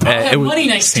blast. I'll have money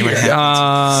next year.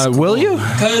 Will you?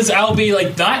 Because I'll be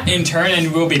like that intern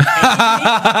and we'll be paying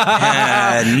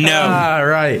no.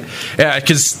 Right. Yeah,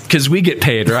 because we get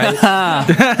paid, right?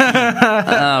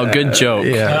 Oh, good joke.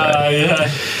 Yeah.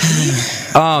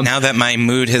 Now that my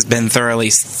mood has been thoroughly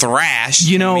thrashed,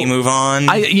 can we move on?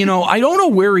 I don't know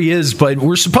where he is, but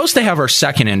we're supposed to have our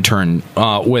second intern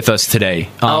with us today.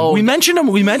 We mentioned him.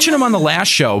 We mentioned him on the last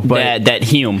show, but that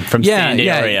Hume from Sandy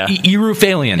area,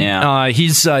 Erufalian. Yeah,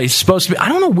 he's supposed to be. I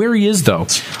don't know where he is though.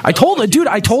 I told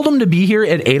him to be here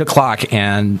at 8:00,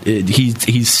 and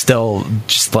he's still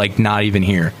just like not even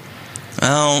here.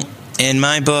 Well, in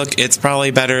my book, it's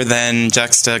probably better than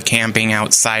Juxta camping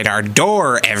outside our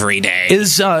door every day.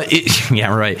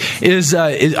 Yeah, right.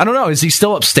 I don't know. Is he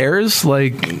still upstairs?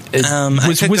 Like,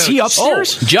 was he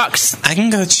upstairs? Jux, I can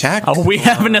go check. Oh, we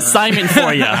have an assignment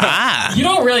for you. You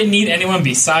don't really need anyone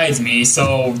besides me,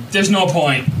 so there's no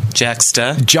point.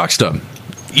 Juxta,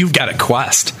 you've got a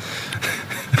quest.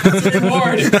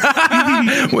 Reward.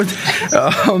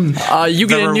 You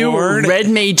get a new Red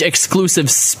Mage exclusive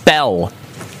spell.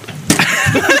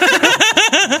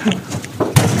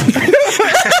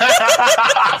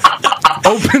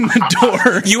 Open the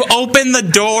door. You open the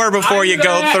door before you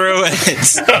go through it.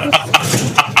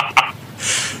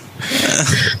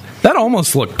 That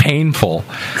almost looked painful.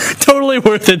 Totally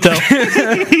worth it, though.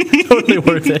 Totally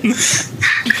worth it.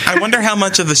 I wonder how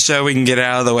much of the show we can get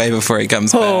out of the way before he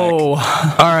comes back. All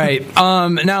right.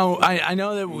 Now I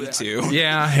know that we too.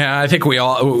 Yeah. I think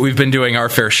we've been doing our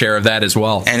fair share of that as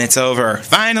well. And it's over.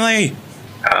 Finally.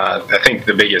 I think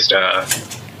the biggest,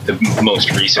 the most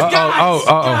recent. God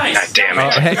damn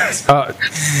it!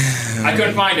 I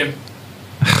couldn't find him.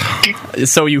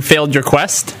 So you failed your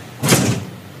quest?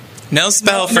 No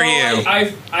spell for you.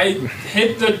 I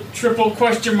hit the triple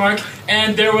question mark,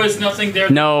 and there was nothing there.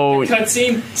 No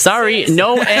cutscene. Sorry,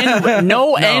 no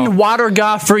end water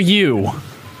ga for you.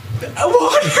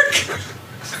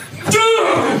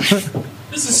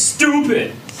 This is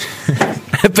stupid.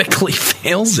 Epically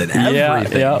fails at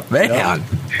everything. Yeah, man.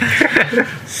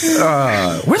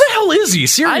 Where the hell is he?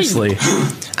 Seriously.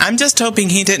 I'm just hoping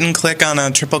he didn't click on a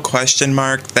triple question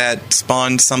mark that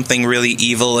spawned something really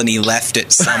evil and he left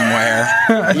it somewhere.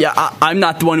 Yeah, I'm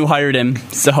not the one who hired him,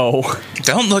 so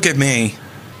don't look at me.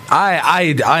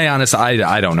 I honestly,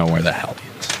 I don't know where the hell he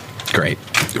is. Great.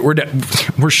 We're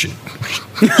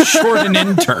short an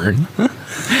intern.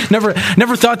 Never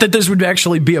thought that this would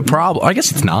actually be a problem. I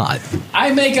guess it's not.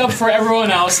 I make up for everyone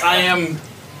else. I am.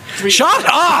 Shut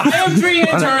up! I have 3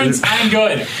 interns. I'm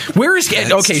good. Where is?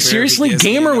 Okay, seriously,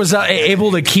 Gamer was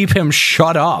able to keep him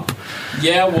shut up.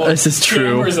 Yeah, well, this is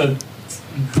true. Gamer's a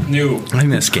noob. I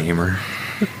miss Gamer.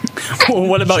 Well,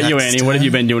 what about you, Annie? What have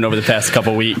you been doing over the past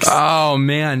couple weeks? Oh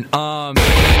man,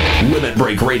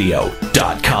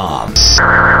 LimitBreakRadio.com.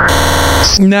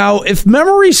 Now, if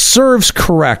memory serves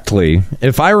correctly,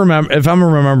 if I'm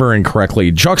remembering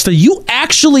correctly, Juxta, you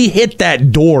actually hit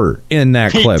that door in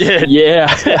that clip. He did,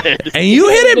 yeah. And you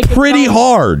hit it pretty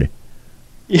hard.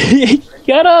 You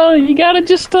gotta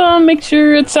just make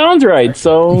sure it sounds right.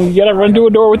 So you gotta run to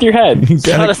a door with your head. You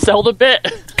gotta sell the bit.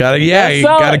 You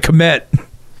gotta commit.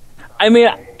 I mean,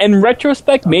 in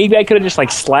retrospect, maybe I could have just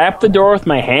slapped the door with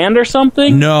my hand or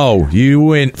something. No, you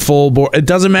went full bore. It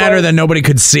doesn't matter that nobody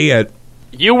could see it.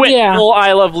 You went full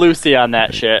I Love Lucy on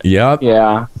that shit. Yep.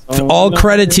 Yeah. All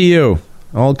credit to you.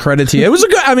 All credit to you. It was a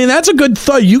good. I mean, that's a good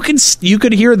thought. You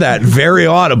could hear that very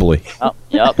audibly. Oh,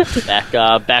 yep.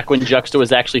 Back when Juxta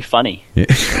was actually funny.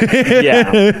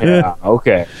 Yeah.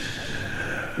 Okay.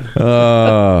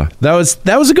 That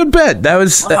was a good bit. That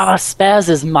was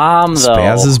Spaz's mom, though.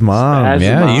 Spaz's mom.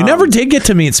 Spaz's mom. You never did get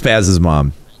to meet Spaz's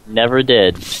mom. Never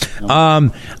did.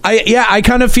 I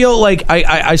kind of feel like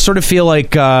I sort of feel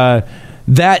like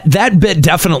that bit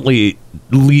definitely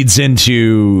leads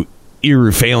into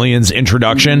Eruphalian's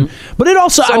introduction, but it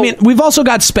also, we've also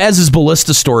got Spaz's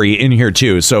ballista story in here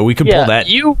too, so we could pull that.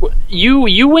 You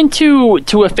went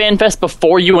to a fan fest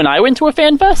before you and I went to a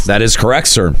fan fest? That is correct,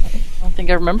 sir. I don't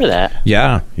think I remember that.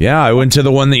 Yeah, I went to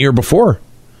the one the year before.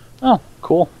 Oh,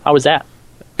 cool. How was that?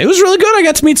 It was really good. I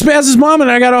got to meet Spaz's mom, and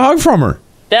I got a hug from her.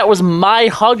 That was my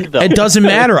hug, though. It doesn't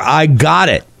matter. I got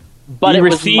it. But it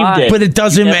received it. But it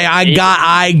doesn't matter.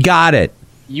 I got it.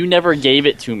 You never gave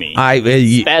it to me.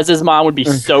 Spaz's mom would be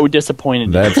so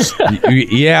disappointed. That's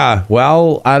yeah.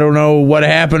 Well, I don't know what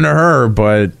happened to her,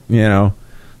 but as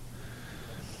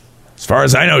far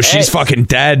as I know, she's fucking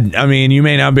dead. I mean, you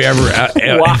may not be ever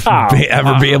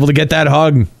be able to get that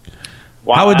hug.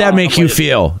 Wow. How would that make you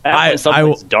feel? I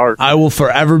will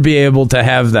forever be able to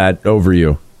have that over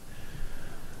you.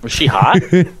 Was she hot?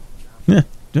 Yeah.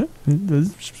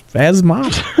 Spaz's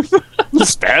mom.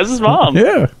 Spaz's mom.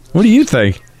 Yeah. What do you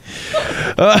think?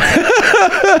 Let's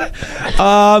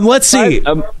see.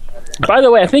 By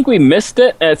the way, I think we missed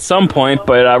it at some point,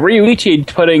 but Ryuichi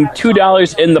putting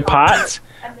 $2 in the pot.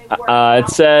 It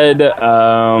said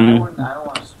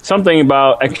something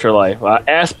about Extra Life.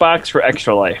 Ass box for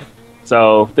Extra Life.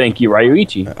 So thank you,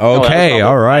 Ryuichi. Okay,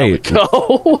 all right.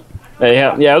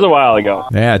 Yeah, it was a while ago.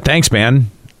 Yeah, thanks, man.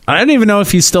 I don't even know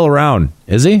if he's still around.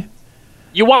 Is he?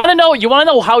 You want to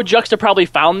know how Juxta probably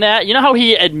found that? You know how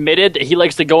he admitted that he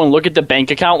likes to go and look at the bank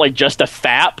account like just a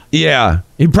fap? Yeah.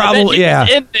 He probably,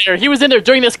 He was in there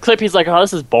during this clip. He's like, oh,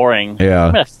 this is boring. Yeah.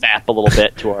 I'm going to fap a little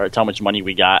bit to how much money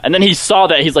we got. And then he saw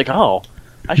that. He's like, oh,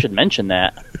 I should mention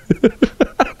that.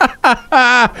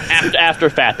 after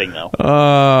fapping, though.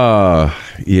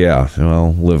 Yeah.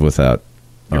 Well, live with that.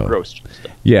 You're gross.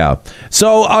 Yeah.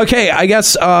 So, okay, I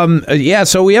guess,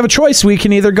 so we have a choice. We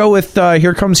can either go with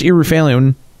Here Comes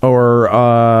Eruphalian or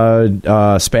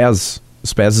Spaz's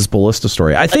ballista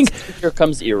story. I think Here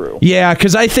Comes Eru. Yeah,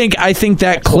 because I think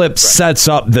that clip sets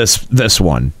up this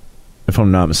one, if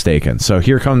I'm not mistaken. So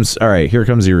here comes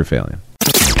Eruphalian.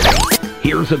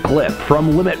 Here's a clip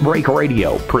from Limit Break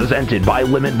Radio, presented by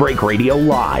Limit Break Radio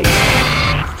Live.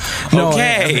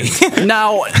 Okay.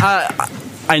 Now,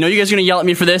 I know you guys are going to yell at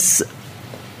me for this,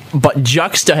 but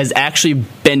Juxta has actually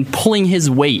been pulling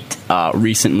his weight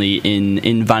recently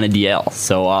in Vanadiel.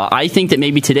 So I think that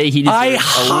maybe today he deserves I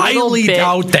highly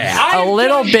doubt that. A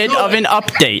little bit of an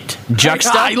update.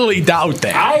 Juxta? I highly doubt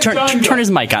that. Turn his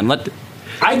mic on.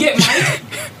 I get my...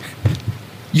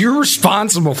 You're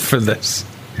responsible for this.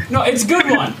 No, it's a good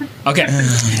one. Okay.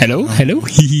 Hello? I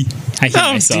hate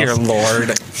myself. Dear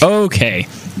Lord. Okay.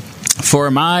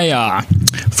 For my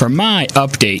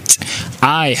update,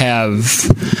 I have...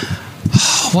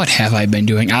 What have I been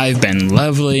doing? I've been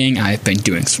leveling. I've been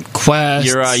doing some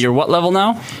quests. You're what level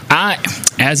now?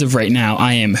 As of right now,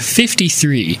 I am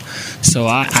 53. So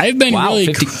I've been really...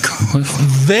 50.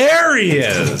 There he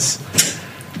is.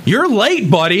 You're late,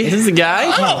 buddy. This is the guy?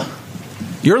 Oh.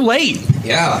 You're late.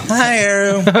 Yeah. Hi,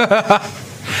 Aru.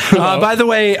 By the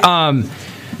way,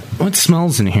 what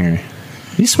smells in here?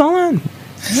 You smell that?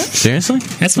 Seriously?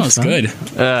 That smells good.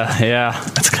 Yeah.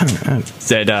 That's kind of...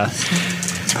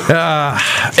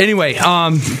 anyway,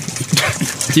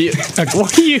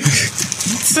 what are you...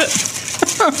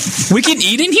 We can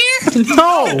eat in here?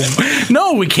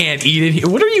 No, we can't eat in here.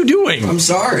 What are you doing? I'm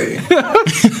sorry.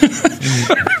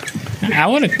 I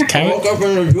want to... I woke up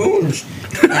in the dunes.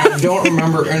 I don't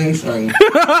remember anything.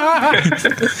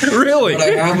 Really? But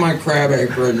I have my crab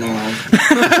egg right now.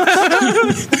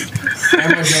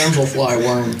 And my damselfly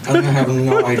worm. And I have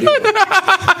no idea.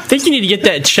 I think you need to get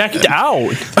that checked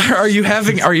out. Are you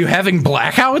having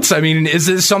blackouts? I mean, is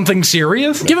this something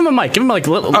serious? Give him a mic. Okay, all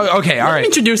right. Let him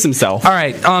introduce himself. All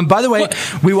right. By the way,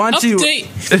 we want to...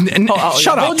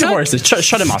 Shut up. Hold your horses.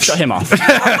 Shut him off. Shut him off.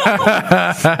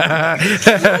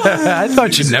 I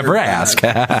thought you'd never ask. You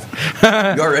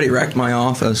already wrecked my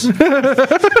office.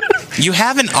 You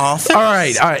have an office? All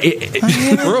right.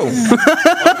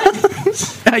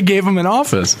 I gave him an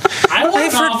office.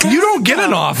 You don't get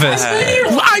an office.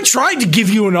 I tried to give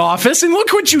you an office, and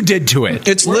look what you did to it.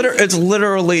 It's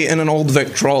literally in an old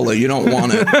Victrola. You don't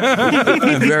want it.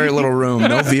 Very little room,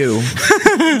 no view.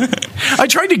 I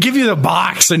tried to give you the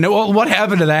box, and what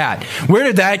happened to that? Where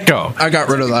did that go? I got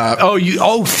rid of that.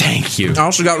 Oh, thank you. I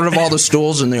also got rid of all the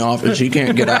stools in the office. You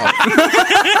can't get out.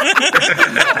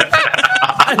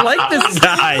 I like this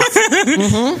guy.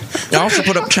 I also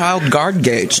put up child guard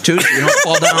gates too, so you don't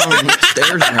fall down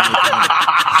stairs and everything.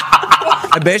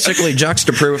 I basically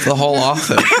juxtaproof the whole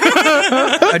office.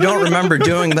 I don't remember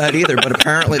doing that either, but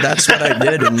apparently that's what I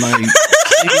did in my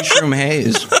TV Shroom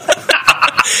haze.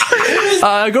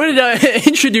 Go ahead and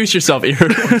introduce yourself,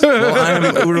 Iru. Well,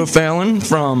 I'm Uru Phelan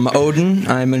from Odin.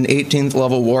 I'm an 18th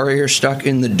level warrior stuck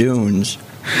in the dunes.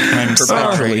 I'm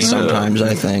perpetually sometimes,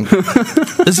 I think.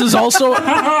 This is also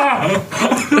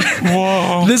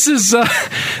this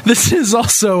is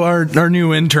also our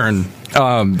new intern.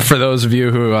 For those of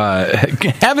you who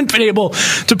haven't been able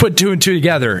to put two and two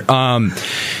together,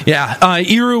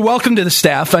 Iru, welcome to the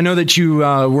staff. I know that you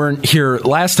weren't here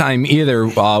last time either,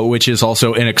 which is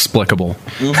also inexplicable.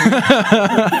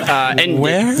 And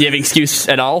where? Do you have an excuse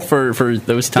at all for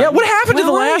those times? Yeah, what happened to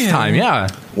the last time? Yeah.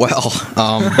 Well,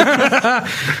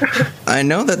 I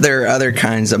know that there are other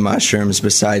kinds of mushrooms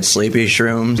besides sleepy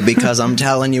shrooms, because I'm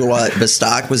telling you what,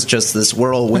 Bastok was just this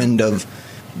whirlwind of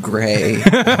gray. You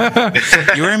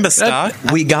were in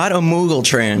Bastok? We got a Moogle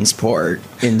transport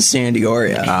in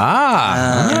Sandioria.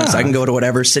 So I can go to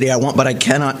whatever city I want, but I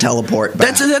cannot teleport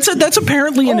back. That's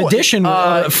apparently an addition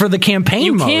for the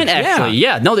campaign mode. You can actually,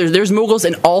 No, there's Moogles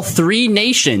in all three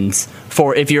nations.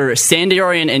 For if you're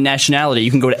Sandiorian in nationality,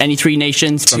 you can go to any three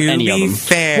nations from any of them.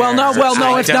 Fair. Well,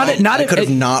 it's not. I could have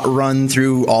not run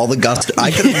through all the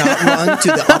I could have not run to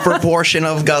the upper portion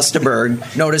of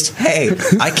Gustaberg. Notice, hey,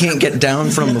 I can't get down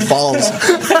from the falls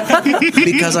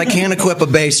because I can't equip a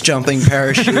base jumping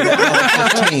parachute at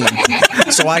level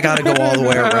 15. So I got to go all the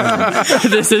way around.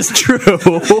 This is true.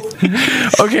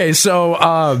 Okay, so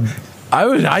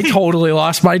I totally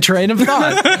lost my train of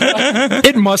thought.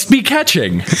 It must be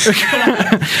catching.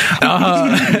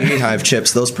 Beehive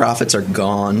chips, those profits are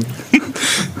gone.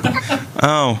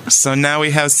 Oh, so now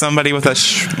we have somebody with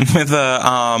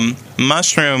a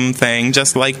mushroom thing,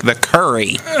 just like the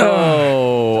curry.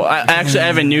 Oh, I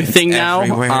have a new thing now.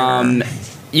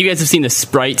 You guys have seen the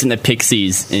sprites and the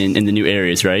pixies in the new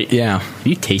areas, right? Yeah. Have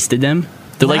you tasted them?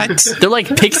 They're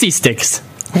like pixie sticks.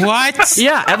 What?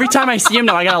 Yeah, every time I see them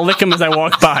now, I gotta lick them as I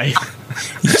walk by.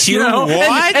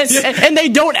 What? And they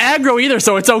don't aggro either,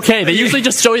 so it's okay. They usually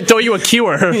just throw you a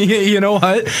cure. You know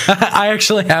what? I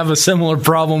actually have a similar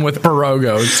problem with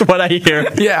pirogos. That's what I hear.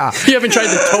 Yeah. You haven't tried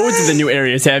the toads in the new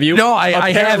areas, have you? No,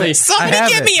 I haven't. Somebody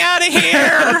get me out of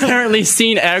here! Apparently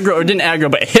seen aggro, or didn't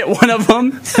aggro, but hit one of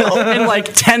them, and like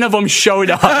 10 of them showed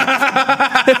up.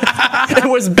 It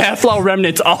was Bathflow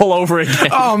remnants all over again.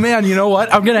 Oh man, you know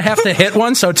what? I'm gonna have to hit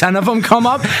one so 10 of them come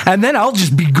up, and then I'll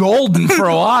just be golden for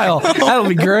a while. That'll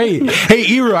be great. Hey,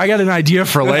 Iru, I got an idea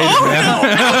for later, man. No.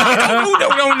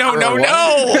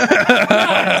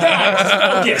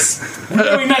 Focus. We're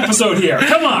doing an episode here.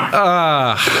 Come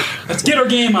on. Let's get our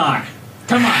game on.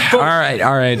 Come on. All right.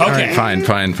 Okay. Fine.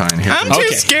 Here. I'm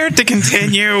too scared to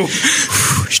continue.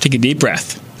 Just take a deep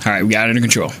breath. All right, we got it under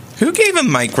control. Who gave a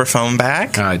microphone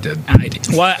back? I did.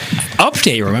 What?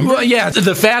 Update, remember? Well, yeah,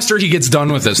 the faster he gets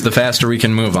done with this, the faster we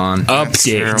can move on.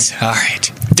 Update. All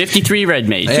right. 53 red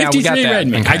mage. Yeah, 53 red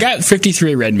mage. Okay. I got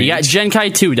 53 red mage. You got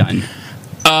Genkai 2 done.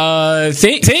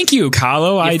 Thank you,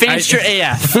 Kahlo. You finished your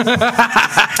AF.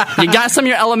 You got some of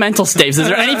your elemental staves. Is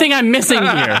there anything I'm missing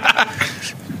here?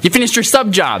 You finished your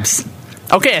sub jobs.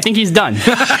 Okay, I think he's done.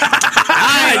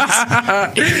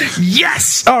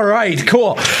 Yes! All right, cool.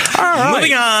 All right.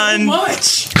 Moving on. So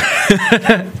much.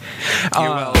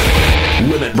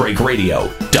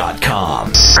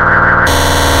 LimitBreakRadio.com.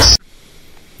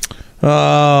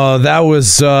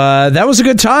 That was a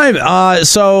good time.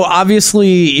 So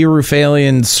obviously,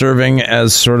 Irufalian serving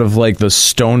as sort of like the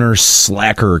stoner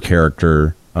slacker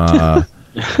character.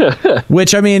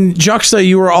 Which, I mean, Juxta,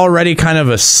 you were already kind of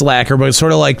a slacker, but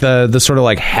sort of like the sort of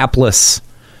like hapless,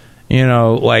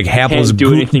 like hapless. Can't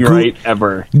do anything right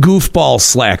ever. Goofball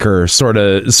slacker sort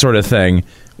of thing.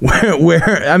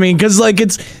 Where I mean, because like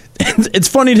it's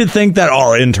funny to think that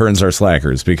all interns are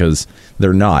slackers because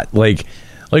they're not. Like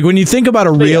when you think about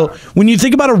a real internship, when you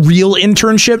think about a real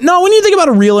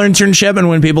internship and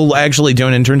when people actually do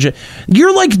an internship,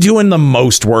 you're like doing the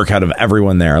most work out of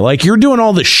everyone there. Like you're doing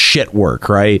all the shit work,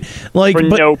 right? Like for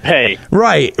no pay.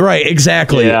 Right,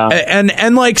 exactly. Yeah.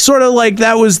 And like sort of like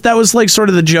that was like sort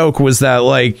of the joke was that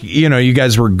like, you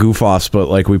guys were goof offs, but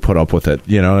like we put up with it.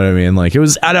 You know what I mean? Like it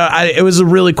was it was a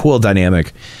really cool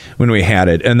dynamic when we had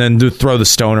it, and then to throw the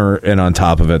stoner in on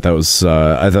top of it, that was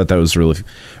I thought that was really,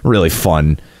 really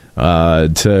fun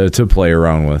to play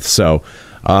around with. So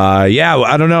yeah,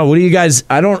 I don't know. What do you guys?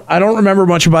 I don't remember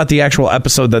much about the actual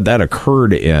episode that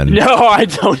occurred in. No, I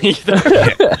don't either.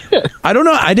 I don't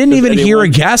know. I didn't even hear a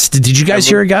guest. Did you guys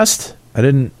hear a guest? I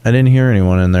didn't hear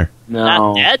anyone in there. No.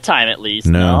 Not that time, at least.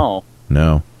 No.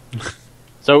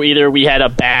 So either we had a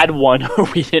bad one or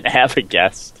we didn't have a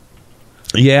guest.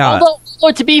 Yeah.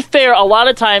 Although to be fair, a lot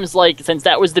of times, like, since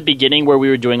that was the beginning where we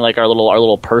were doing like our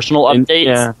little personal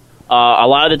updates, a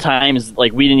lot of the times,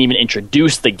 like, we didn't even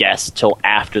introduce the guest till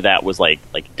after that was like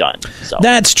done. So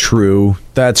That's true.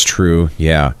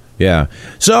 Yeah.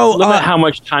 So limit how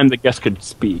much time the guest could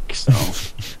speak. So.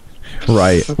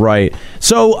 Right.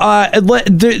 So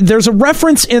there's a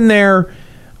reference in there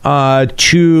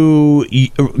to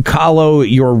Kahlo,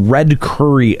 your red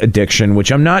curry addiction,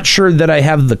 which I'm not sure that I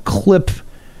have the clip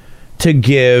to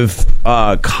give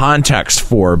context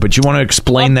for, but you want to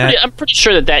explain that? I'm pretty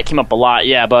sure that came up a lot,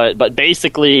 yeah, but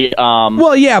basically...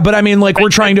 well, yeah, but I mean, like, we're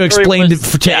trying to explain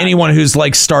to anyone who's,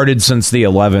 like, started since the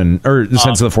 11, or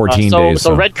since the 14 days.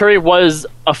 So red curry was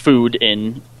a food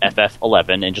in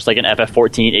FF11, and just like in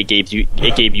FF14, it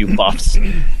gave you buffs,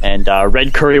 and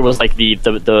red curry was, like,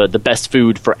 the best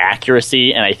food for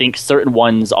accuracy, and I think certain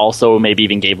ones also maybe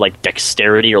even gave, like,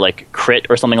 dexterity or, like, crit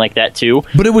or something like that, too.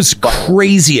 But it was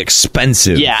crazy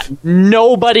expensive. Yeah,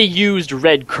 nobody used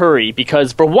red curry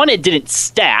because, for one, it didn't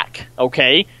stack,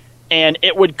 okay? And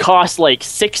it would cost like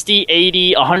 60,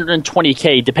 80,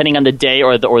 120k, depending on the day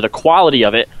or the quality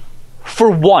of it,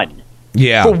 for one.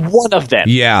 Yeah. For one of them.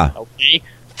 Yeah. Okay?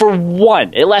 For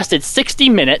one. It lasted 60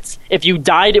 minutes. If you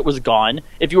died, it was gone.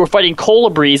 If you were fighting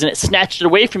Colibris and it snatched it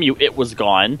away from you, it was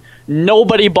gone.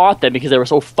 Nobody bought them because they were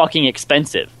so fucking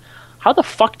expensive. How the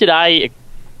fuck did I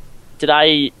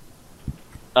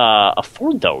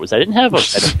afford those? I didn't have a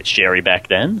sherry back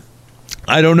then.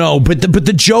 I don't know, but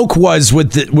the joke was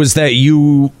that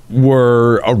you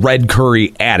were a red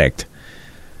curry addict.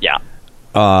 Yeah.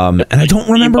 And I don't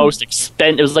remember. It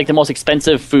was like the most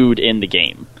expensive food in the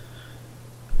game.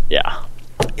 Yeah.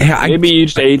 Maybe you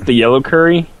just ate the yellow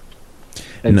curry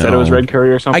and said it was red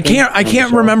curry or something. I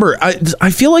can't remember.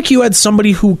 I feel like you had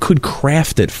somebody who could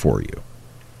craft it for you.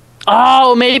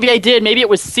 Oh, maybe I did. Maybe it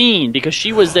was Scene because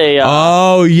she was a.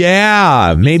 Oh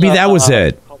yeah, maybe that was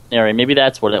it. Maybe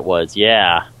that's what it was.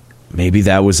 Yeah. Maybe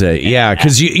that was it. Yeah,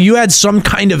 because you had some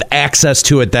kind of access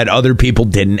to it that other people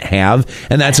didn't have,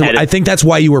 and I think that's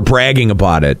why you were bragging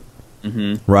about it.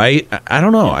 Mm-hmm. Right? I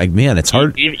don't know. Man, it's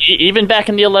hard. Even back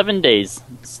in the 11 days,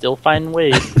 still finding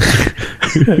ways.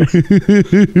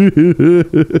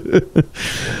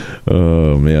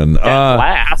 Oh man.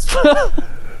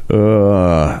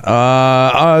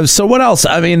 So what else?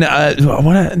 I mean,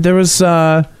 there was.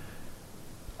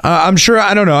 I'm sure.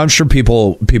 I don't know. I'm sure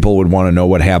people would want to know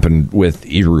what happened with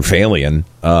Erufalion.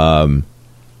 I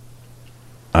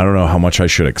don't know how much I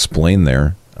should explain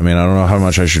there. I mean, I don't know how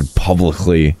much I should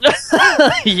publicly.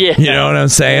 Yeah. You know what I'm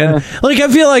saying? Yeah. Like, I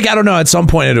feel like, I don't know, at some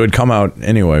point it would come out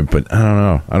anyway, but I don't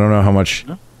know. I don't know how much.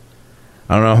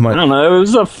 I don't know. It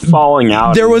was a falling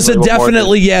out. There was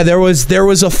there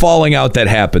was a falling out that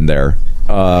happened there.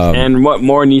 And what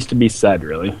more needs to be said,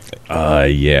 really?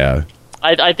 Yeah.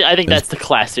 I think that's the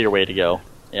classier way to go.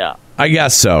 Yeah. I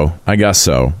guess so.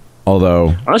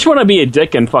 Although, unless you want to be a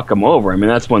dick and fuck him over, I mean,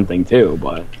 that's one thing too.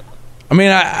 But I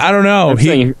mean, I don't know.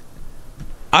 He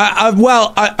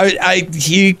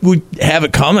would have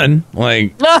it coming.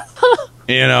 Like,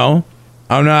 you know,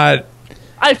 I'm not.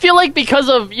 I feel like because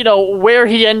of where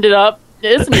he ended up,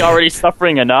 isn't he already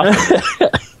suffering enough?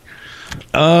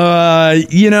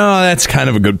 That's kind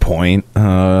of a good point.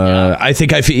 I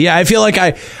feel like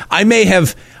I may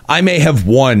have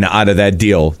won out of that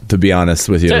deal, to be honest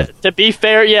with you. To be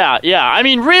fair, yeah. I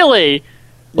mean, really,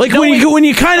 like when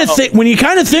you kind of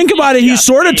think about it, he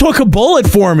sort of took a bullet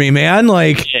for me, man.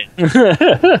 Like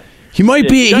he might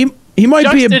be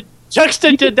a.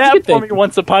 Juxton did that for me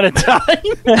once upon a time.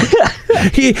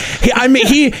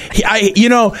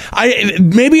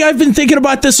 Maybe I've been thinking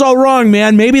about this all wrong,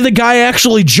 man. Maybe the guy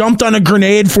actually jumped on a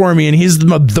grenade for me, and he's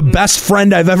the best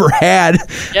friend I've ever had.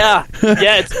 Yeah,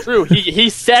 it's true. He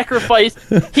sacrificed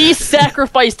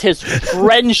his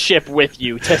friendship with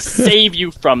you to save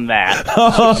you from that.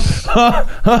 Oh,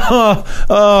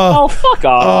 fuck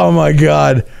off! Oh my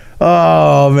god!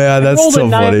 Oh man, that's so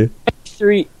funny.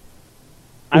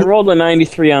 I rolled a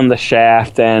 93 on the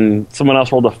shaft, and someone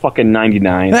else rolled a fucking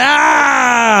 99.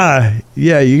 Ah!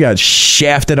 Yeah, you got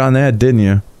shafted on that, didn't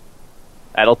you?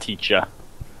 That'll teach you.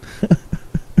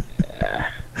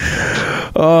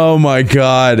 Oh my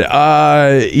god.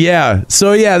 Yeah.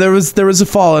 So yeah, there was a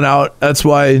falling out. That's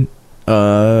why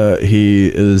he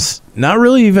is not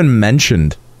really even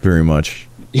mentioned very much.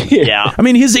 Yeah. I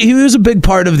mean, he was a big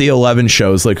part of the 11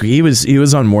 shows. Like he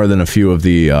was on more than a few of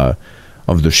the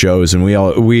shows, and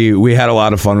we had a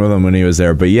lot of fun with him when he was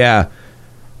there. But yeah,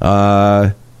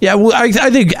 Yeah, well, I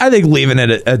think leaving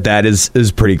it at that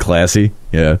is pretty classy.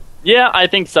 Yeah. Yeah, I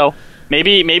think so.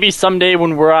 Maybe someday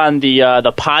when we're on the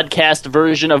podcast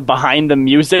version of Behind the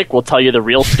Music, we'll tell you the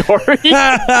real story.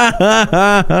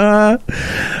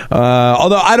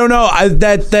 Although I don't know,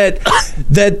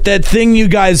 that thing you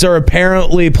guys are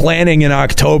apparently planning in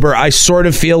October, I sort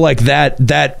of feel like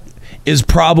that is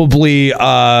probably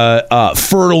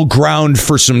fertile ground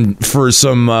for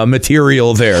some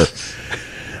material there.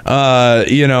 How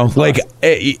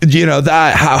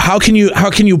can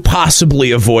you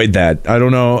possibly avoid that? I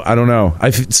don't know.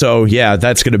 So yeah,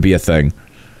 that's going to be a thing.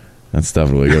 That's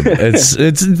definitely good.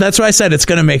 That's why I said it's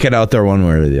going to make it out there one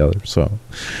way or the other. So,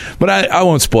 but I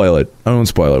won't spoil it.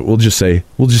 We'll just say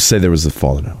there was a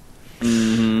falling out.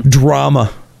 Mm-hmm.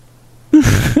 Drama.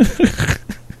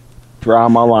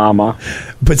 Drama llama.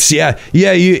 But yeah,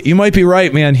 you might be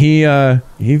right, man. He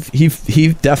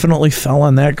definitely fell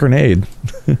on that grenade.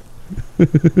 A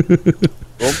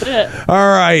little bit. All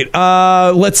right,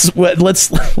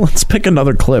 let's pick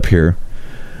another clip here.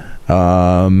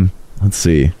 Let's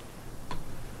see.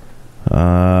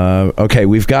 Okay,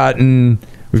 we've gotten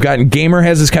Gamer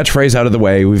has his catchphrase out of the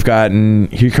way. We've gotten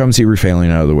Here Comes He Refailing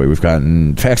out of the way. We've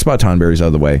gotten Facts About Tonberries out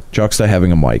of the way. Juxta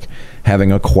having a mic,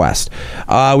 having a quest.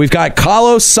 We've got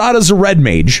Kalos Sada's a red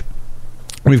mage.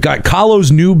 We've got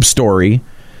Kalos noob story.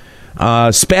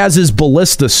 Spaz's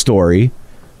ballista story.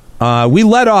 We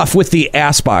led off with the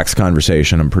Assbox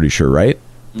conversation, I'm pretty sure, right?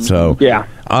 So yeah.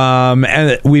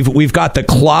 And we've got the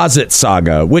closet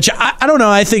saga, which I don't know.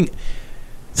 I think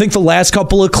the last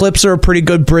couple of clips are a pretty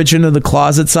good bridge into the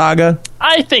closet saga.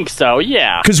 I think so,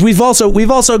 yeah. Because we've also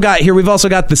got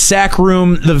the sack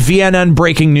room, the VNN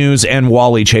breaking news, and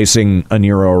Wally chasing a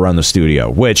Nero around the studio.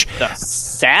 Which the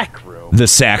sack room. The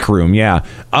sack room, yeah.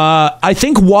 I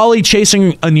think Wally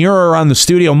chasing a Nero around the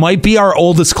studio might be our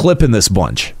oldest clip in this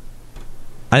bunch.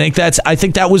 I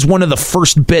think that was one of the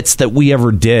first bits that we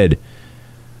ever did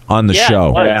on the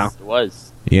show. It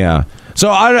was. Yeah. So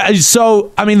I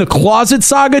mean, the closet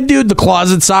saga, dude. The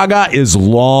closet saga is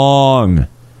long.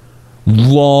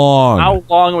 How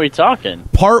long are we talking?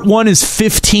 Part 1 is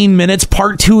 15 minutes.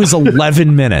 Part 2 is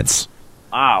 11 minutes.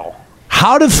 Wow.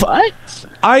 How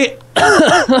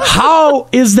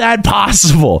is that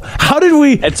possible? How did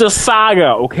we? It's a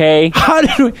saga, okay? How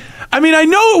did we? I mean, I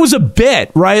know it was a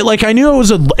bit, right? Like, I knew it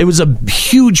was a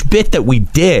huge bit that we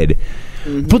did,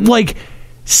 but like,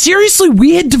 seriously,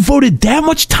 we had devoted that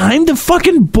much time to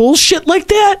fucking bullshit like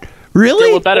that?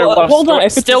 Really?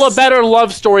 Still a better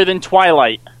love story than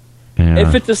Twilight. Yeah.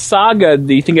 If it's a saga,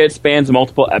 do you think it spans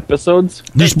multiple episodes?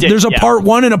 There's a part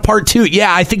 1 and a part 2.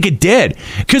 Yeah, I think it did.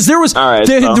 Because there was,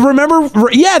 remember?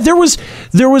 Yeah, there was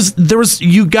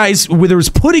you guys. There was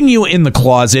putting you in the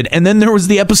closet, and then there was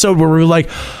the episode where we were like,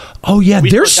 oh yeah,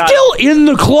 they're still in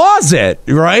the closet,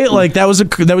 right? Like that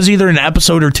was either an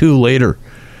episode or 2 later.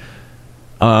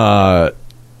 So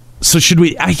should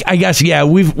we? I guess yeah.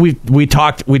 We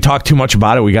talked too much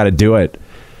about it. We got to do it.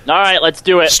 All right, let's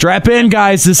do it. Strap in,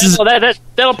 guys.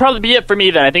 That'll probably be it for me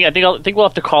then. I think we'll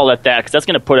have to call it that because that's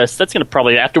gonna put us. That's gonna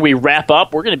probably after we wrap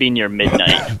up, we're gonna be near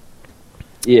midnight.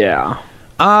 Yeah.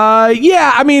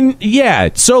 Yeah. I mean, yeah.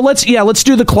 So let's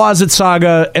do the closet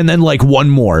saga and then like one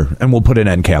more, and we'll put an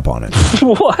end cap on it.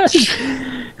 What?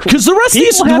 Because the rest of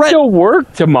these have to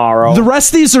work tomorrow. The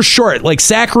rest of these are short. Like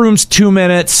sack room's 2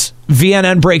 minutes.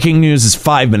 VNN breaking news is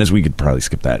 5 minutes. We could probably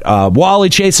skip that. Wally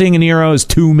chasing an hero is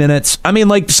 2 minutes. I mean,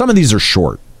 like some of these are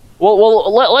short.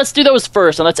 Well, let's do those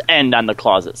first, and let's end on the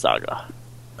closet saga.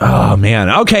 Oh man.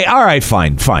 Okay. All right.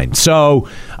 Fine. So,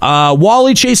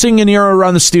 Wally chasing an hero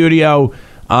around the studio.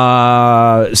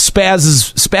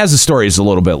 Spaz's story is a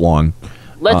little bit long.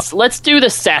 Let's do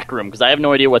the sack room because I have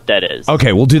no idea what that is.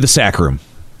 Okay, we'll do the sack room.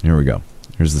 Here we go.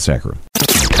 Here's the sack room.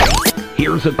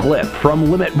 Here's a clip from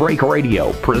Limit Break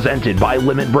Radio, presented by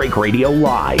Limit Break Radio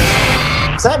Live.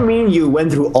 Does that mean you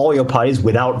went through all your parties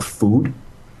without food?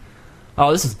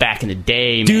 Oh, this is back in the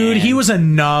day, man. Dude, he was a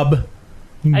nub.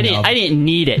 I didn't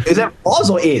need it. Is that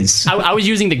also is? I was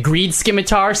using the Greed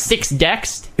Scimitar 6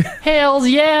 Dex. Hells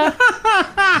yeah.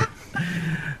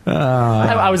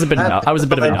 I was a bit of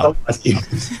a nub.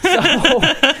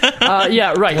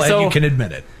 Yeah, right. Glad so you can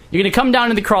admit it. You're gonna come down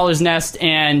to the crawler's nest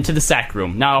and to the sack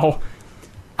room. Now,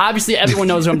 obviously, everyone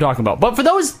knows what I'm talking about. But for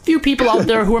those few people out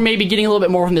there who are maybe getting a little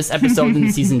bit more from this episode than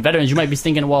the seasoned veterans, you might be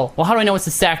thinking, well, how do I know it's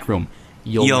the sack room?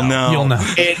 You'll know.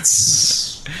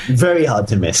 It's very hard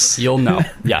to miss. You'll know.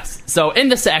 Yes. So in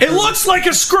the sack room, it looks like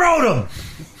a scrotum.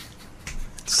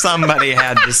 Somebody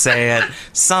had to say it.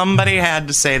 Somebody had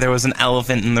to say there was an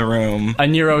elephant in the room. A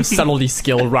Nero subtlety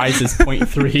skill rises 0.3.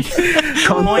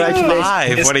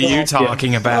 0.5. What are you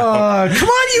talking about? Come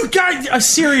on, you guys!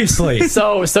 Seriously.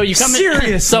 So you come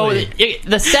Seriously. in. So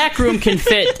the sack room can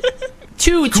fit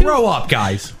two. Grow up,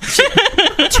 guys.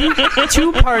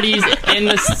 Two parties in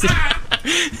the.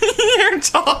 You're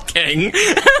talking.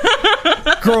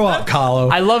 Grow up,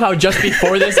 Kahlo. I love how just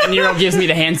before this, Nero gives me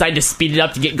the hand side to speed it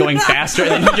up to get going faster,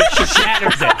 and then he just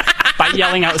shatters it by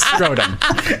yelling out scrotum.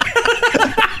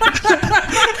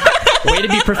 Way to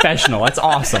be professional. That's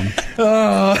awesome. He's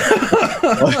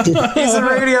a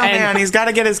radio man. He's got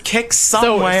to get his kicks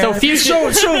somewhere. So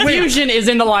Fusion is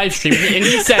in the live stream, and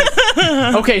he said,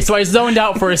 okay, so I zoned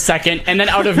out for a second, and then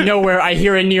out of nowhere, I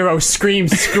hear a Nero scream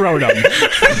scrotum.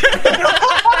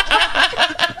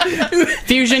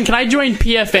 Fusion, can I join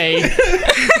PFA?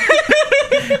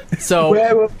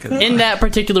 So, in that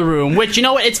particular room, which, you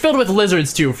know what, it's filled with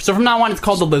lizards, too. So from now on, it's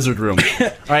called the lizard room.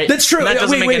 Right? That's true. That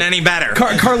doesn't make it any better.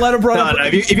 Carletta brought up... No,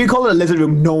 if you call it a lizard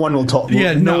room, no one will talk.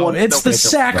 Yeah, no, it's the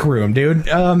sack room, dude.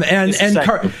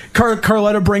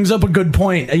 Carletta brings up a good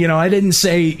point. You know, I didn't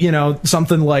say,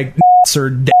 something like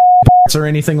or or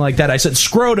anything like that. I said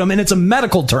scrotum, and it's a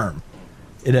medical term.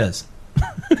 It is.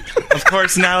 Of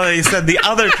course, now that he said the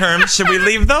other terms, should we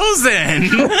leave those in?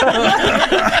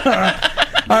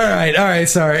 All right,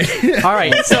 sorry. All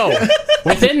right, so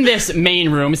within this main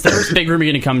room, it's the first big room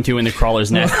you're going to come to in the Crawler's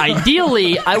Nest.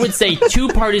 Ideally, I would say 2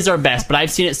 parties are best, but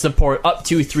I've seen it support up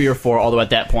to 3 or 4, although at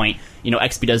that point,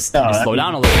 XP does slow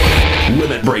down a little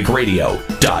bit.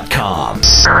 LimitBreakRadio.com.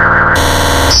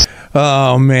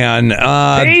 Oh, man.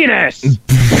 Venus!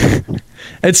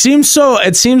 It seems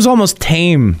almost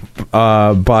tame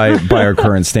by our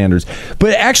current standards.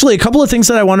 But actually, a couple of things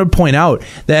that I want to point out,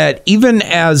 that even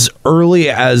as early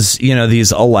as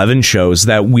these 11 shows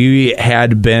that we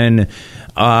had been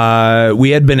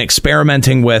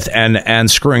experimenting with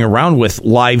and screwing around with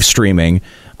live streaming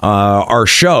our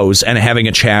shows and having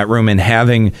a chat room and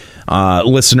having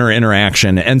listener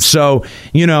interaction. And so,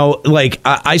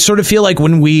 I sort of feel like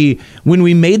when we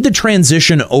made the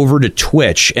transition over to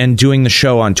Twitch and doing the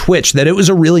show on Twitch, that it was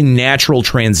a really natural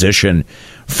transition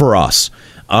for us.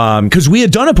 Because we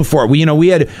had done it before. We had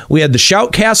the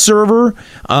Shoutcast server,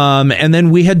 and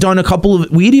then we had done a couple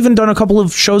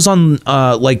of shows on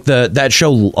that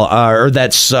show or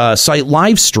that site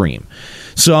live stream.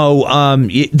 So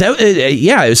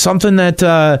it's something that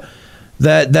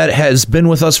has been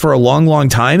with us for a long, long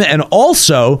time. And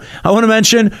also, I want to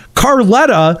mention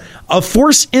Carletta, a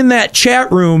force in that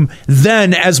chat room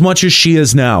then as much as she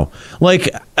is now.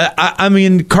 I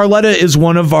mean, Carletta is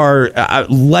one of our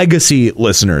legacy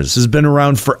listeners, has been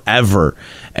around forever.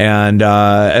 And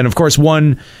of course,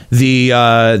 won we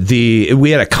had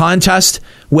a contest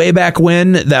way back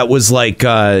when that was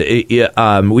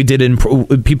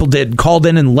people called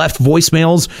in and left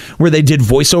voicemails where they did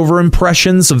voiceover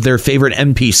impressions of their favorite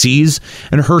NPCs,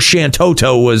 and her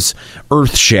Shantoto was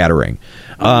earth shattering.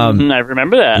 I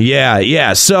remember that.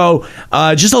 Yeah. So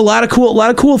just a lot of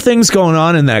cool things going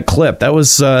on in that clip. That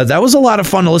was a lot of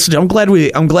fun to listen to. I'm glad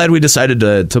we decided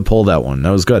to pull that one.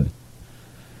 That was good.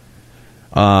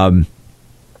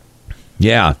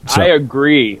 Yeah, so. I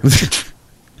agree.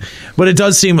 But it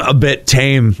does seem a bit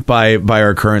tame by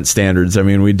our current standards. I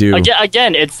mean, we do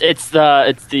again. It's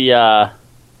the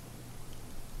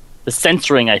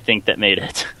censoring, I think, that made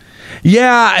it.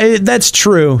 Yeah, that's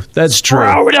true.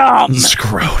 Scrotum.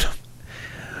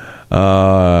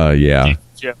 Yeah. Dick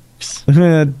jokes.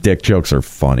 Dick jokes are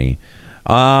funny.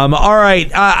 All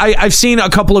right. I've seen a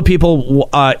couple of people.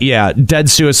 Dead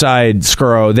Suicide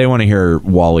Skuro. They want to hear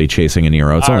Wally chasing a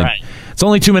Nero. It's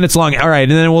only 2 minutes long. All right,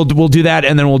 and then we'll do that,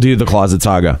 and then we'll do the Closet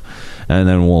Saga, and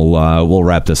then we'll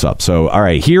wrap this up. So, all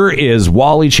right, here is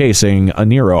Wally chasing a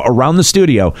Nero around the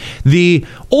studio, the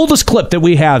oldest clip that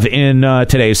we have in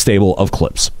today's stable of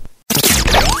clips.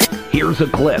 Here's a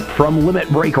clip from Limit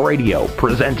Break Radio,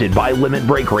 presented by Limit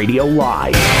Break Radio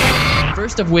Live.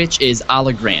 First of which is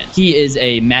Ala Grande. He is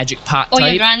a magic pot type.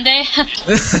 Oye Grande.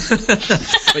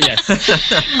 But yes,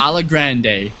 Ala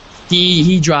Grande.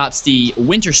 He drops the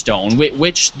Winter Stone,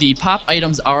 which the pop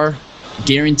items are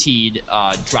guaranteed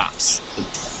drops.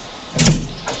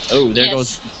 Oh,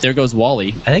 there goes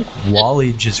Wally. I think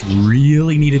Wally just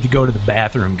really needed to go to the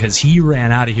bathroom because he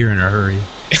ran out of here in a hurry.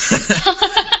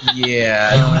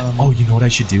 Yeah. You know what I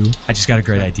should do? I just got a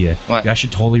great idea. What? I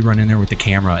should totally run in there with the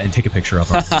camera and take a picture of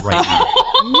him right now.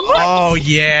 Oh,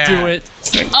 yeah. Do it.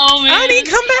 Oh, man. How'd he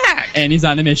come back? And he's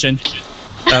on a mission.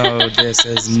 Oh, this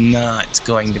is not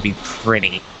going to be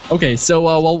pretty. Okay, so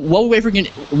while we wait for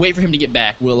him to get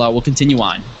back, we'll continue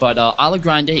on. But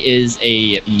Alagrande is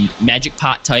a magic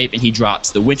pot type, and he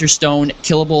drops the Winter Stone,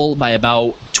 killable by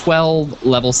about 12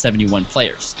 level 71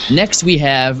 players. Next, we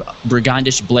have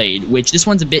Brigandish Blade, which this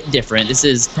one's a bit different. This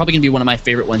is probably going to be one of my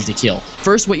favorite ones to kill.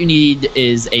 First, what you need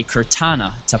is a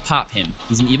Kurtana to pop him.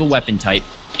 He's an evil weapon type.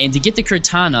 And to get the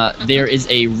Kurtana, there is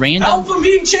a random... Help, I'm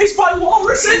being chased by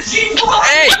walrus and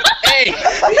G-Fly! Hey!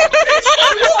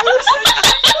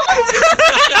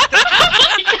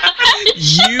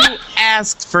 You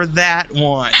asked for that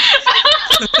one.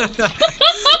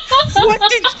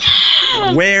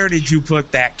 Where did you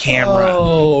put that camera?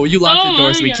 Oh, you locked the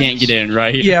door so we can't get in,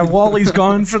 right? Yeah, Wally's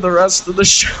gone for the rest of the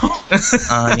show.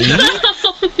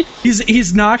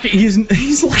 He's knocking.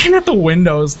 He's looking at the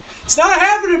windows. It's not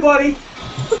happening, buddy.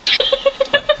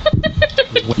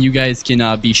 You guys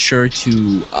can be sure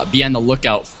to be on the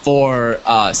lookout for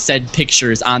said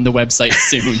pictures on the website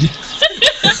soon.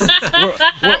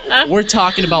 we're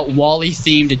talking about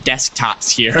Wally-themed desktops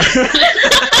here.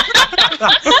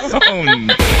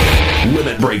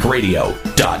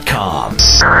 LimitBreakRadio.com.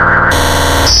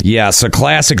 Yes, a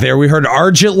classic there. We heard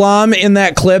Arjit Lam in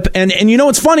that clip, and you know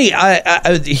what's funny?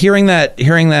 I hearing that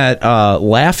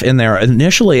laugh in there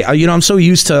initially. I'm so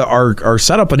used to our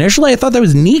setup. Initially, I thought that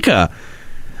was Nika.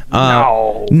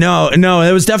 No,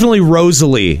 it was definitely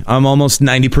Rosalie. I'm almost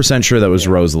 90% sure that was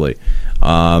Rosalie.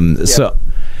 Yep.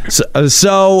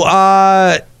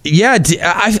 Yeah,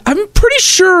 I'm pretty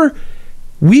sure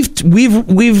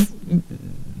we've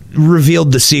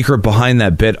revealed the secret behind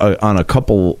that bit on a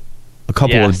couple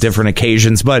of different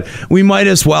occasions, but we might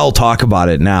as well talk about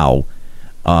it now.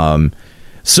 Wally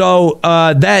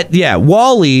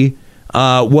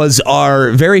was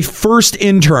our very first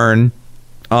intern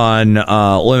on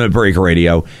Limit Break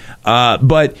Radio,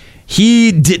 but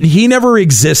he never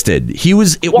existed. He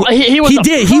was a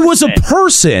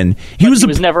person. He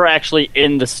was never actually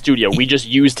in the studio. We just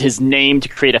used his name to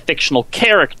create a fictional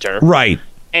character. Right.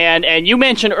 And you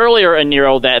mentioned earlier,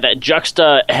 Nero, that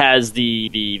Juxta has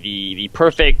the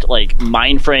perfect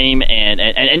mind frame,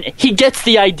 and he gets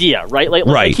the idea, right?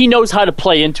 Like he knows how to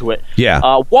play into it.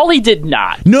 Yeah. Wally did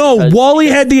not. No, Wally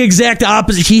had the exact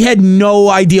opposite. He had no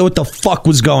idea what the fuck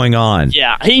was going on.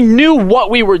 Yeah, he knew what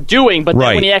we were doing, but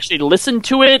then when he actually listened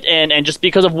to it, and just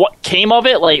because of what came of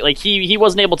it, he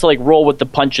wasn't able to roll with the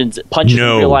punches and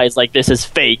realize this is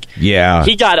fake. Yeah.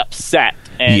 He got upset.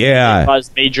 And it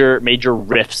caused major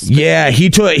rifts. Yeah, he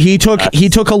took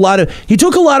a lot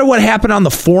of what happened on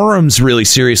the forums really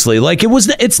seriously.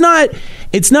 It's not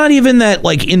even that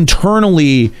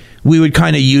internally we would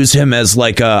kind of use him as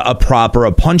a prop or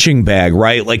a punching bag,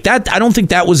 right? That I don't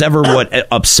think that was ever what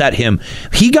upset him.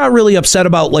 He got really upset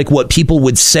about what people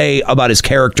would say about his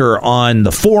character on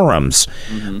the forums.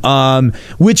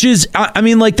 Mm-hmm. Which is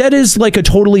that is a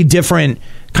totally different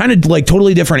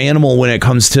totally different animal when it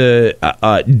comes to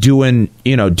doing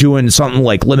something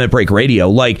like Limit Break Radio,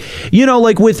 with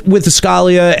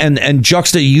Escalia and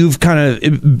Juxta. You've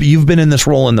been in this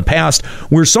role in the past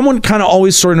where someone kind of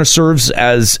always sort of serves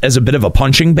as a bit of a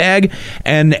punching bag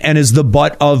and is the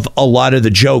butt of a lot of the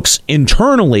jokes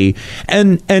internally,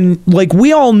 and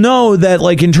we all know that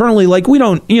internally we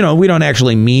don't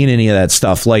actually mean any of that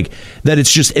stuff, that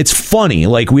it's funny,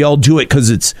 we all do it because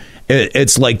it's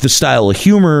the style of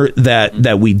humor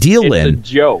that we deal in. It's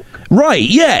a joke. Right,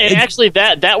 yeah. And actually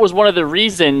that was one of the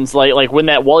reasons, when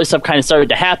that Wally stuff kind of started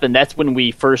to happen, that's when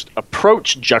we first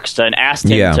approached Juxta and asked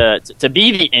him to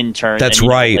be the intern. That's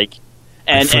right.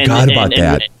 I forgot about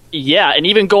that. Yeah, and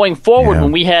even going forward,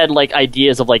 when we had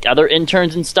ideas of other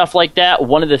interns and stuff like that,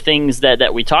 one of the things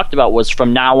that we talked about was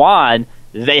from now on,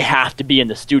 they have to be in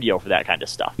the studio for that kind of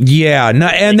stuff. Yeah,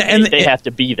 and they have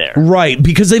to be there, right?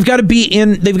 Because they've got to be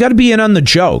in. They've got to be in on the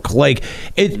joke.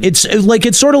 It's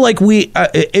sort of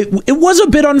it was a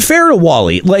bit unfair to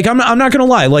Wally. I'm not gonna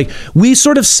lie. We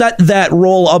sort of set that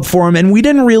role up for him, and we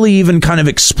didn't really even kind of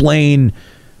explain.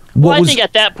 I think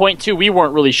at that point too, we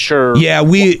weren't really sure. Yeah,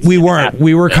 we weren't.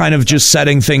 We were kind of just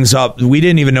setting things up. We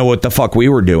didn't even know what the fuck we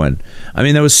were doing.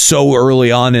 That was so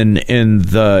early on in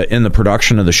the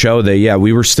production of the show that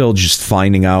we were still just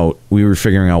finding out. We were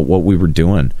figuring out what we were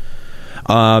doing.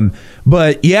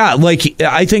 But yeah,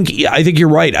 I think you're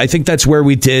right. I think that's where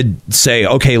we did say,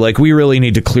 okay, we really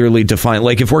need to clearly define,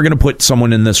 if we're going to put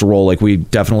someone in this role, we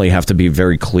definitely have to be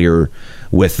very clear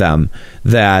with them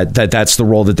that's the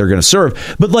role that they're going to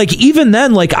serve. But even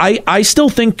then, I still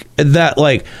think that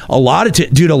a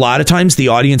lot of times the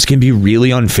audience can be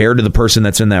really unfair to the person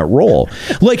that's in that role.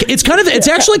 It's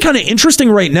actually kind of interesting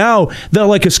right now that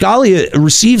Escalia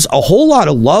receives a whole lot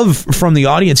of love from the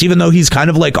audience, even though he's kind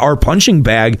of our punching own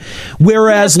bag.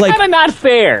 Whereas, That's kind of not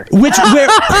fair.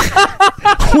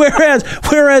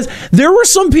 Whereas there were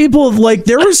some people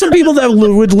that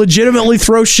would legitimately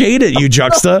throw shade at you,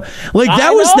 Juxta. Like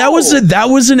that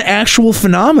was an actual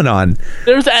phenomenon.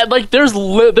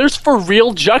 There's for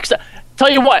real Juxta.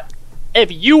 Tell you what,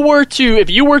 if you were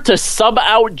to sub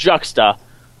out Juxta,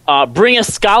 bring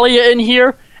Escalia in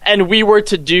here, and we were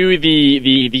to do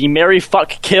the marry fuck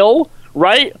kill,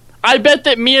 right? I bet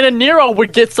that me and Nero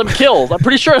would get some kills. I'm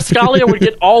pretty sure Escalia would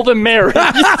get all the marries.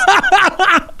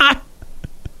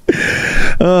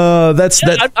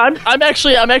 I'm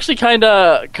actually kind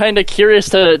of curious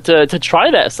to try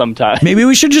that sometime. Maybe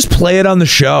we should just play it on the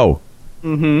show.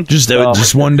 Mm-hmm.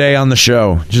 Just one day on the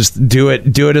show. Just do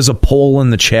it as a poll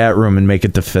in the chat room and make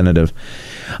it definitive.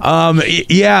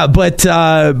 Yeah, but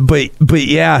yeah,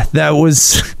 that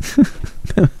was.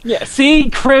 Yeah,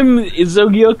 see, Krim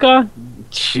Izogioka.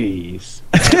 Jeez.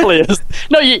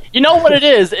 No, you know what it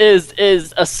is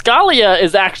Escalia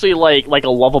is actually like a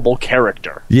lovable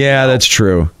character. Yeah, that's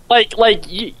true. Like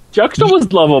Juxta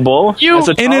was lovable.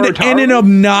 In an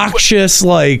obnoxious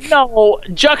No,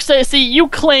 Juxta. See, you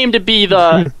claim to be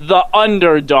the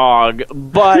underdog,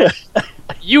 but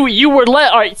you were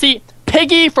all right. See,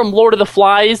 Piggy from Lord of the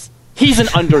Flies, he's an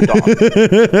underdog.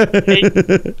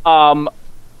 Okay?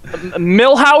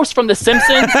 Milhouse from The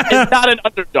Simpsons is not an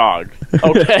underdog.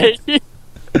 Okay.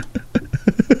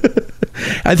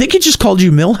 I think he just called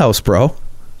you Milhouse, bro.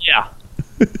 Yeah.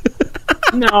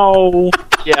 No.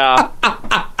 Yeah.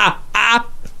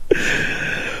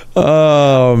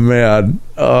 Oh man.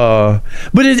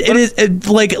 But it is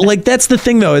like that's the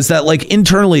thing though, is that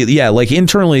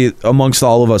internally amongst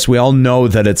all of us, we all know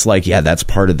that it's like, yeah, that's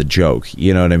part of the joke.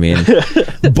 You know what I mean?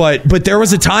 but there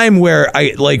was a time where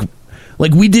I like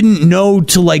we didn't know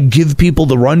to give people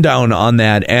the rundown on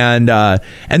that, and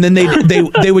then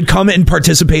they would come and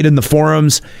participate in the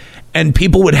forums, and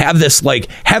people would have this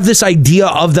idea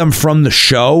of them from the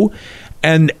show,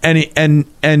 and he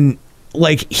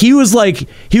was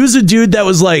a dude that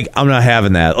was like, I'm not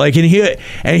having that,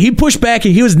 and he pushed back,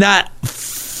 and he was not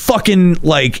fucking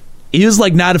he was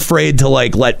not afraid to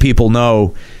let people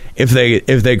know if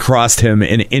they crossed him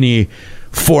in any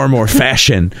form or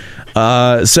fashion.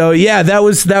 So yeah, that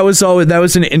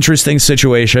was an interesting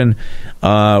situation,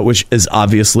 which is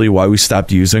obviously why we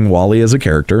stopped using Wally as a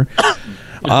character.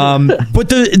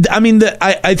 But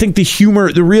I think the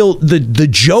humor, the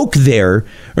joke there,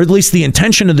 or at least the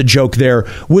intention of the joke there,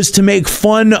 was to make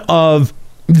fun of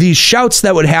these shouts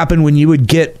that would happen when you would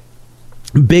get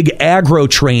big aggro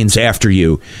trains after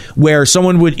you, where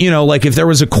someone would, if there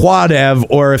was a quad ev,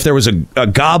 or if there was a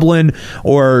goblin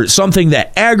or something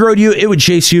that aggroed you, it would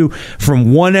chase you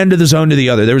from one end of the zone to the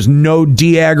other. There was no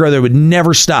de-aggro. There would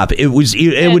never stop.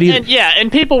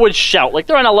 And people would shout,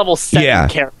 they're on a level 7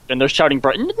 character and they're shouting,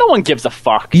 no one gives a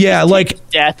fuck. Yeah,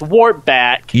 death, warp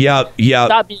back. Yep.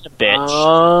 Stop being a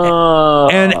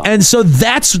bitch. And so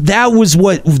that was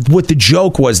what the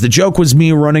joke was. The joke was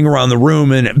me running around the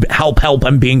room and help,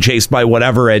 I'm being chased by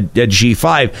whatever at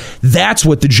G5. That's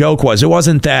what the joke was. It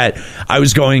wasn't that I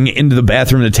was going into the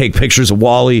bathroom to take pictures of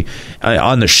Wally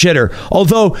on the shitter.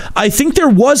 Although I think there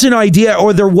was an idea,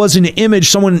 or there was an image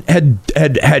someone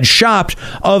had shopped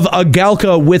of a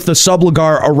Galka with the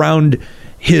Subligar around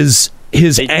his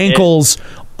ankles,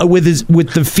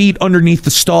 with the feet underneath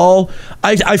the stall.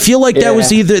 I feel like that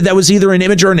was either an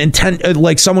image or an intent,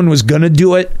 like someone was gonna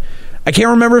do it. I can't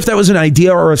remember if that was an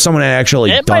idea or if someone had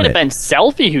actually done it. It might have been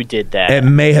Selfie who did that. It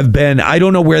may have been. I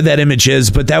don't know where that image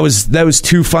is, but that was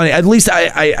too funny. At least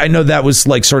I know that was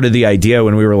sort of the idea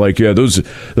when we were like, yeah, those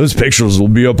pictures will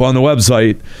be up on the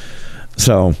website.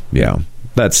 So yeah,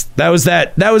 that was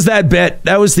that bit.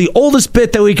 That was the oldest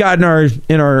bit that we got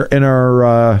in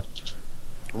our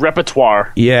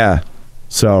repertoire. Yeah.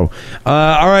 So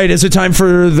all right, is it time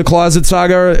for the Closet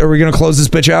Saga? Are we going to close this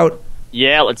bitch out?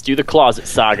 Yeah, let's do the Closet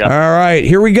Saga. All right,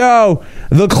 here we go.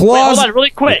 The Closet... Wait, hold on, really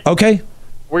quick. Okay.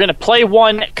 We're going to play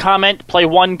one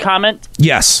comment.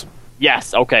 Yes.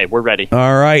 Yes, okay, we're ready.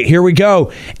 All right, here we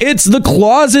go. It's the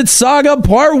Closet Saga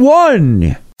Part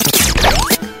 1.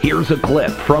 Here's a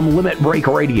clip from Limit Break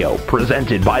Radio,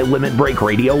 presented by Limit Break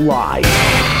Radio Live.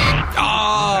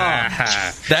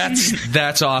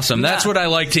 That's awesome. That's what I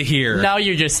like to hear. Now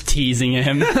you're just teasing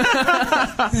him.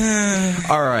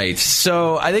 All right,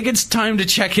 so I think it's time to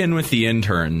check in with the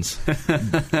interns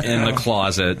in the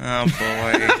closet. Oh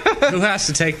boy, who has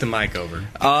to take the mic over?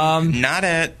 Not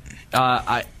it.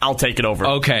 I'll take it over.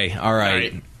 Okay, all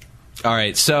right.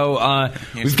 So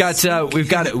we've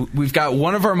got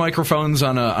one of our microphones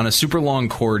on a super long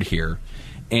cord here,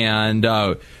 and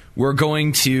we're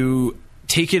going to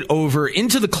take it over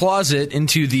into the closet,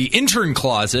 into the intern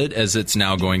closet, as it's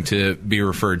now going to be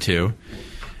referred to.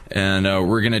 And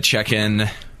we're going to check in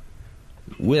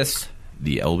with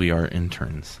the LBR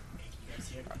interns.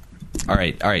 All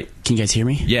right. Can you guys hear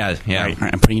me? Yeah. All right,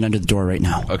 I'm putting it under the door right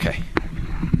now. Okay.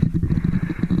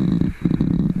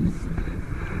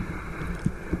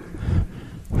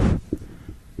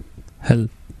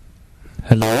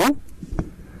 Hello?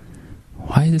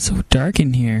 Why is it so dark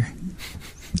in here?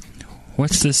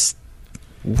 What's this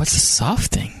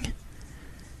soft thing?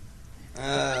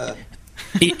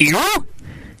 You?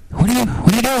 What are you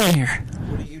doing here?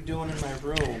 What are you doing in my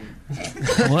room?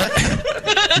 What?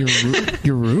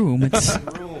 Your room? It's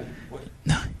my room. What?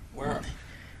 Where?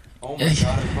 Oh my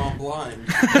god, I've gone blind.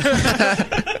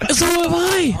 So have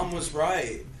I. Mom was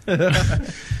right.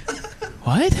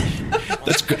 What?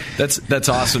 That's good. That's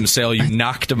awesome, Sale. You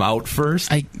knocked him out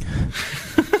first. I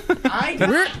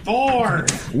got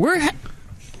bored.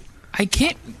 I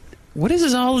can't. What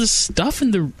is all this stuff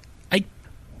in the?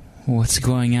 What's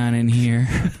going on in here?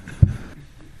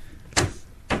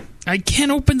 I can't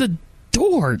open the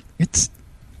door. It's.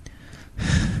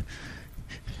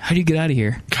 How do you get out of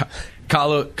here?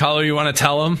 Kahlo, you want to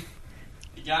tell him?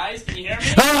 You guys, can you hear me?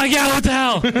 Oh my god, what the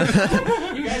hell?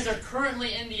 You guys are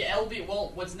currently in the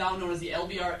what's now known as the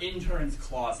LBR interns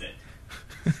closet.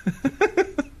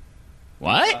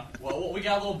 What? Well, we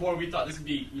got a little bored. We thought this would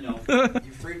be, You're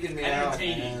freaking me out,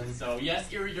 entertaining. man. So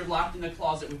yes, you're locked in the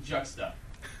closet with Juxta.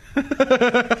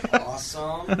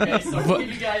 Awesome. Okay, so we'll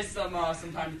give you guys some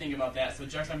time to think about that. So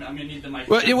Juxta, I'm gonna need the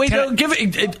microphone. Well, wait, no, give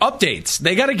it updates.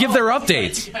 They got to give their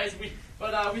updates. You guys, we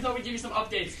thought we'd give you some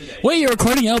updates today. Wait, you're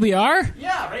recording LBR?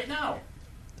 Yeah, right now.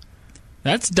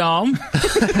 That's dumb.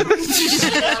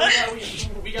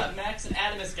 We got Max and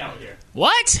Adamus out here.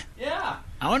 What? Yeah.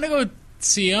 I want to go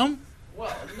see him.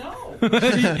 Well, no.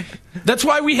 That's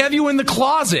why we have you in the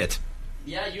closet.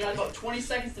 Yeah, you had about 20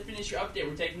 seconds to finish your update.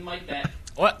 We're taking the mic back.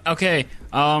 What? Okay.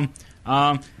 I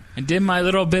did my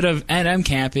little bit of NM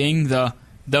camping. The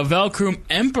Velcrum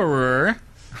Emperor.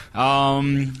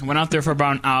 Went out there for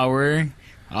about an hour.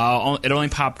 It only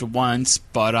popped once,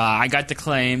 but I got the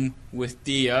claim with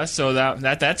Dia, so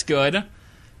that's good.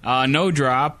 No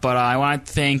drop, but I want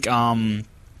to thank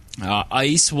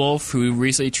Ice Wolf, who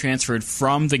recently transferred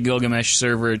from the Gilgamesh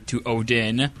server to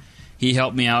Odin. He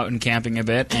helped me out in camping a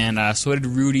bit, and so did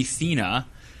Rudy Thena.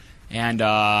 And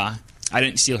I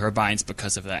didn't steal her binds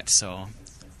because of that, so...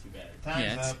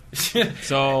 Yeah,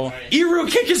 so Eru,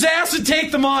 kick his ass and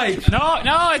take the mic.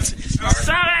 No, it's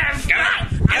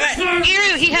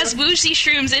Eru, he has woozy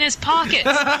shrooms in his pocket.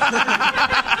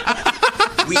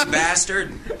 Weak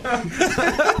bastard.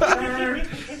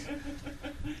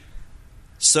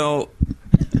 So.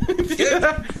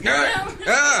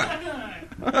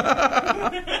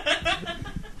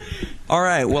 All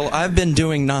right. Well, I've been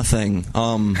doing nothing.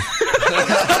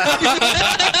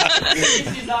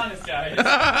 He's honest, guys.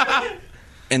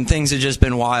 And things have just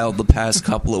been wild the past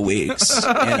couple of weeks.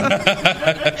 And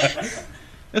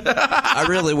I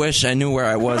really wish I knew where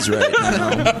I was right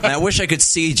now. And I wish I could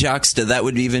see Juxta. That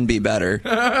would even be better.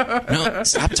 No,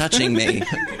 stop touching me.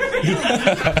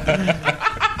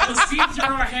 The seeds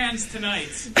are our hands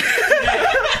tonight.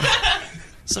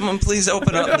 Someone please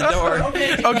open up the door.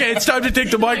 Okay, it's time to take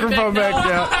the microphone back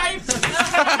down.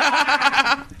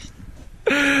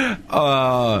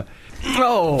 Oh.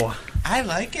 I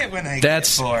like it when I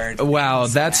get bored. Wow,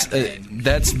 that's great,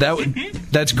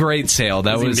 Sale.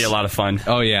 That was gonna be a lot of fun.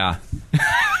 Oh yeah.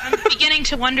 I'm beginning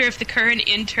to wonder if the current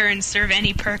interns serve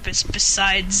any purpose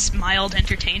besides mild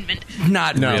entertainment.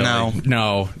 Not really.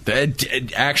 No.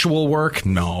 Actual work?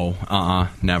 No.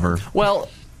 Never. Well,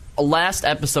 last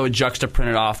episode, Juxta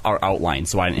printed off our outline,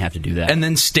 so I didn't have to do that. And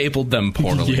then stapled them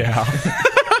poorly. Yeah.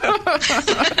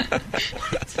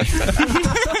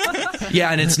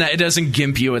 Yeah, and it doesn't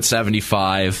gimp you at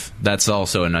 75. That's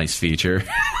also a nice feature.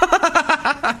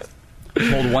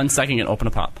 Hold 1 second and open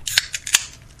a pop.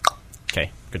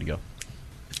 Okay, good to go.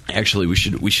 Actually, we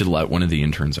should let one of the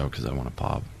interns out because I want to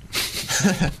pop.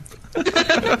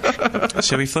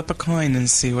 Should we flip a coin and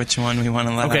see which one we want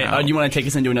to let out? Okay, you want to take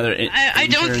us into another? I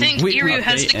don't think Eru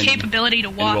has the capability to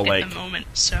walk at the moment.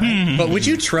 So, but would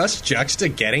you trust Juxta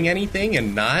getting anything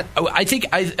and not? I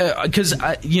think because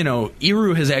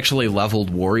Eru has actually leveled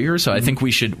warrior, so I think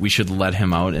we should let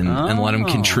him out and let him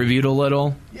contribute a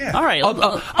little. Yeah. All right.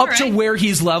 Up to where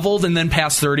he's leveled, and then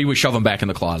past 30, we shove him back in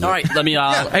the closet. All right. Let me.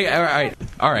 All right.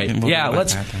 Yeah.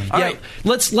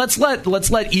 Let's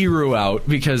let Eru out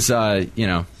because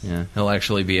he'll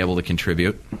actually be able to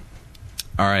contribute.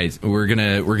 All right. We're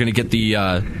gonna get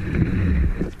the.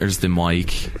 There's the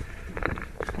mic.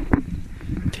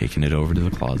 Taking it over to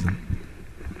the closet.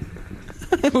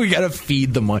 We gotta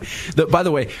feed the mic. By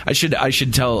the way, I should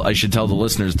tell the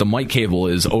listeners the mic cable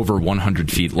is over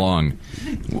 100 feet long.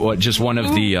 What? Just one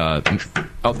of the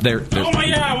there. Oh my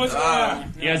God! What's going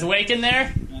on? You guys awake in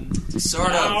there?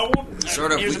 Sort of.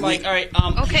 Here's the mic. All right.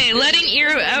 Okay, letting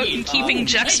Eero out and keeping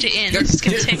Juxta in. This is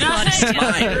gonna take a lot of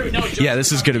skill. Yeah,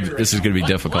 this is gonna be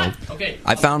difficult. Okay.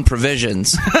 I found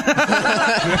provisions.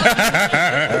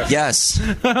 Yes.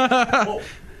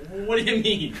 What do you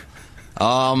mean?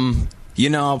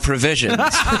 Provisions.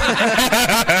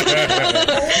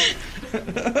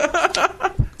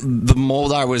 The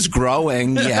mold I was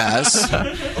growing, yes.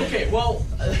 Okay, well,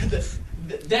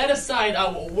 that aside,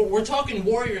 we're talking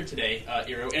warrior today,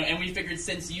 Eero, and we figured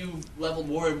since you leveled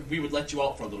warrior, we would let you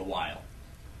out for a little while.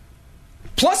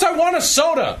 Plus, I want a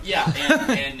soda. Yeah,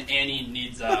 and Annie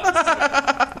needs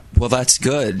soda. Well, that's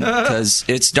good, because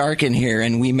it's dark in here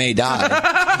and we may die.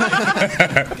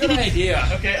 Good idea.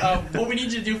 Okay, what we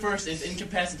need you to do first is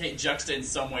incapacitate Juxta in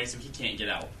some way so he can't get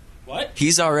out. What?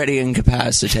 He's already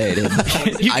incapacitated.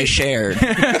 I shared.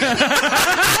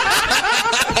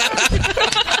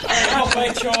 Oh, my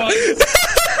choice.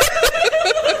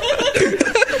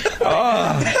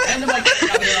 And the mic,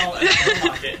 I'll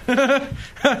unlock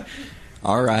it.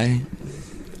 All right.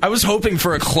 I was hoping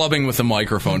for a clubbing with a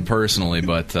microphone personally,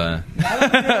 but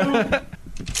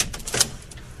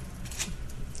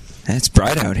it's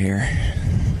bright out here.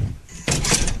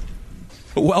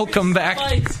 Welcome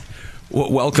back.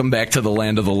 Welcome back to the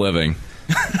land of the living.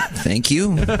 Thank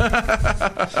you.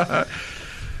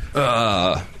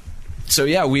 So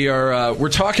yeah, we're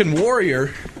talking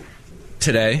warrior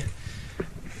today.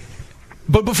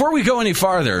 But before we go any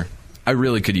farther, I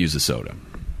really could use a soda.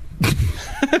 Do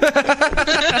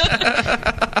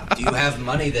you have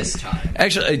money this time?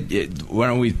 Actually, why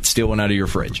don't we steal one out of your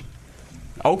fridge?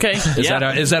 Okay. Is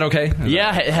that okay?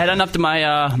 Yeah, head on up to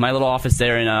my my little office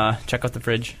there and check out the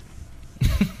fridge.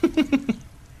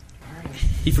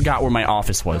 He forgot where my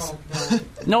office was.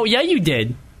 No, yeah, you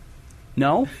did.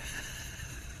 No?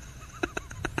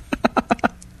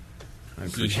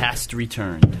 He has to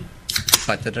return.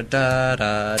 No.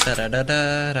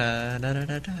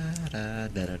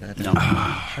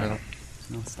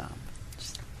 No, stop.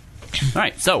 All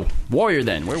right, so warrior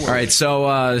then. Where were we? All right, so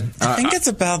I think it's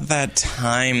about that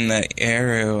time that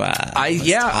Eru. I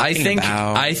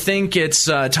think it's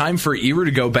time for Eru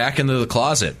to go back into the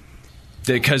closet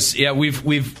because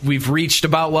we've reached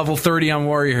about level 30 on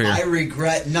warrior here. I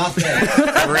regret nothing.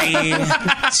 3,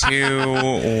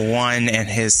 2, 1, and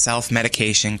his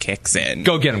self-medication kicks in.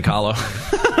 Go get him, Kahlo.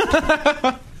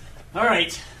 All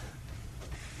right.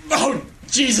 Oh,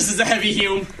 Jesus, is a heavy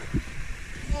Hume.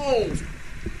 Oh.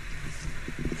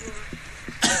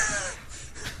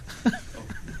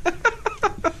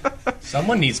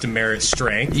 Someone needs to merit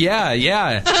strength.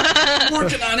 Yeah. I'm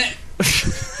working on it.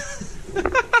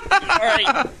 All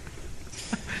right.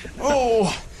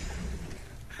 Oh.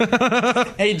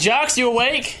 Hey, Jocks, you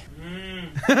awake?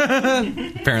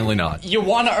 Apparently not. You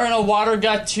want to earn a Water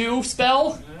Gut 2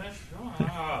 spell?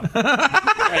 All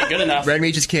right, good enough. Red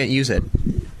Mages can't use it.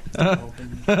 Yeah.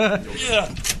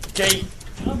 Okay.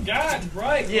 Oh, God,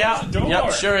 right. Yeah.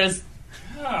 Yep, sure is.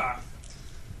 Ah.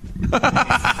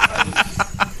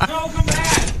 No, come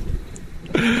back.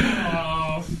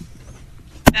 Oh.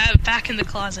 Back in the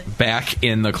closet. Back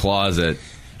in the closet.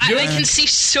 I can see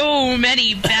so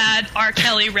many bad R.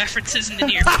 Kelly references in the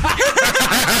near future.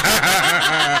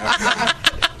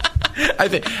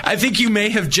 I think you may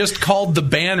have just called the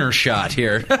banner shot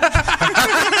here.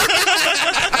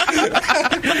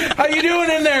 How you doing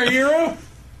in there, Hero?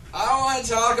 I don't want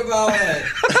to talk about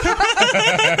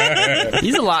it.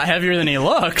 He's a lot heavier than he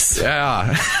looks.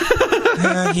 Yeah.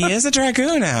 He is a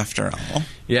dragoon after all.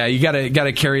 Yeah, you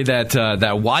gotta carry that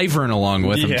wyvern along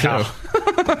with him too.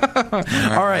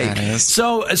 All right,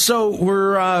 so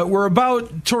we're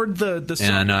about toward the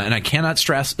and I cannot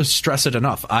stress it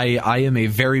enough. I am a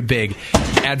very big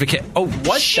advocate. Oh,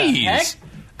 what? Jeez.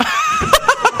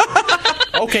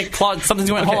 Okay, Claude, something's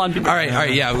going on. Okay. Hold on. All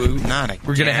right, yeah. We're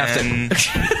going to have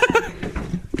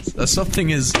to... Something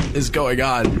is going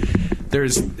on.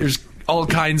 There's all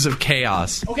kinds of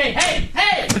chaos. Okay, hey!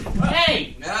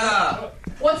 Yeah.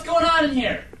 What's going on in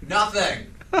here? Nothing.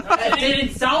 It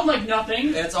didn't sound like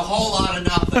nothing. It's a whole lot of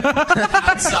nothing.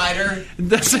 Outsider.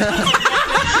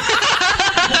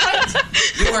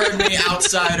 You heard me,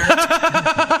 outsider.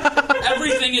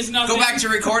 Everything is nothing. Go back to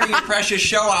recording your precious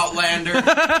show, Outlander.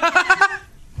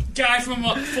 Guy from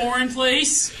a foreign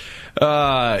place.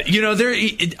 There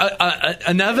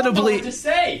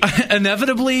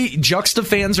inevitably, Juxta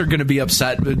fans are going to be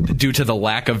upset due to the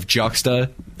lack of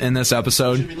Juxta in this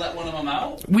episode. Should we let one of them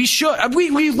out? We should.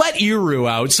 We let Iru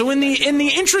out. So in the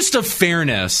interest of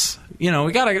fairness, we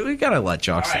gotta let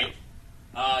Juxta.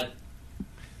 All right.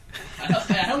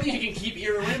 I don't think I can keep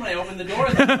Iru in when I open the door.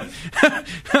 Though.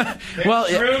 Well,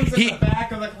 rooms in the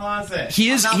back of the closet.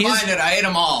 I'm not buying it. I ate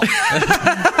them all.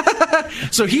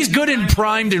 So he's good and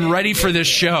primed and ready for this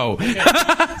show. Okay.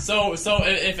 So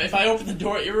if I open the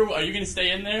door, Iru, are you going to stay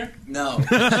in there? No.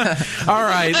 All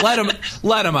right, let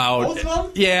him out. Both of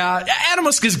them? Yeah,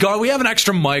 Adamusk is gone. We have an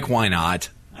extra mic. Why not?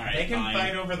 All right, they can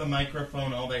fight over the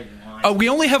microphone all they want. Oh, we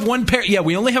only have one pair. Yeah,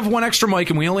 we only have one extra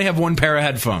mic, and we only have one pair of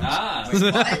headphones.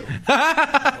 Okay.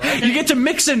 You get to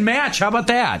mix and match. How about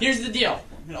that? Here's the deal.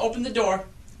 I'm going to open the door.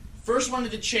 First one to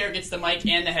the chair gets the mic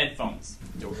and the headphones.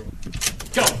 Go.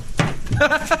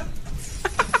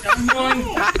 I'm going.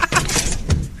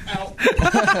 Ow.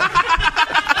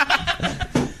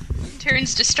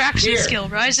 Turns distraction skill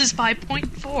rises by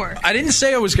 0.4. I didn't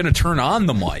say I was going to turn on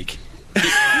the mic.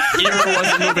 Iru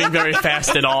wasn't moving very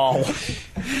fast at all.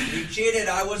 You cheated.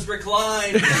 I was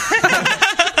reclined.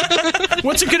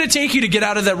 What's it going to take you to get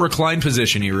out of that reclined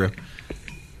position, Iru?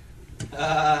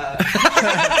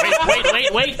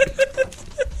 Wait.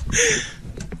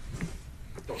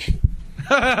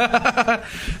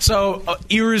 So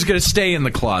Iru's going to stay in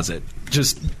the closet,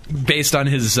 just based on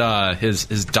his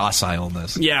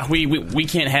docileness. Yeah, we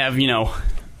can't have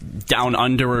down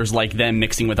underers like them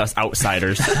mixing with us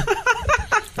outsiders.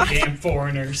 Damn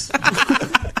foreigners.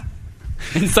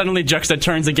 And suddenly Juxta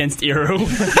turns against Iru.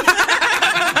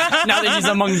 Now that he's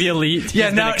among the elite. Yeah,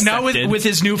 now with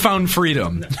his newfound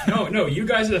freedom. No, you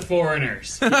guys are the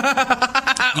foreigners.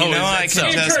 I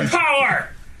can just power.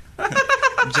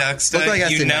 Juxta,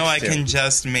 I can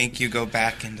just make you go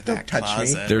back into that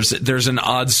closet. There's an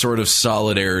odd sort of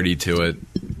solidarity to it.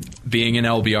 Being an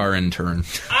LBR intern.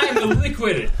 I'm the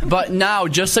liquid. But now,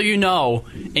 just so you know,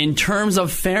 in terms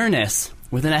of fairness,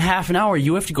 within a half an hour,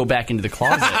 you have to go back into the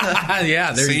closet.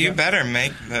 Yeah, so you better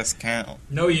make this count.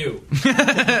 No, you.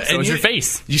 So is your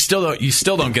face. You still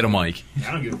don't get a mic.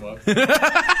 I don't give a fuck.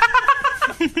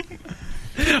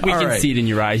 We can see it in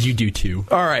your eyes. You do too.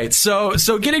 All right, so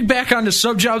getting back onto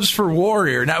subjobs for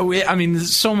Warrior. Now,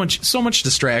 there's so much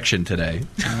distraction today,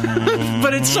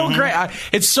 but it's so great.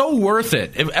 It's so worth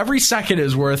it. Every second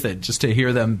is worth it just to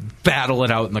hear them battle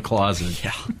it out in the closet.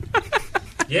 Yeah.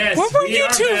 Yes. What were you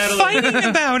two fighting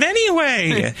about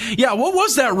anyway? Yeah, what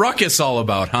was that ruckus all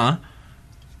about, huh?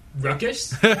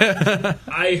 Ruckus?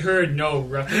 I heard no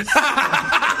ruckus.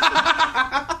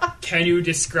 Can you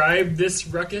describe this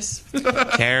ruckus?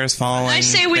 Chairs falling. I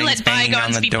say we let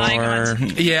bygones be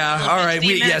bygones. Yeah, all right.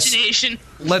 Imagination.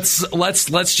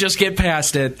 Let's just get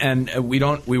past it, and we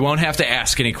won't have to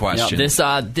ask any questions.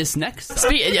 This next.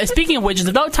 Speaking of which, it's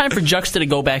about time for Juxta to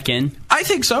go back in. I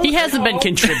think so. He hasn't been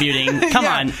contributing. Come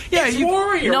on. Yeah,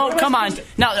 Warrior. No, come on.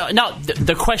 No.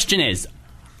 The question is,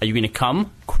 are you going to come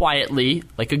quietly,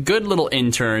 like a good little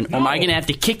intern, or am I going to have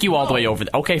to kick you all the way over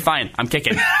there? Okay, fine. I'm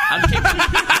kicking.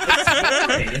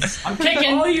 I'm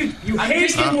kicking. All you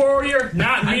hate the Warrior,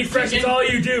 not me fresh is all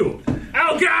you do.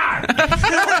 Oh, God!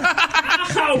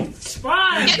 Ow!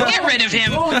 Fine! Get rid of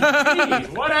him.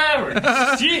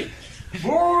 Whatever. Gee,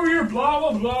 Warrior, blah,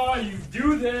 blah, blah. You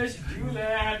do this, you do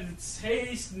that. It's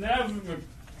haste, never...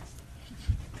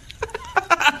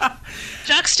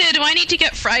 Juxta, do I need to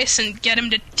get Frice and get him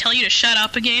to tell you to shut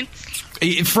up again?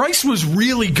 Frice was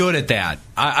really good at that.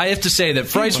 I have to say that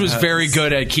Frice was very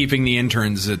good at keeping the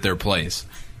interns at their place.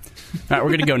 All right,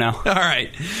 we're gonna go now. All right.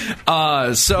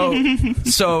 And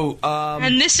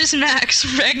this is Max,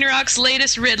 Ragnarok's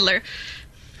latest Riddler.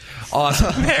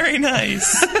 Awesome. Very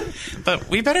nice. But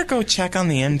we better go check on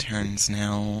the interns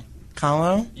now.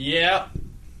 Kahlo? Yeah.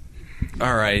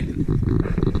 All right.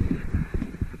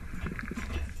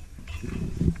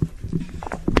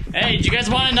 Hey, do you guys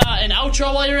want an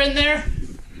outro while you're in there?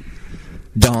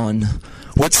 Dawn.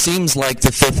 What seems like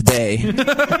the fifth day.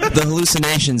 The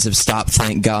hallucinations have stopped,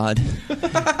 thank God.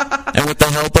 And with the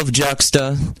help of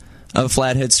Juxta, a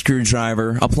flathead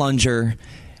screwdriver, a plunger,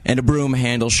 and a broom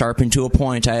handle sharpened to a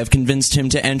point, I have convinced him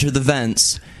to enter the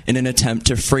vents in an attempt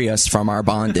to free us from our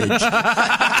bondage.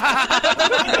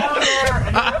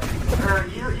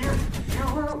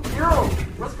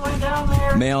 What's going down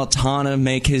there? May Altana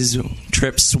make his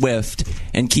trip swift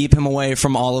and keep him away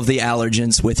from all of the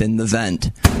allergens within the vent.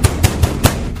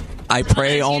 I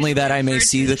pray only that I may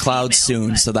see the clouds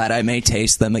soon so that I may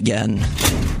taste them again.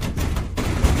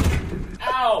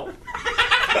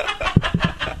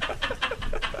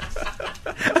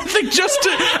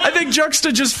 I think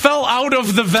Juxta just fell out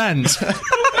of the vent. Where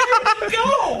did he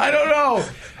go? I don't know.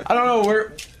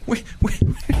 Where did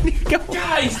he go?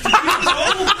 Guys, did you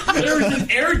know there was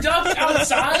an air duct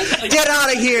outside? Like, Get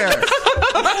out of here! No,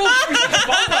 there's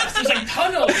above us. There's like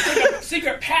tunnels. It's like a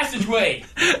secret passageway.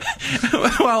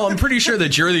 Well, I'm pretty sure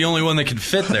that you're the only one that can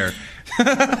fit there.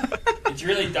 It's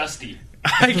really dusty.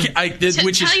 Tell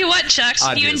you what, Chucks,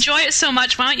 obvious. you enjoy it so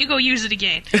much, why don't you go use it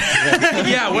again?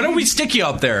 Yeah, why don't we stick you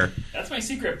up there? That's my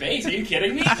secret base. Are you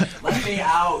kidding me? Let me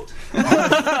out.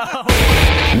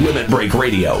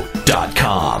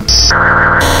 LimitBreakRadio.com.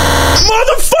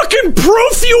 Motherfucking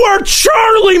proof you are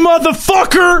Charlie,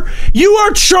 motherfucker! You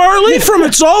are Charlie from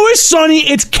It's Always Sunny.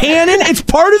 It's canon. It's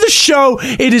part of the show.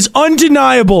 It is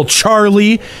undeniable,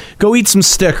 Charlie. Go eat some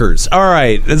stickers. All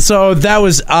right. And so that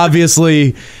was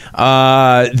obviously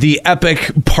the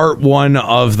epic part 1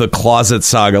 of the Closet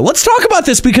Saga. Let's talk about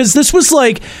this because this was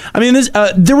like, I mean,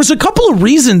 there was a couple of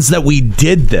reasons that we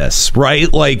did this,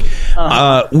 right? Like,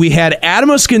 we had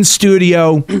Adamusk in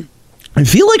studio. I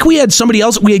feel like we had somebody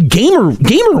else. We had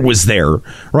Gamer was there,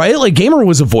 right? Like Gamer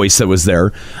was a voice that was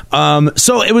there.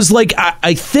 So it was like,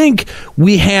 I think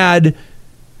we had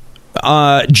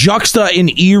Juxta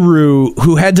and Eru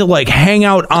who had to like hang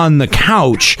out on the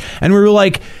couch, and we were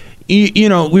like, we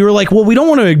were like, well, we don't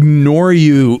want to ignore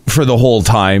you for the whole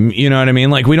time. You know what I mean?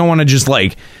 Like, we don't want to just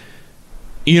like,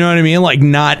 you know what I mean? Like,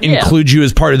 not include you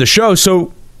as part of the show.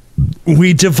 So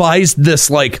we devised this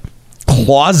like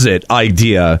closet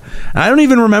idea. I don't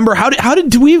even remember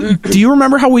do you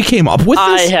remember how we came up with this?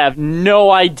 I have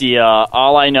no idea.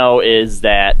 All I know is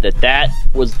that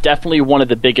was definitely one of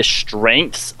the biggest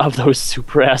strengths of those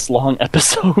super ass long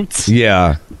episodes.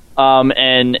 Yeah.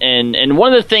 And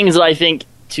one of the things that I think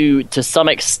to some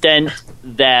extent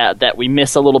that we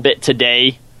miss a little bit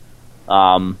today,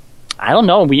 I don't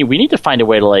know. We need to find a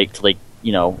way to like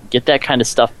get that kind of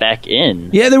stuff back in.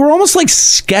 Yeah, they were almost like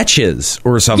sketches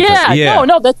or something. Yeah.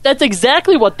 No, that's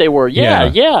exactly what they were.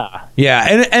 Yeah.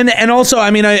 And also,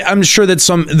 I mean, I'm sure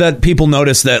that people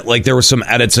noticed that like there were some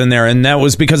edits in there, and that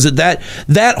was because of that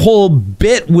whole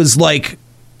bit was like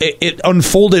it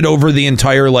unfolded over the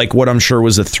entire like what I'm sure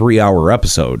was a 3-hour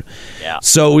episode. Yeah.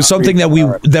 So it was something that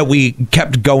we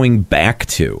kept going back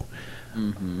to.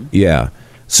 Mm-hmm. Yeah.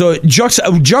 So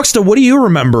Juxta, what do you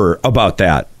remember about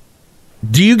that?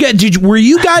 Were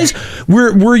you guys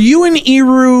were you and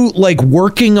Eru like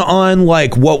working on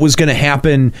like what was going to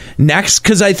happen next?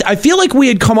 Because I feel like we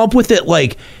had come up with it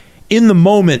like in the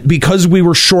moment because we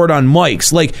were short on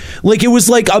mics. Like it was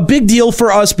like a big deal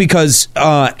for us because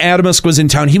Adamusk was in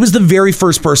town. He was the very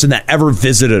first person that ever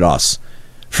visited us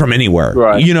from anywhere.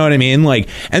 Right. You know what I mean? Like,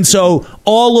 and so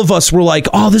all of us were like,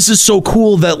 oh, this is so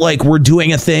cool that like we're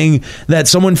doing a thing that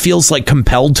someone feels like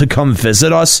compelled to come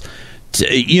visit us.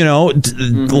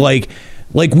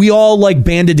 Like we all like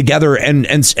banded together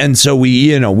and so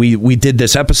we did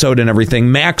this episode and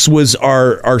everything. Max was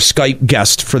our Skype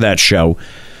guest for that show.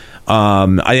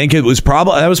 I think it was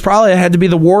probably it had to be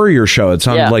the Warrior show. It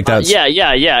sounded like that.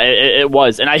 It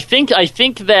was, and I think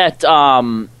that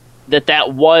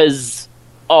that was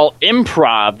all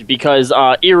improv because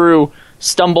Eru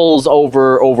stumbles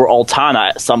over Altana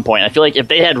at some point. I feel like if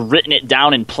they had written it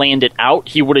down and planned it out,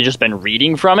 he would have just been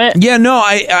reading from it. Yeah, no,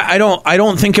 I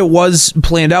don't think it was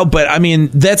planned out, but I mean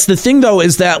that's the thing though,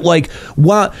 is that like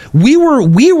while we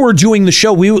were doing the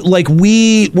show,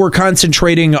 we were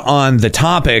concentrating on the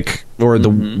topic or the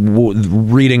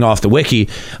reading off the wiki,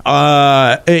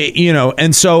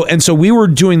 and so we were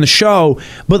doing the show,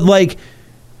 but like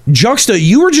Juxta,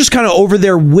 you were just kind of over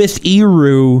there with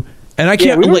Eru. And I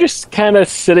can't. We were just kind of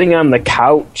sitting on the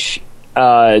couch,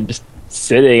 just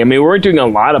sitting. I mean, we weren't doing a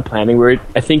lot of planning.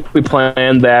 I think we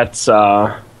planned that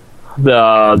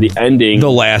the ending,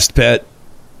 the last bit.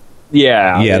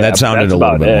 Yeah, that sounded a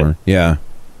little bit more. Yeah.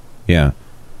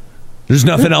 There's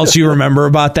nothing else you remember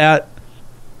about that?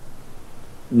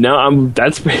 No,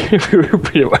 we were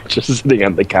pretty much just sitting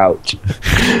on the couch.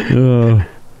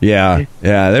 Yeah.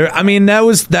 I mean, that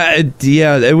was that.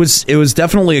 Yeah, it was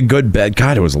definitely a good bit.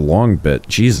 God, it was a long bit.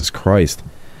 Jesus Christ,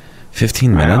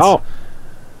 15 minutes. Wow.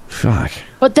 Fuck.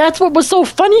 But that's what was so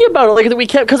funny about it. Like that we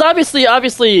kept, because obviously,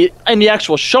 in the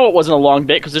actual show, it wasn't a long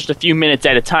bit because just a few minutes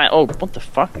at a time. Oh, what the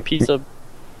fuck? Piece of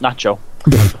nacho.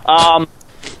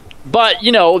 But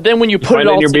then when you put it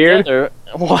all together,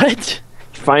 what?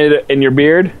 Find it in your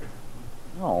beard.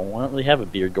 No, I don't really have a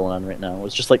beard going on right now. It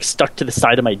was just like stuck to the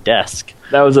side of my desk.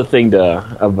 That was a thing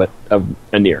of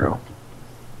a Nero.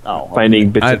 Oh,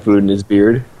 finding bits of food in his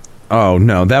beard. Oh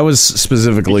no, that was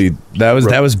specifically that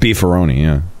was beefaroni.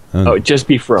 Yeah. Just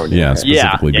beefaroni. Yeah,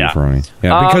 specifically beefaroni.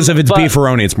 Yeah, because if it's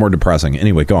beefaroni, it's more depressing.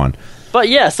 Anyway, go on. But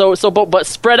yeah, but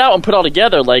spread out and put all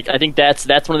together, like I think that's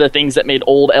one of the things that made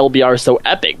old LBR so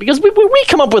epic, because we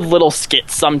come up with little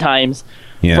skits sometimes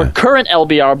for current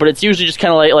LBR, but it's usually just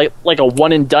kind of like a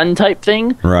one and done type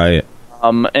thing, right?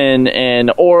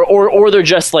 Or they're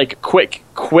just like quick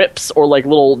quips or like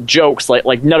little jokes,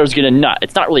 like Nutter's gonna nut.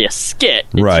 It's not really a skit,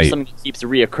 it's right? Just something that keeps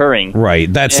reoccurring,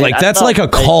 right? That's like a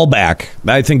callback.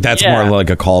 I think that's more like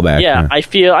a callback. Yeah,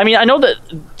 I know that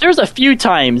there's a few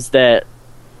times that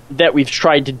we've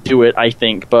tried to do it, I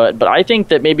think, but I think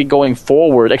that maybe going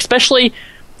forward, especially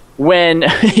when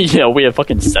we have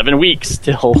fucking 7 weeks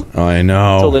till I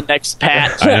know till the next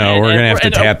patch. I know we're gonna have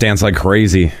to tap dance like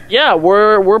crazy. Yeah,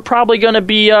 we're probably gonna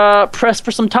be pressed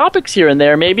for some topics here and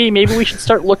there. Maybe we should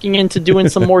start looking into doing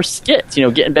some more skits.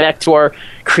 Getting back to our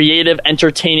creative,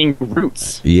 entertaining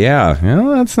roots. Yeah,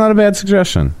 that's not a bad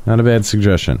suggestion. Not a bad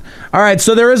suggestion. All right,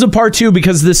 so there is a part 2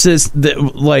 because this is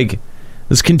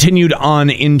this continued on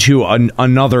into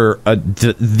another.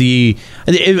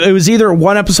 It was either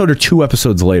 1 episode or 2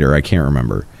 episodes later. I can't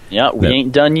remember. Yeah, we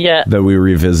ain't done yet. That we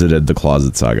revisited the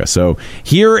Closet Saga. So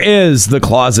here is the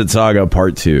Closet Saga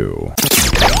Part 2.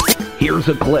 Here's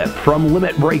a clip from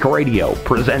Limit Break Radio,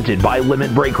 presented by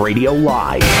Limit Break Radio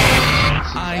Live.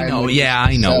 I know. Yeah,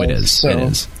 I know. It is. It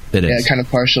is. Yeah, kind of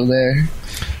partial there.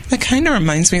 That kind of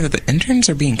reminds me that the interns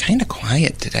are being kind of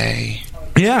quiet today.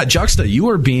 Yeah, Juxta, you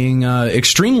are being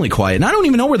extremely quiet, and I don't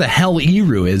even know where the hell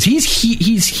Eru is. He's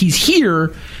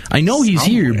here. I know he's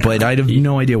here, but I have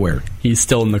no idea where. He's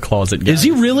still in the closet. Guys. Is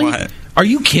he really? What? Are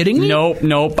you kidding me?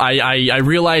 Nope. I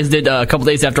realized it a couple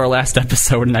days after our last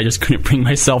episode, and I just couldn't bring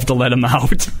myself to let him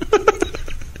out.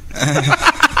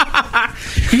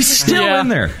 He's still in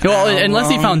there. Well, unless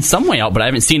he found some way out, but I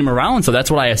haven't seen him around, so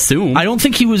that's what I assume. I don't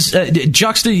think he was.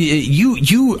 Juxta,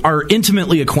 you are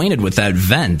intimately acquainted with that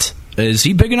vent. Is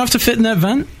he big enough to fit in that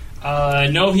vent?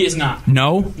 No, he is not.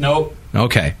 No? Nope.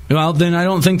 Okay. Well, then I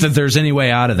don't think that there's any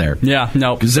way out of there. Yeah,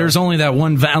 no. Because there's only that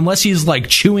one vent. Unless he's, like,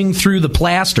 chewing through the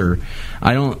plaster.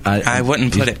 I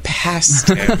wouldn't put it past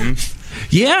him.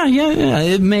 Yeah.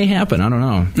 It may happen. I don't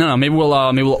know. No, maybe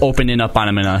we'll open it up on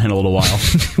him in a little while.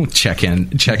 We'll check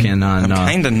in on... I'm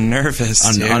kind of nervous,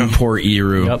 on poor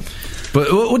Eru. Yep.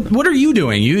 But what are you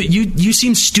doing? You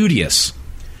seem studious.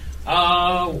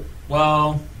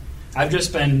 Well... I've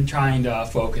just been trying to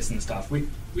focus and stuff. We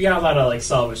got a lot of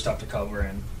salvage stuff to cover,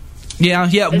 and yeah.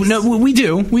 No, we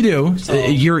do. So,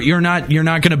 you're not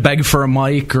going to beg for a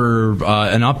mic or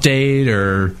an update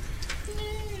or.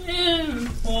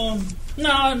 Well,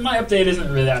 no, my update isn't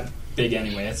really that big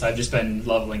anyway. I've just been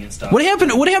leveling and stuff. What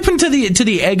happened to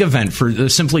the egg event for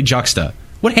Simply Juxta?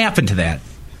 What happened to that?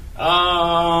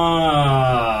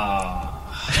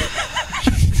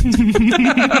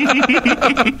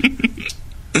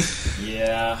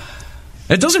 Yeah.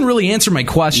 It doesn't really answer my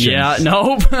question. Yeah,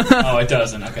 nope. Oh, it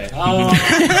doesn't. Okay.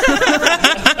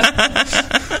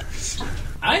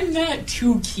 I'm not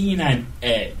too keen on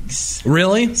eggs.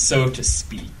 Really? So to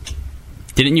speak.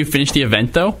 Didn't you finish the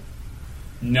event, though?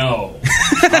 No.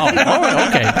 Oh,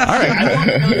 okay. All right. I don't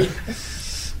really...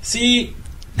 See...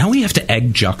 Now we have to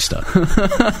egg Juxta.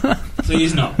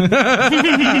 Please, no.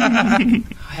 I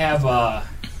have a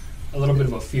little bit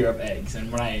of a fear of eggs,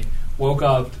 and when I woke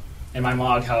up in my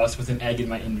log house with an egg in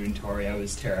my inventory, I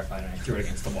was terrified and I threw it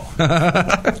against the wall.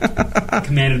 I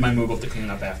commanded my Moogle to clean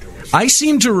up afterwards. I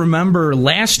seem to remember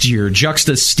last year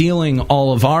Juxta stealing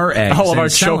all of our eggs. All of our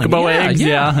Chocobo eggs,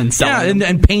 and selling them.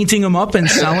 And painting them up and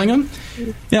selling them.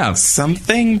 Yeah.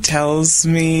 Something tells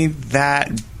me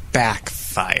that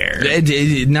backfired.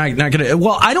 Not gonna.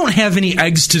 Well, I don't have any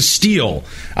eggs to steal.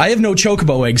 I have no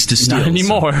Chocobo eggs to steal. Not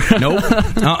anymore. So,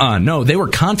 nope. No, they were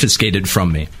confiscated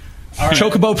from me. Right.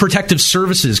 Chocobo Protective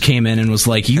Services came in and was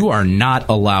like, "You are not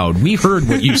allowed. We heard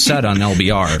what you said on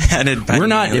LBR.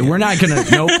 We're not gonna.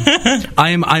 Nope.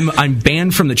 I'm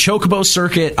banned from the Chocobo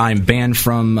circuit. I'm banned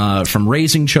from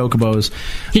raising Chocobos.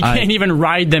 He can't even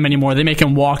ride them anymore. They make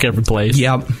him walk every place.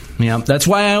 Yep. That's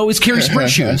why I always carry sprint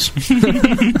shoes.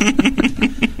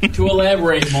 To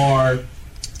elaborate more,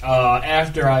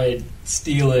 after I had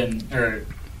stolen or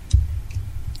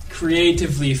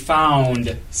creatively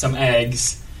found some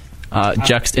eggs.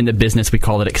 Juxt in the business, we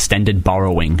call it extended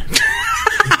borrowing.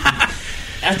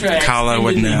 After I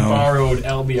accidentally borrowed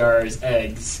LBR's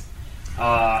eggs,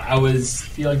 I was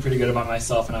feeling pretty good about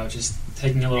myself, and I was just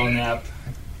taking a little nap,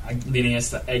 leaning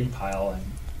against the egg pile, and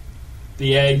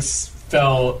the eggs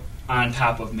fell on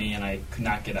top of me, and I could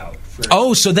not get out.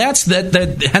 So that's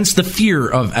that. Hence the fear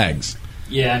of eggs.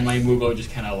 Yeah, and my Moogle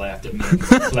just kind of laughed at me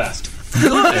and left.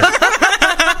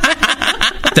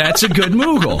 That's a good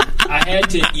Moogle. I had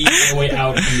to eat my way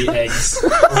out from the eggs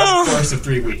over the course of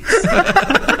 3 weeks.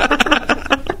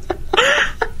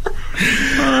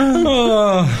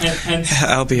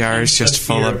 LBR is just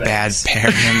full of bad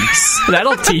parents.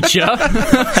 That'll teach you.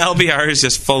 LBR is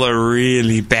just full of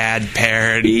really bad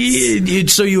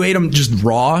parents. So you ate them just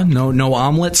raw? No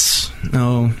omelets?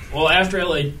 No. Well,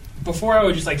 before I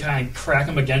would just kind of crack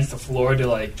them against the floor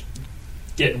to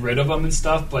get rid of them and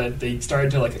stuff, but they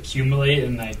started to accumulate,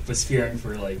 and I was fearing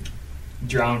for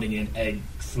drowning in egg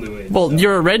fluid. Well,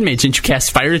 you're a red mage. Didn't you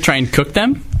cast fire to try and cook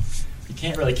them? You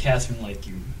can't really cast when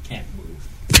you can't move.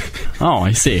 Oh,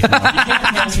 I see. You can't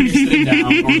cast when you're sitting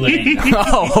down or laying down.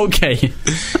 Oh, okay.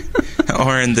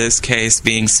 Or in this case,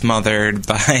 being smothered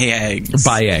by eggs.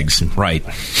 By eggs, right.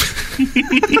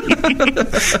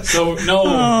 So no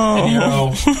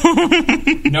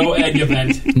egg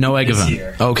event. No egg this event.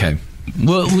 Year. Okay.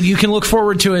 Well, you can look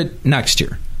forward to it next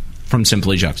year from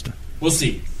Simply Juxta. We'll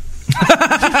see.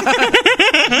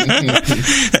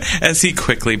 As he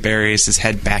quickly buries his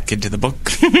head back into the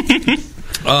book.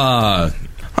 All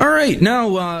right.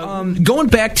 Now, going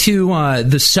back to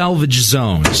the salvage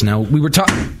zones. Now, we were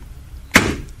talking...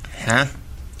 Huh?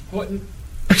 What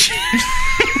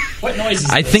noise is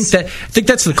I this? think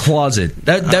that's the closet.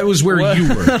 That was where you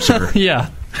were, sir.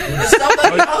 Yeah. There's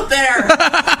somebody out there.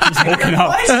 He's woken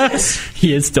up.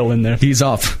 He is still in there. He's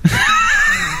up.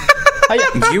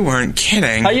 You weren't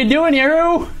kidding. How you doing,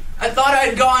 Hero? I thought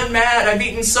I'd gone mad. I've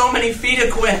eaten so many Feta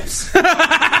quips.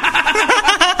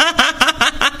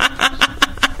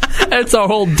 That's our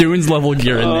whole Dunes level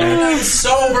gear in there. I'm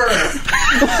sober.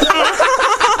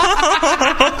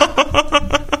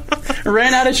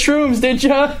 Ran out of shrooms, did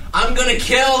ya? I'm gonna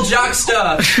kill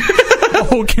Juxta.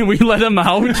 Oh, can we let him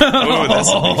out? Oh, this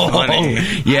will be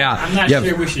funny. Yeah, I'm not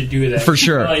sure we should do that for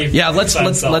sure. Probably Yeah, let's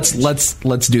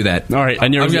do that. All right,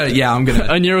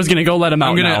 Aniro's gonna go let him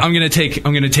out. I'm gonna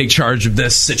take charge of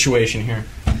this situation here.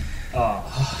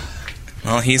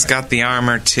 Well, he's got the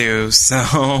armor too,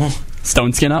 so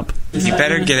stone skin up. You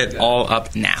better get it all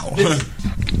up now.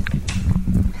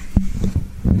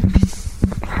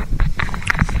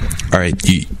 All right,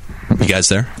 you guys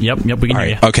there? Yep, we can hear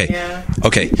you. Okay. Yeah.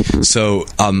 Okay. So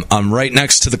I'm right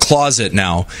next to the closet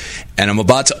now, and I'm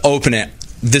about to open it.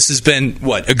 This has been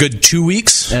a good 2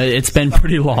 weeks? It's been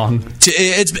pretty long.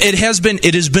 It has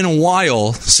been a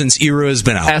while since Iro has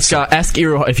been out. Ask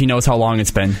Iro if he knows how long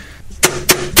it's been.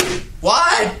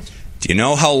 What? Do you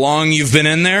know how long you've been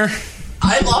in there?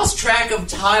 I lost track of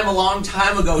time a long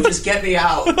time ago. Just get me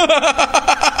out.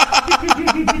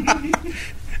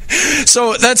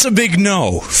 So that's a big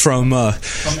no from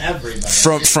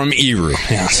everybody. From Iro.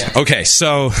 Yes. Yeah. Okay,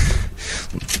 so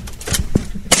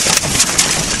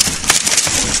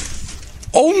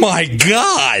oh my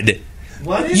God!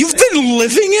 What is You've been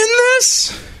living in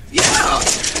this? Yeah.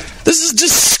 This is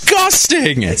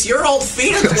disgusting. It's your old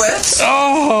Feta clips.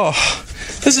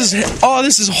 This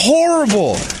is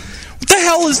horrible. What the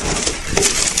hell is?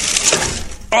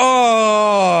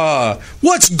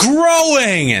 What's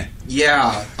growing?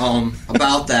 Yeah,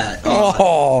 about that.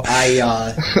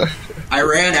 I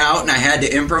ran out and I had to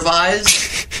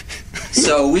improvise.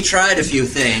 So we tried a few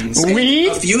things.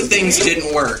 A few things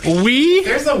didn't work.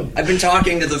 I've been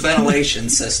talking to the ventilation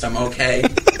system, okay?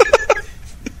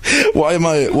 Why am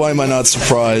I not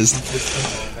surprised?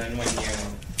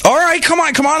 All right, come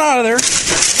on out of there.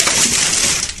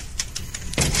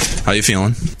 How you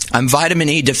feeling? I'm vitamin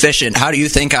E deficient. How do you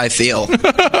think I feel? I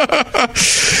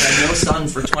had no sun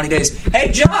for 20 days.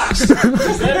 Hey, Josh!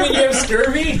 Does that mean you have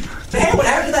scurvy? Hey, what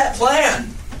happened to that plan?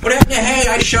 What happened to, hey,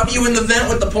 I shove you in the vent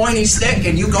with the pointy stick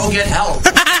and you go get help?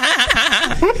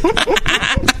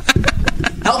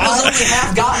 Help is only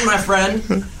half gotten, my friend.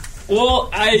 Well,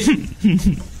 I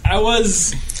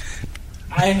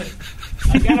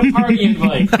got a party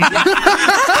invite.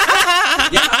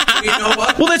 Yeah, you know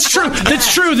what? Well, that's true.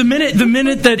 That's true. The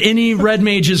minute that any red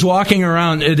mage is walking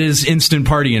around, it is instant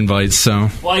party invites. So.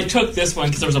 Well, I took this one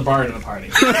because there was a bard in the party.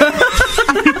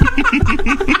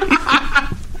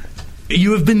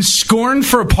 You have been scorned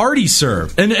for a party, sir,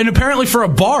 and apparently for a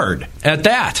bard at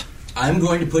that. I'm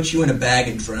going to put you in a bag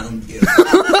and drown you.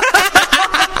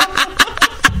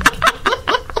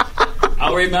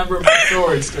 I'll remember my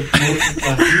swords to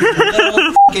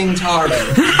little fucking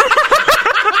target.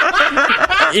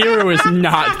 Iro is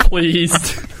not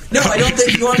pleased. No, I don't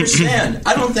think you understand.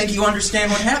 I don't think you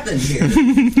understand what happened here.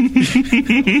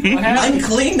 I'm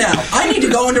clean now. I need to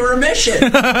go into remission. Do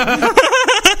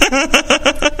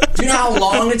you know how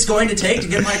long it's going to take to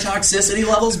get my toxicity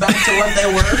levels back to what they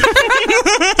were?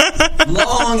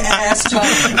 Long ass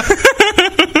time.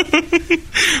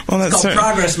 Well, it's called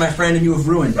progress, my friend, and you have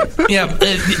ruined it. Yeah,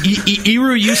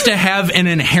 Eru used to have an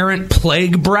inherent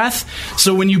plague breath,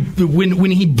 so when he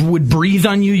would breathe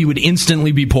on you, you would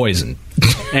instantly be poisoned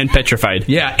and petrified.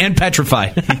 Yeah, and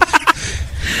petrified.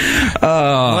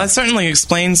 Well, that certainly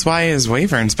explains why his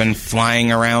wyvern's been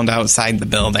flying around outside the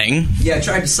building. Yeah, I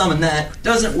tried to summon that.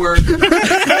 Doesn't work.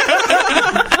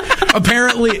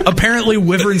 Apparently,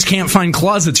 wyverns can't find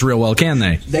closets real well, can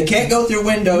they? They can't go through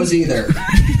windows either.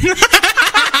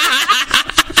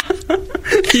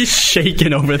 He's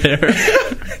shaking over there.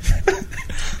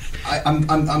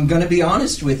 I'm gonna be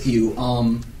honest with you.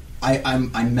 I'm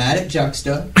mad at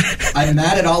Juxta. I'm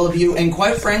mad at all of you, and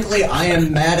quite frankly, I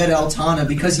am mad at Altana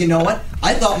because you know what?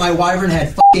 I thought my wyvern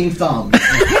had fucking thumbs.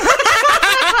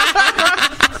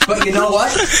 But you know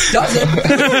what? Doesn't.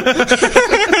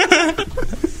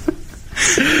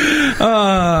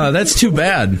 That's too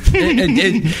bad.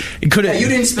 It could have. Yeah, you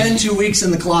didn't spend 2 weeks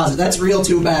in the closet. That's real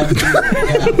too bad.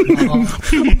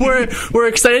 We're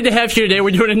excited to have you today.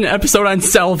 We're doing an episode on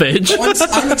salvage.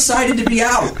 I'm excited to be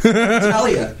out. I tell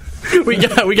you. We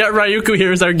got Ryuku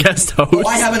here as our guest host. Oh,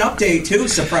 I have an update too,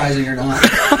 surprising or not.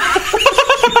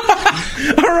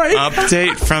 All right.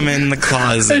 Update from in the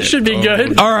closet. It should be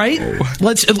good. All right.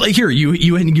 Let's hear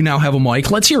you now have a mic.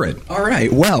 Let's hear it. All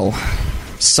right. Well,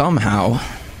 somehow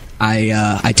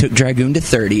I took Dragoon to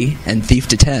 30 and Thief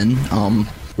to 10.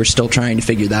 We're still trying to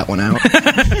figure that one out.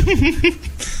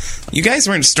 You guys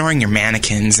weren't storing your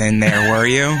mannequins in there, were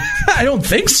you? I don't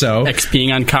think so.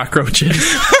 XPing on cockroaches.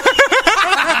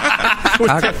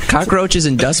 Cockroaches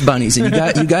and dust bunnies, and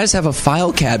you guys have a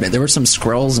file cabinet. There were some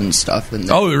scrolls and stuff in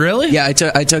there. Oh, really? Yeah, I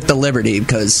took the liberty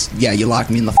because you locked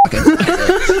me in the fucking.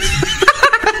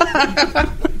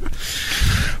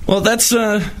 Well, that's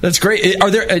great. Are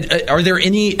there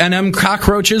any NM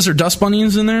cockroaches or dust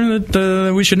bunnies in there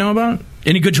that we should know about?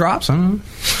 Any good drops? I don't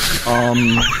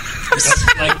know.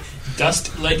 Like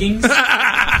dust leggings.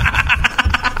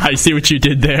 I see what you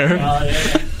did there.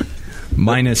 Yeah.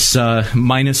 Minus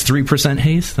 3%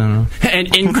 haste. I don't know.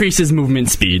 And increases movement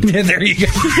speed. Yeah, there you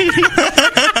go.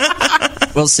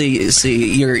 Well, see,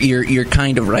 you're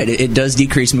kind of right. It does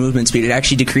decrease movement speed. It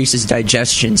actually decreases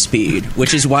digestion speed,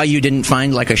 which is why you didn't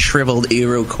find like a shriveled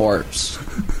Eru corpse.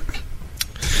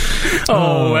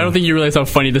 Oh, I don't think you realize how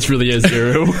funny this really is,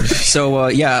 Eru. So,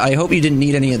 I hope you didn't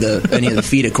need any of the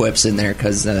feet equips in there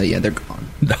because they're gone.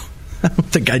 No, I don't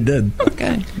think I did.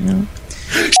 Okay. Yeah.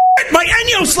 My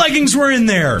Enyos leggings were in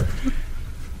there.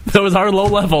 Those are low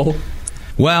level.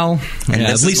 Well, and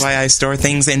this is why I store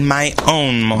things in my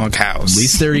own mog house. At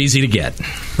least they're easy to get.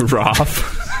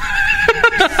 Rough.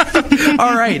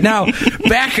 All right, now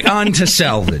back onto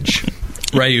salvage.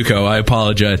 Ryuko, I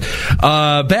apologize.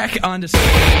 Back onto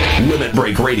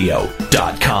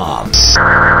LimitBreakRadio.com.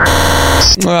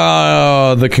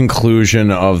 Oh, the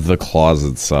conclusion of the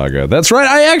Closet Saga. That's right.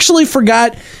 I actually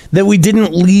forgot that we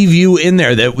didn't leave you in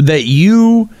there. That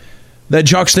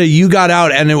Juxta, you got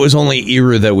out, and it was only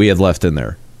Eru that we had left in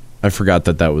there. I forgot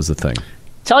that was the thing.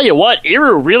 Tell you what,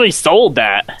 Eru really sold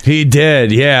that. He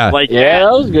did, yeah.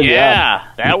 That was good. Yeah,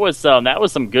 that was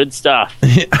some good stuff.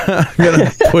 I'm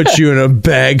gonna put you in a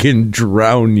bag and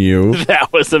drown you.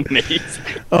 That was amazing.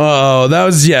 Oh,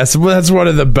 that's one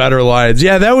of the better lines.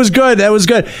 Yeah, that was good.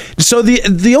 So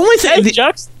the only thing,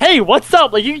 hey, what's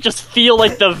up? Like you can just feel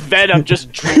like the venom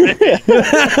just dripping.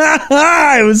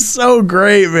 It was so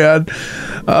great, man.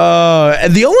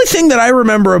 And the only thing that I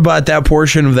remember about that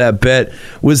portion of that bit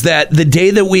was that the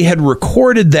day that we had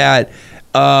recorded that,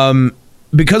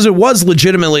 because it was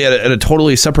legitimately at a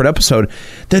totally separate episode,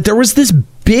 that there was this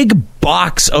big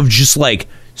box of just like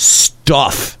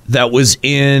stuff that was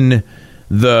in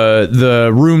the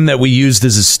room that we used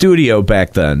as a studio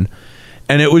back then.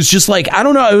 And it was just like, I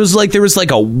don't know, it was like there was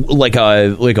like a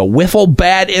wiffle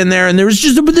bat in there, and there was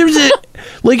just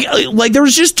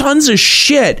tons of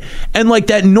shit, and like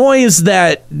that noise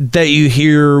that you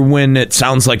hear when it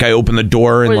sounds like I open the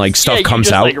door and like stuff comes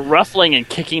just, out, like ruffling and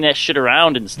kicking that shit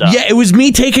around and stuff. Yeah, it was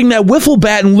me taking that wiffle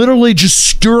bat and literally just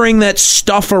stirring that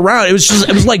stuff around. It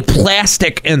was like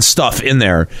plastic and stuff in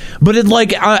there, but it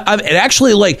like it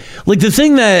actually like the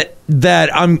thing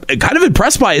that I'm kind of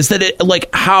impressed by is that it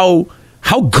like how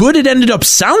good it ended up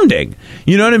sounding.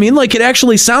 You know what I mean? Like it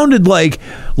actually sounded like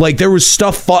there was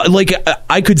stuff like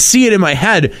I could see it in my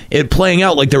head, it playing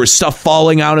out like there was stuff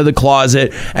falling out of the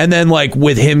closet, and then like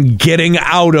with him getting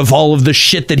out of all of the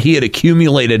shit that he had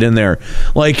accumulated in there.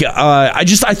 Like I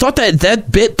thought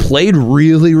that bit played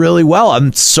really, really well.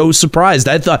 I'm so surprised.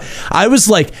 I was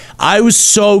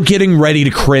so getting ready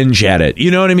to cringe at it. You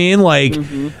know what I mean? Like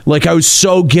I was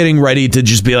so getting ready to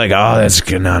just be like, oh, that's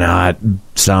gonna not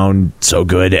sound so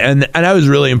good, and I was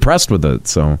really impressed with it.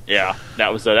 So yeah,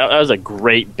 that was a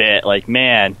great bit. Like,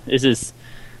 man, it's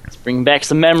bringing back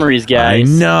some memories,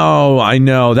 guys. I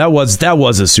know that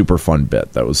was a super fun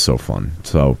bit. That was so fun.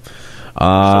 So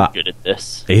so good at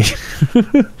this.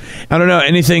 I don't know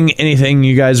anything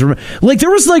you guys remember. Like there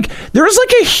was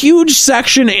a huge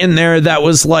section in there that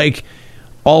was like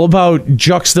all about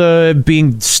Juxta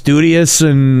being studious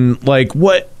and like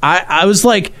what I was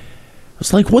like,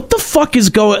 what the fuck is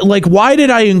going? Like, why did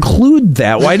I include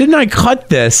that? Why didn't I cut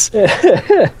this?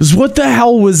 What the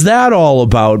hell was that all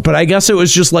about? But I guess it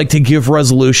was just like to give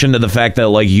resolution to the fact that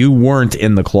like you weren't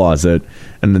in the closet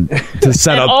and to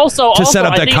set up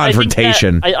that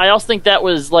confrontation. I also think that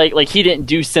was like he didn't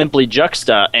do simply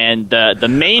Juxta, and the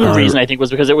main reason I think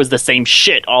was because it was the same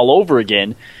shit all over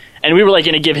again. And we were like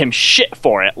going to give him shit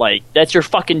for it. Like, that's your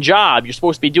fucking job. You're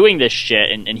supposed to be doing this shit,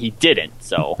 and he didn't.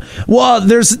 So, well,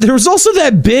 there was also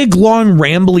that big, long,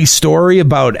 rambly story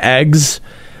about eggs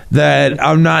that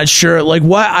I'm not sure. Like,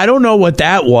 what? I don't know what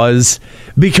that was,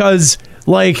 because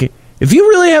like, if you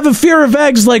really have a fear of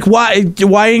eggs, like,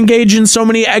 why engage in so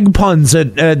many egg puns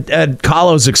at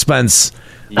Kahlo's expense?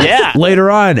 Yeah.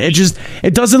 Later on,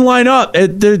 it doesn't line up.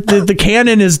 The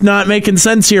canon is not making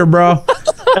sense here, bro.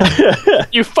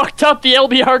 You fucked up the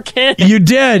LBR canon. You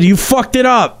did. You fucked it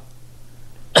up.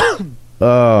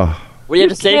 What do you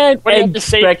have to say? What do you have to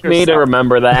say? Expect me to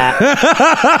remember that.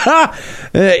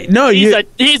 No,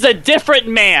 he's a different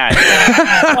man.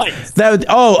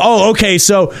 Okay.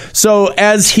 So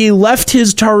as he left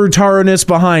his Tarutarunus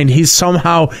behind, he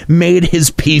somehow made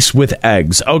his peace with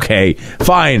eggs. Okay,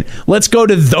 fine. Let's go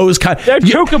to those kind. They're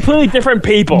two completely different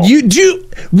people.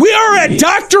 We are at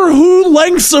Doctor Who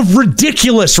lengths of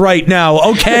ridiculous right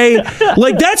now. Okay,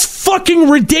 like that's fucking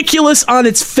ridiculous on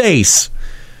its face.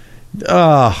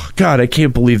 Oh, God, I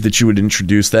can't believe that you would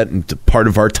introduce that into part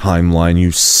of our timeline,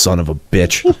 you son of a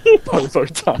bitch. Part of our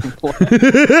timeline.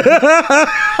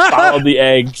 Follow the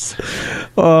eggs.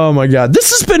 Oh, my God.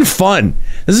 This has been fun.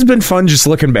 This has been fun just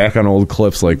looking back on old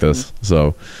clips like this.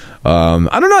 So,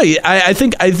 I don't know. I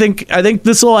think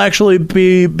this will actually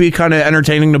be kind of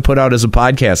entertaining to put out as a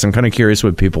podcast. I'm kind of curious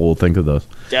what people will think of those.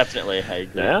 Definitely, I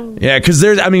agree. Yeah, because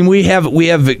we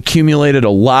have accumulated a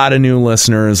lot of new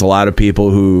listeners, a lot of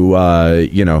people who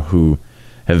who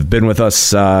have been with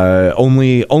us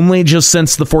only just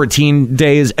since the 14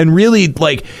 days, and really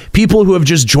like people who have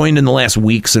just joined in the last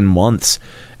weeks and months.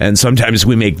 And sometimes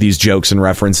we make these jokes and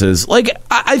references. Like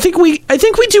I think we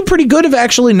do pretty good of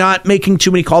actually not making too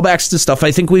many callbacks to stuff.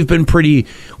 I think we've been pretty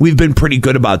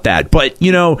good about that. But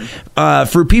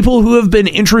for people who have been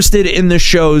interested in the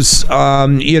show's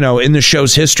in the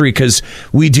show's history, because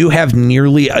we do have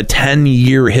nearly a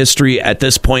 10-year history at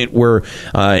this point. We're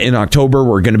in October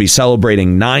we're going to be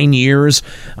celebrating 9 years,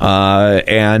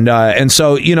 and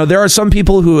so there are some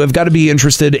people who have got to be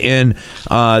interested in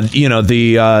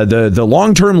the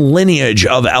long-term lineage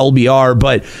of LBR,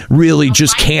 but really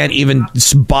just can't even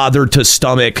bother to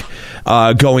stomach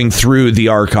going through the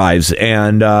archives,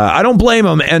 and I don't blame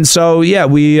them. And so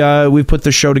we put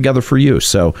the show together for you.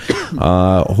 So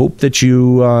hope that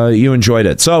you enjoyed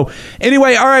it. So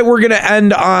anyway, all right, we're gonna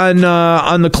end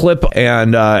on the clip,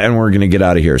 and we're gonna get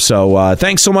out of here. So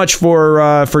thanks so much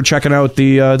for checking out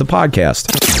the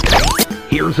podcast.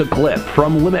 Here's a clip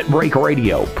from Limit Break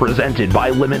Radio, presented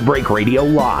by Limit Break Radio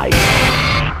Live.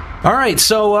 All right,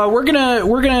 so we're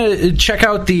gonna check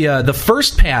out the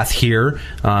first path here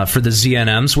for the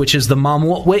ZNMs, which is the mom.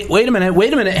 Wait a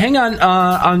minute, hang on.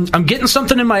 I'm getting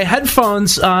something in my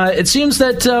headphones. It seems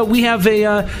that we have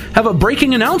a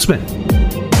breaking announcement.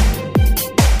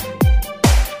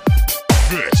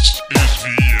 This is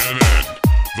VNN,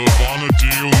 the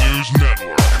Vonadale News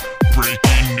Network.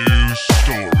 Breaking news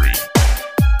story.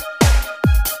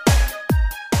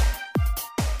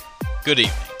 Good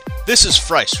evening. This is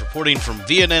Frice reporting from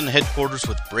VNN headquarters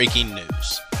with breaking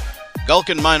news.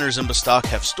 Gulkin miners in Bostock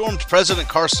have stormed President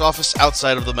Karst's office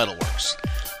outside of the metalworks.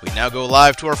 We now go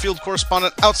live to our field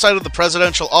correspondent outside of the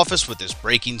presidential office with this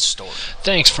breaking story.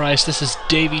 Thanks, Frice. This is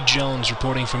Davy Jones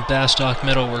reporting from Bostock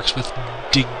Metalworks with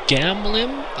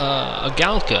Digamlim, a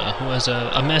Galka, who has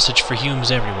a message for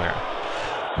Humes everywhere.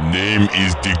 Name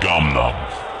is Digamnam.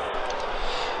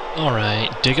 Alright,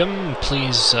 Diggum,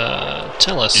 please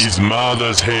tell us. His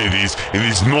mother's head is, and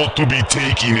is not to be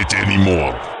taking it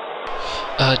anymore.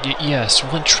 Yes,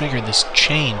 what triggered this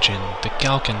change in the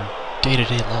Galkan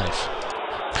day-to-day life?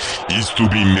 Is to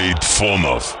be made fun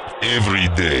of every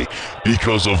day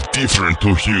because of different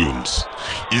to Humes.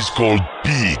 Is called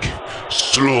big,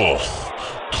 slow,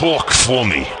 talk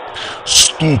funny,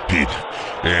 stupid,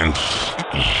 and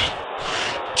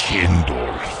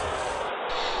Kendall.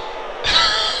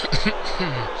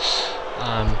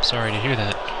 I'm sorry to hear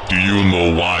that. Do you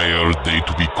know why are they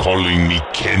to be calling me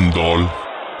Kendall?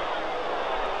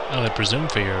 I would presume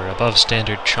for your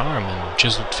above-standard charm and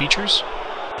chiseled features?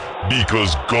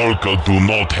 Because Galka do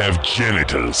not have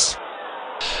genitals.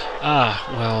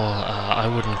 I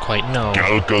wouldn't quite know.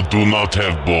 Galka do not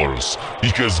have balls,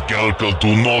 because Galka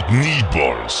do not need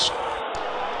balls.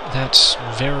 That's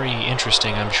very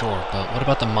interesting, I'm sure, but what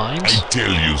about the mines? I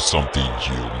tell you something,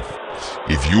 Hume.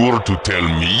 If you were to tell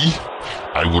me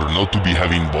I were not to be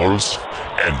having balls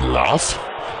and laugh,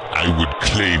 I would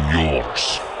claim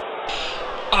yours.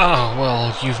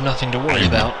 Well, you've nothing to worry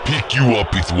about. I would pick you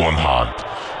up with one hand,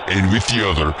 and with the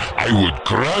other, I would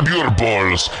grab your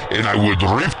balls and I would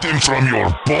rip them from your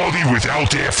body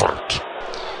without effort.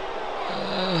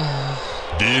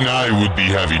 Then I would be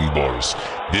having balls.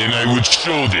 Then I would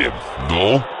show them,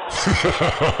 no?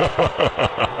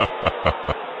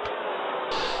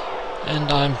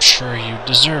 And I'm sure you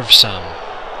deserve some,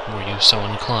 were you so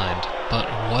inclined. But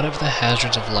what of the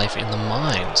hazards of life in the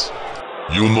mines?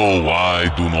 You know why I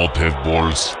do not have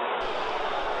balls?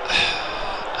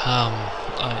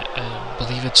 I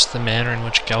believe it's the manner in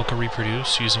which Galka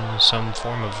reproduce, using some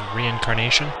form of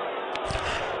reincarnation?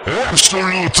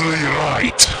 Absolutely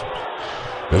right!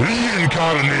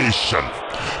 Reincarnation!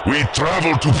 We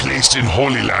travel to place in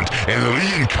Holy Land and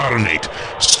reincarnate,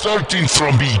 starting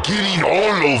from beginning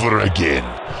all over again.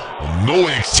 No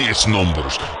excess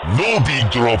numbers, no big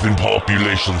drop in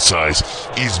population size,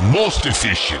 is most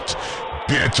efficient.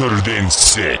 Better than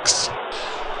sex.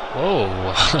 Whoa.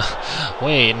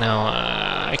 Wait, now,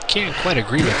 I can't quite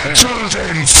agree with that.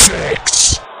 Better than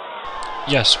sex!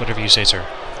 Yes, whatever you say, sir.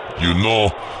 You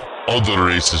know, other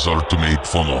races are to make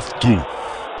fun of, too.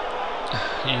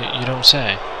 You don't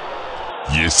say.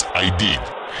 Yes, I did.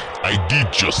 I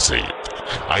did just say it.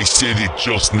 I said it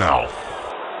just now.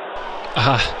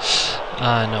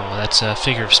 No, that's a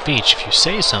figure of speech. If you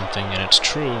say something and it's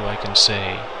true, I can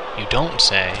say you don't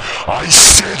say. I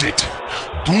said it!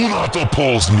 Do not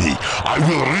oppose me! I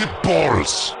will rip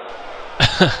balls!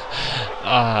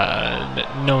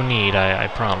 No need, I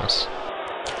promise.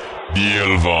 The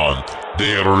Elvan,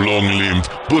 they are long-limbed,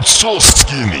 but so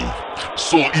skinny.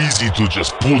 So easy to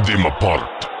just pull them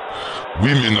apart.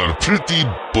 Women are pretty,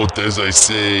 but as I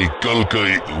say, Galka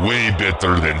is way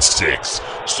better than sex.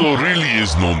 So really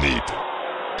is no need.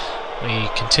 We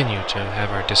continue to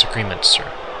have our disagreements, sir.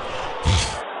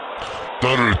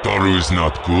 Taru is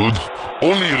not good.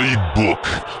 Only read book,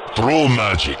 throw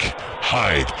magic,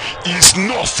 hide, is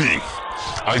nothing.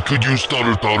 I could use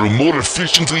Taru more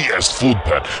efficiently as food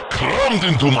pad, crammed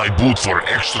into my boot for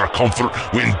extra comfort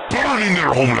when burning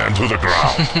their homeland to the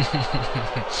ground.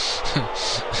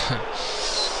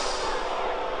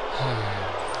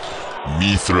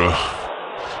 Mithra.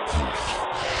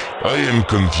 I am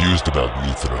confused about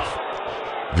Mithra.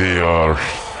 They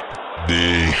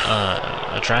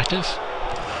attractive?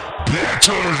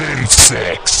 Better than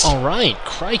sex! Alright,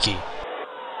 crikey.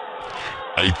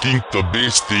 I think the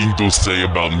best thing to say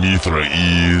about Mithra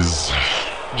is...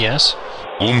 Yes?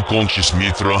 Unconscious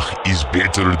Mithra is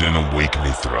better than awake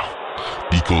Mithra,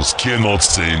 because cannot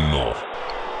say no.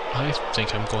 I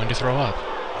think I'm going to throw up.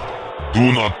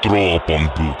 Do not throw up on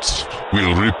boots.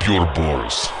 We'll rip your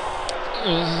balls.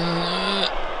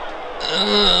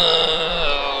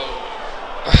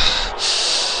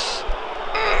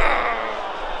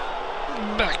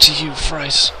 Back to you,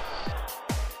 Fries.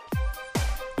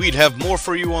 We'd have more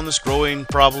for you on this growing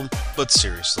problem, but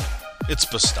seriously, it's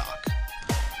Bastok.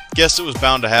 Guess it was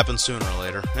bound to happen sooner or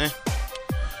later, eh?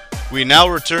 We now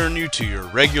return you to your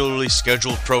regularly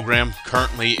scheduled program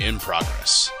currently in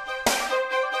progress.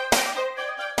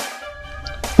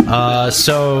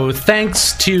 So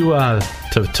thanks to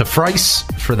Frice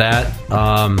for that.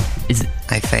 I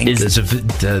think is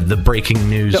the breaking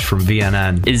news from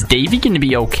VNN. Is Davey going to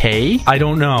be okay? I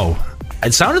don't know.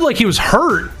 It sounded like he was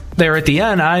hurt there at the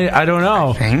end. I don't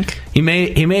know. I think he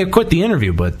may have quit the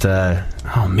interview, but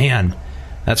oh man,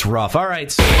 that's rough. All right.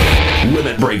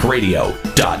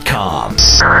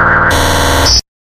 LimitBreakRadio.com.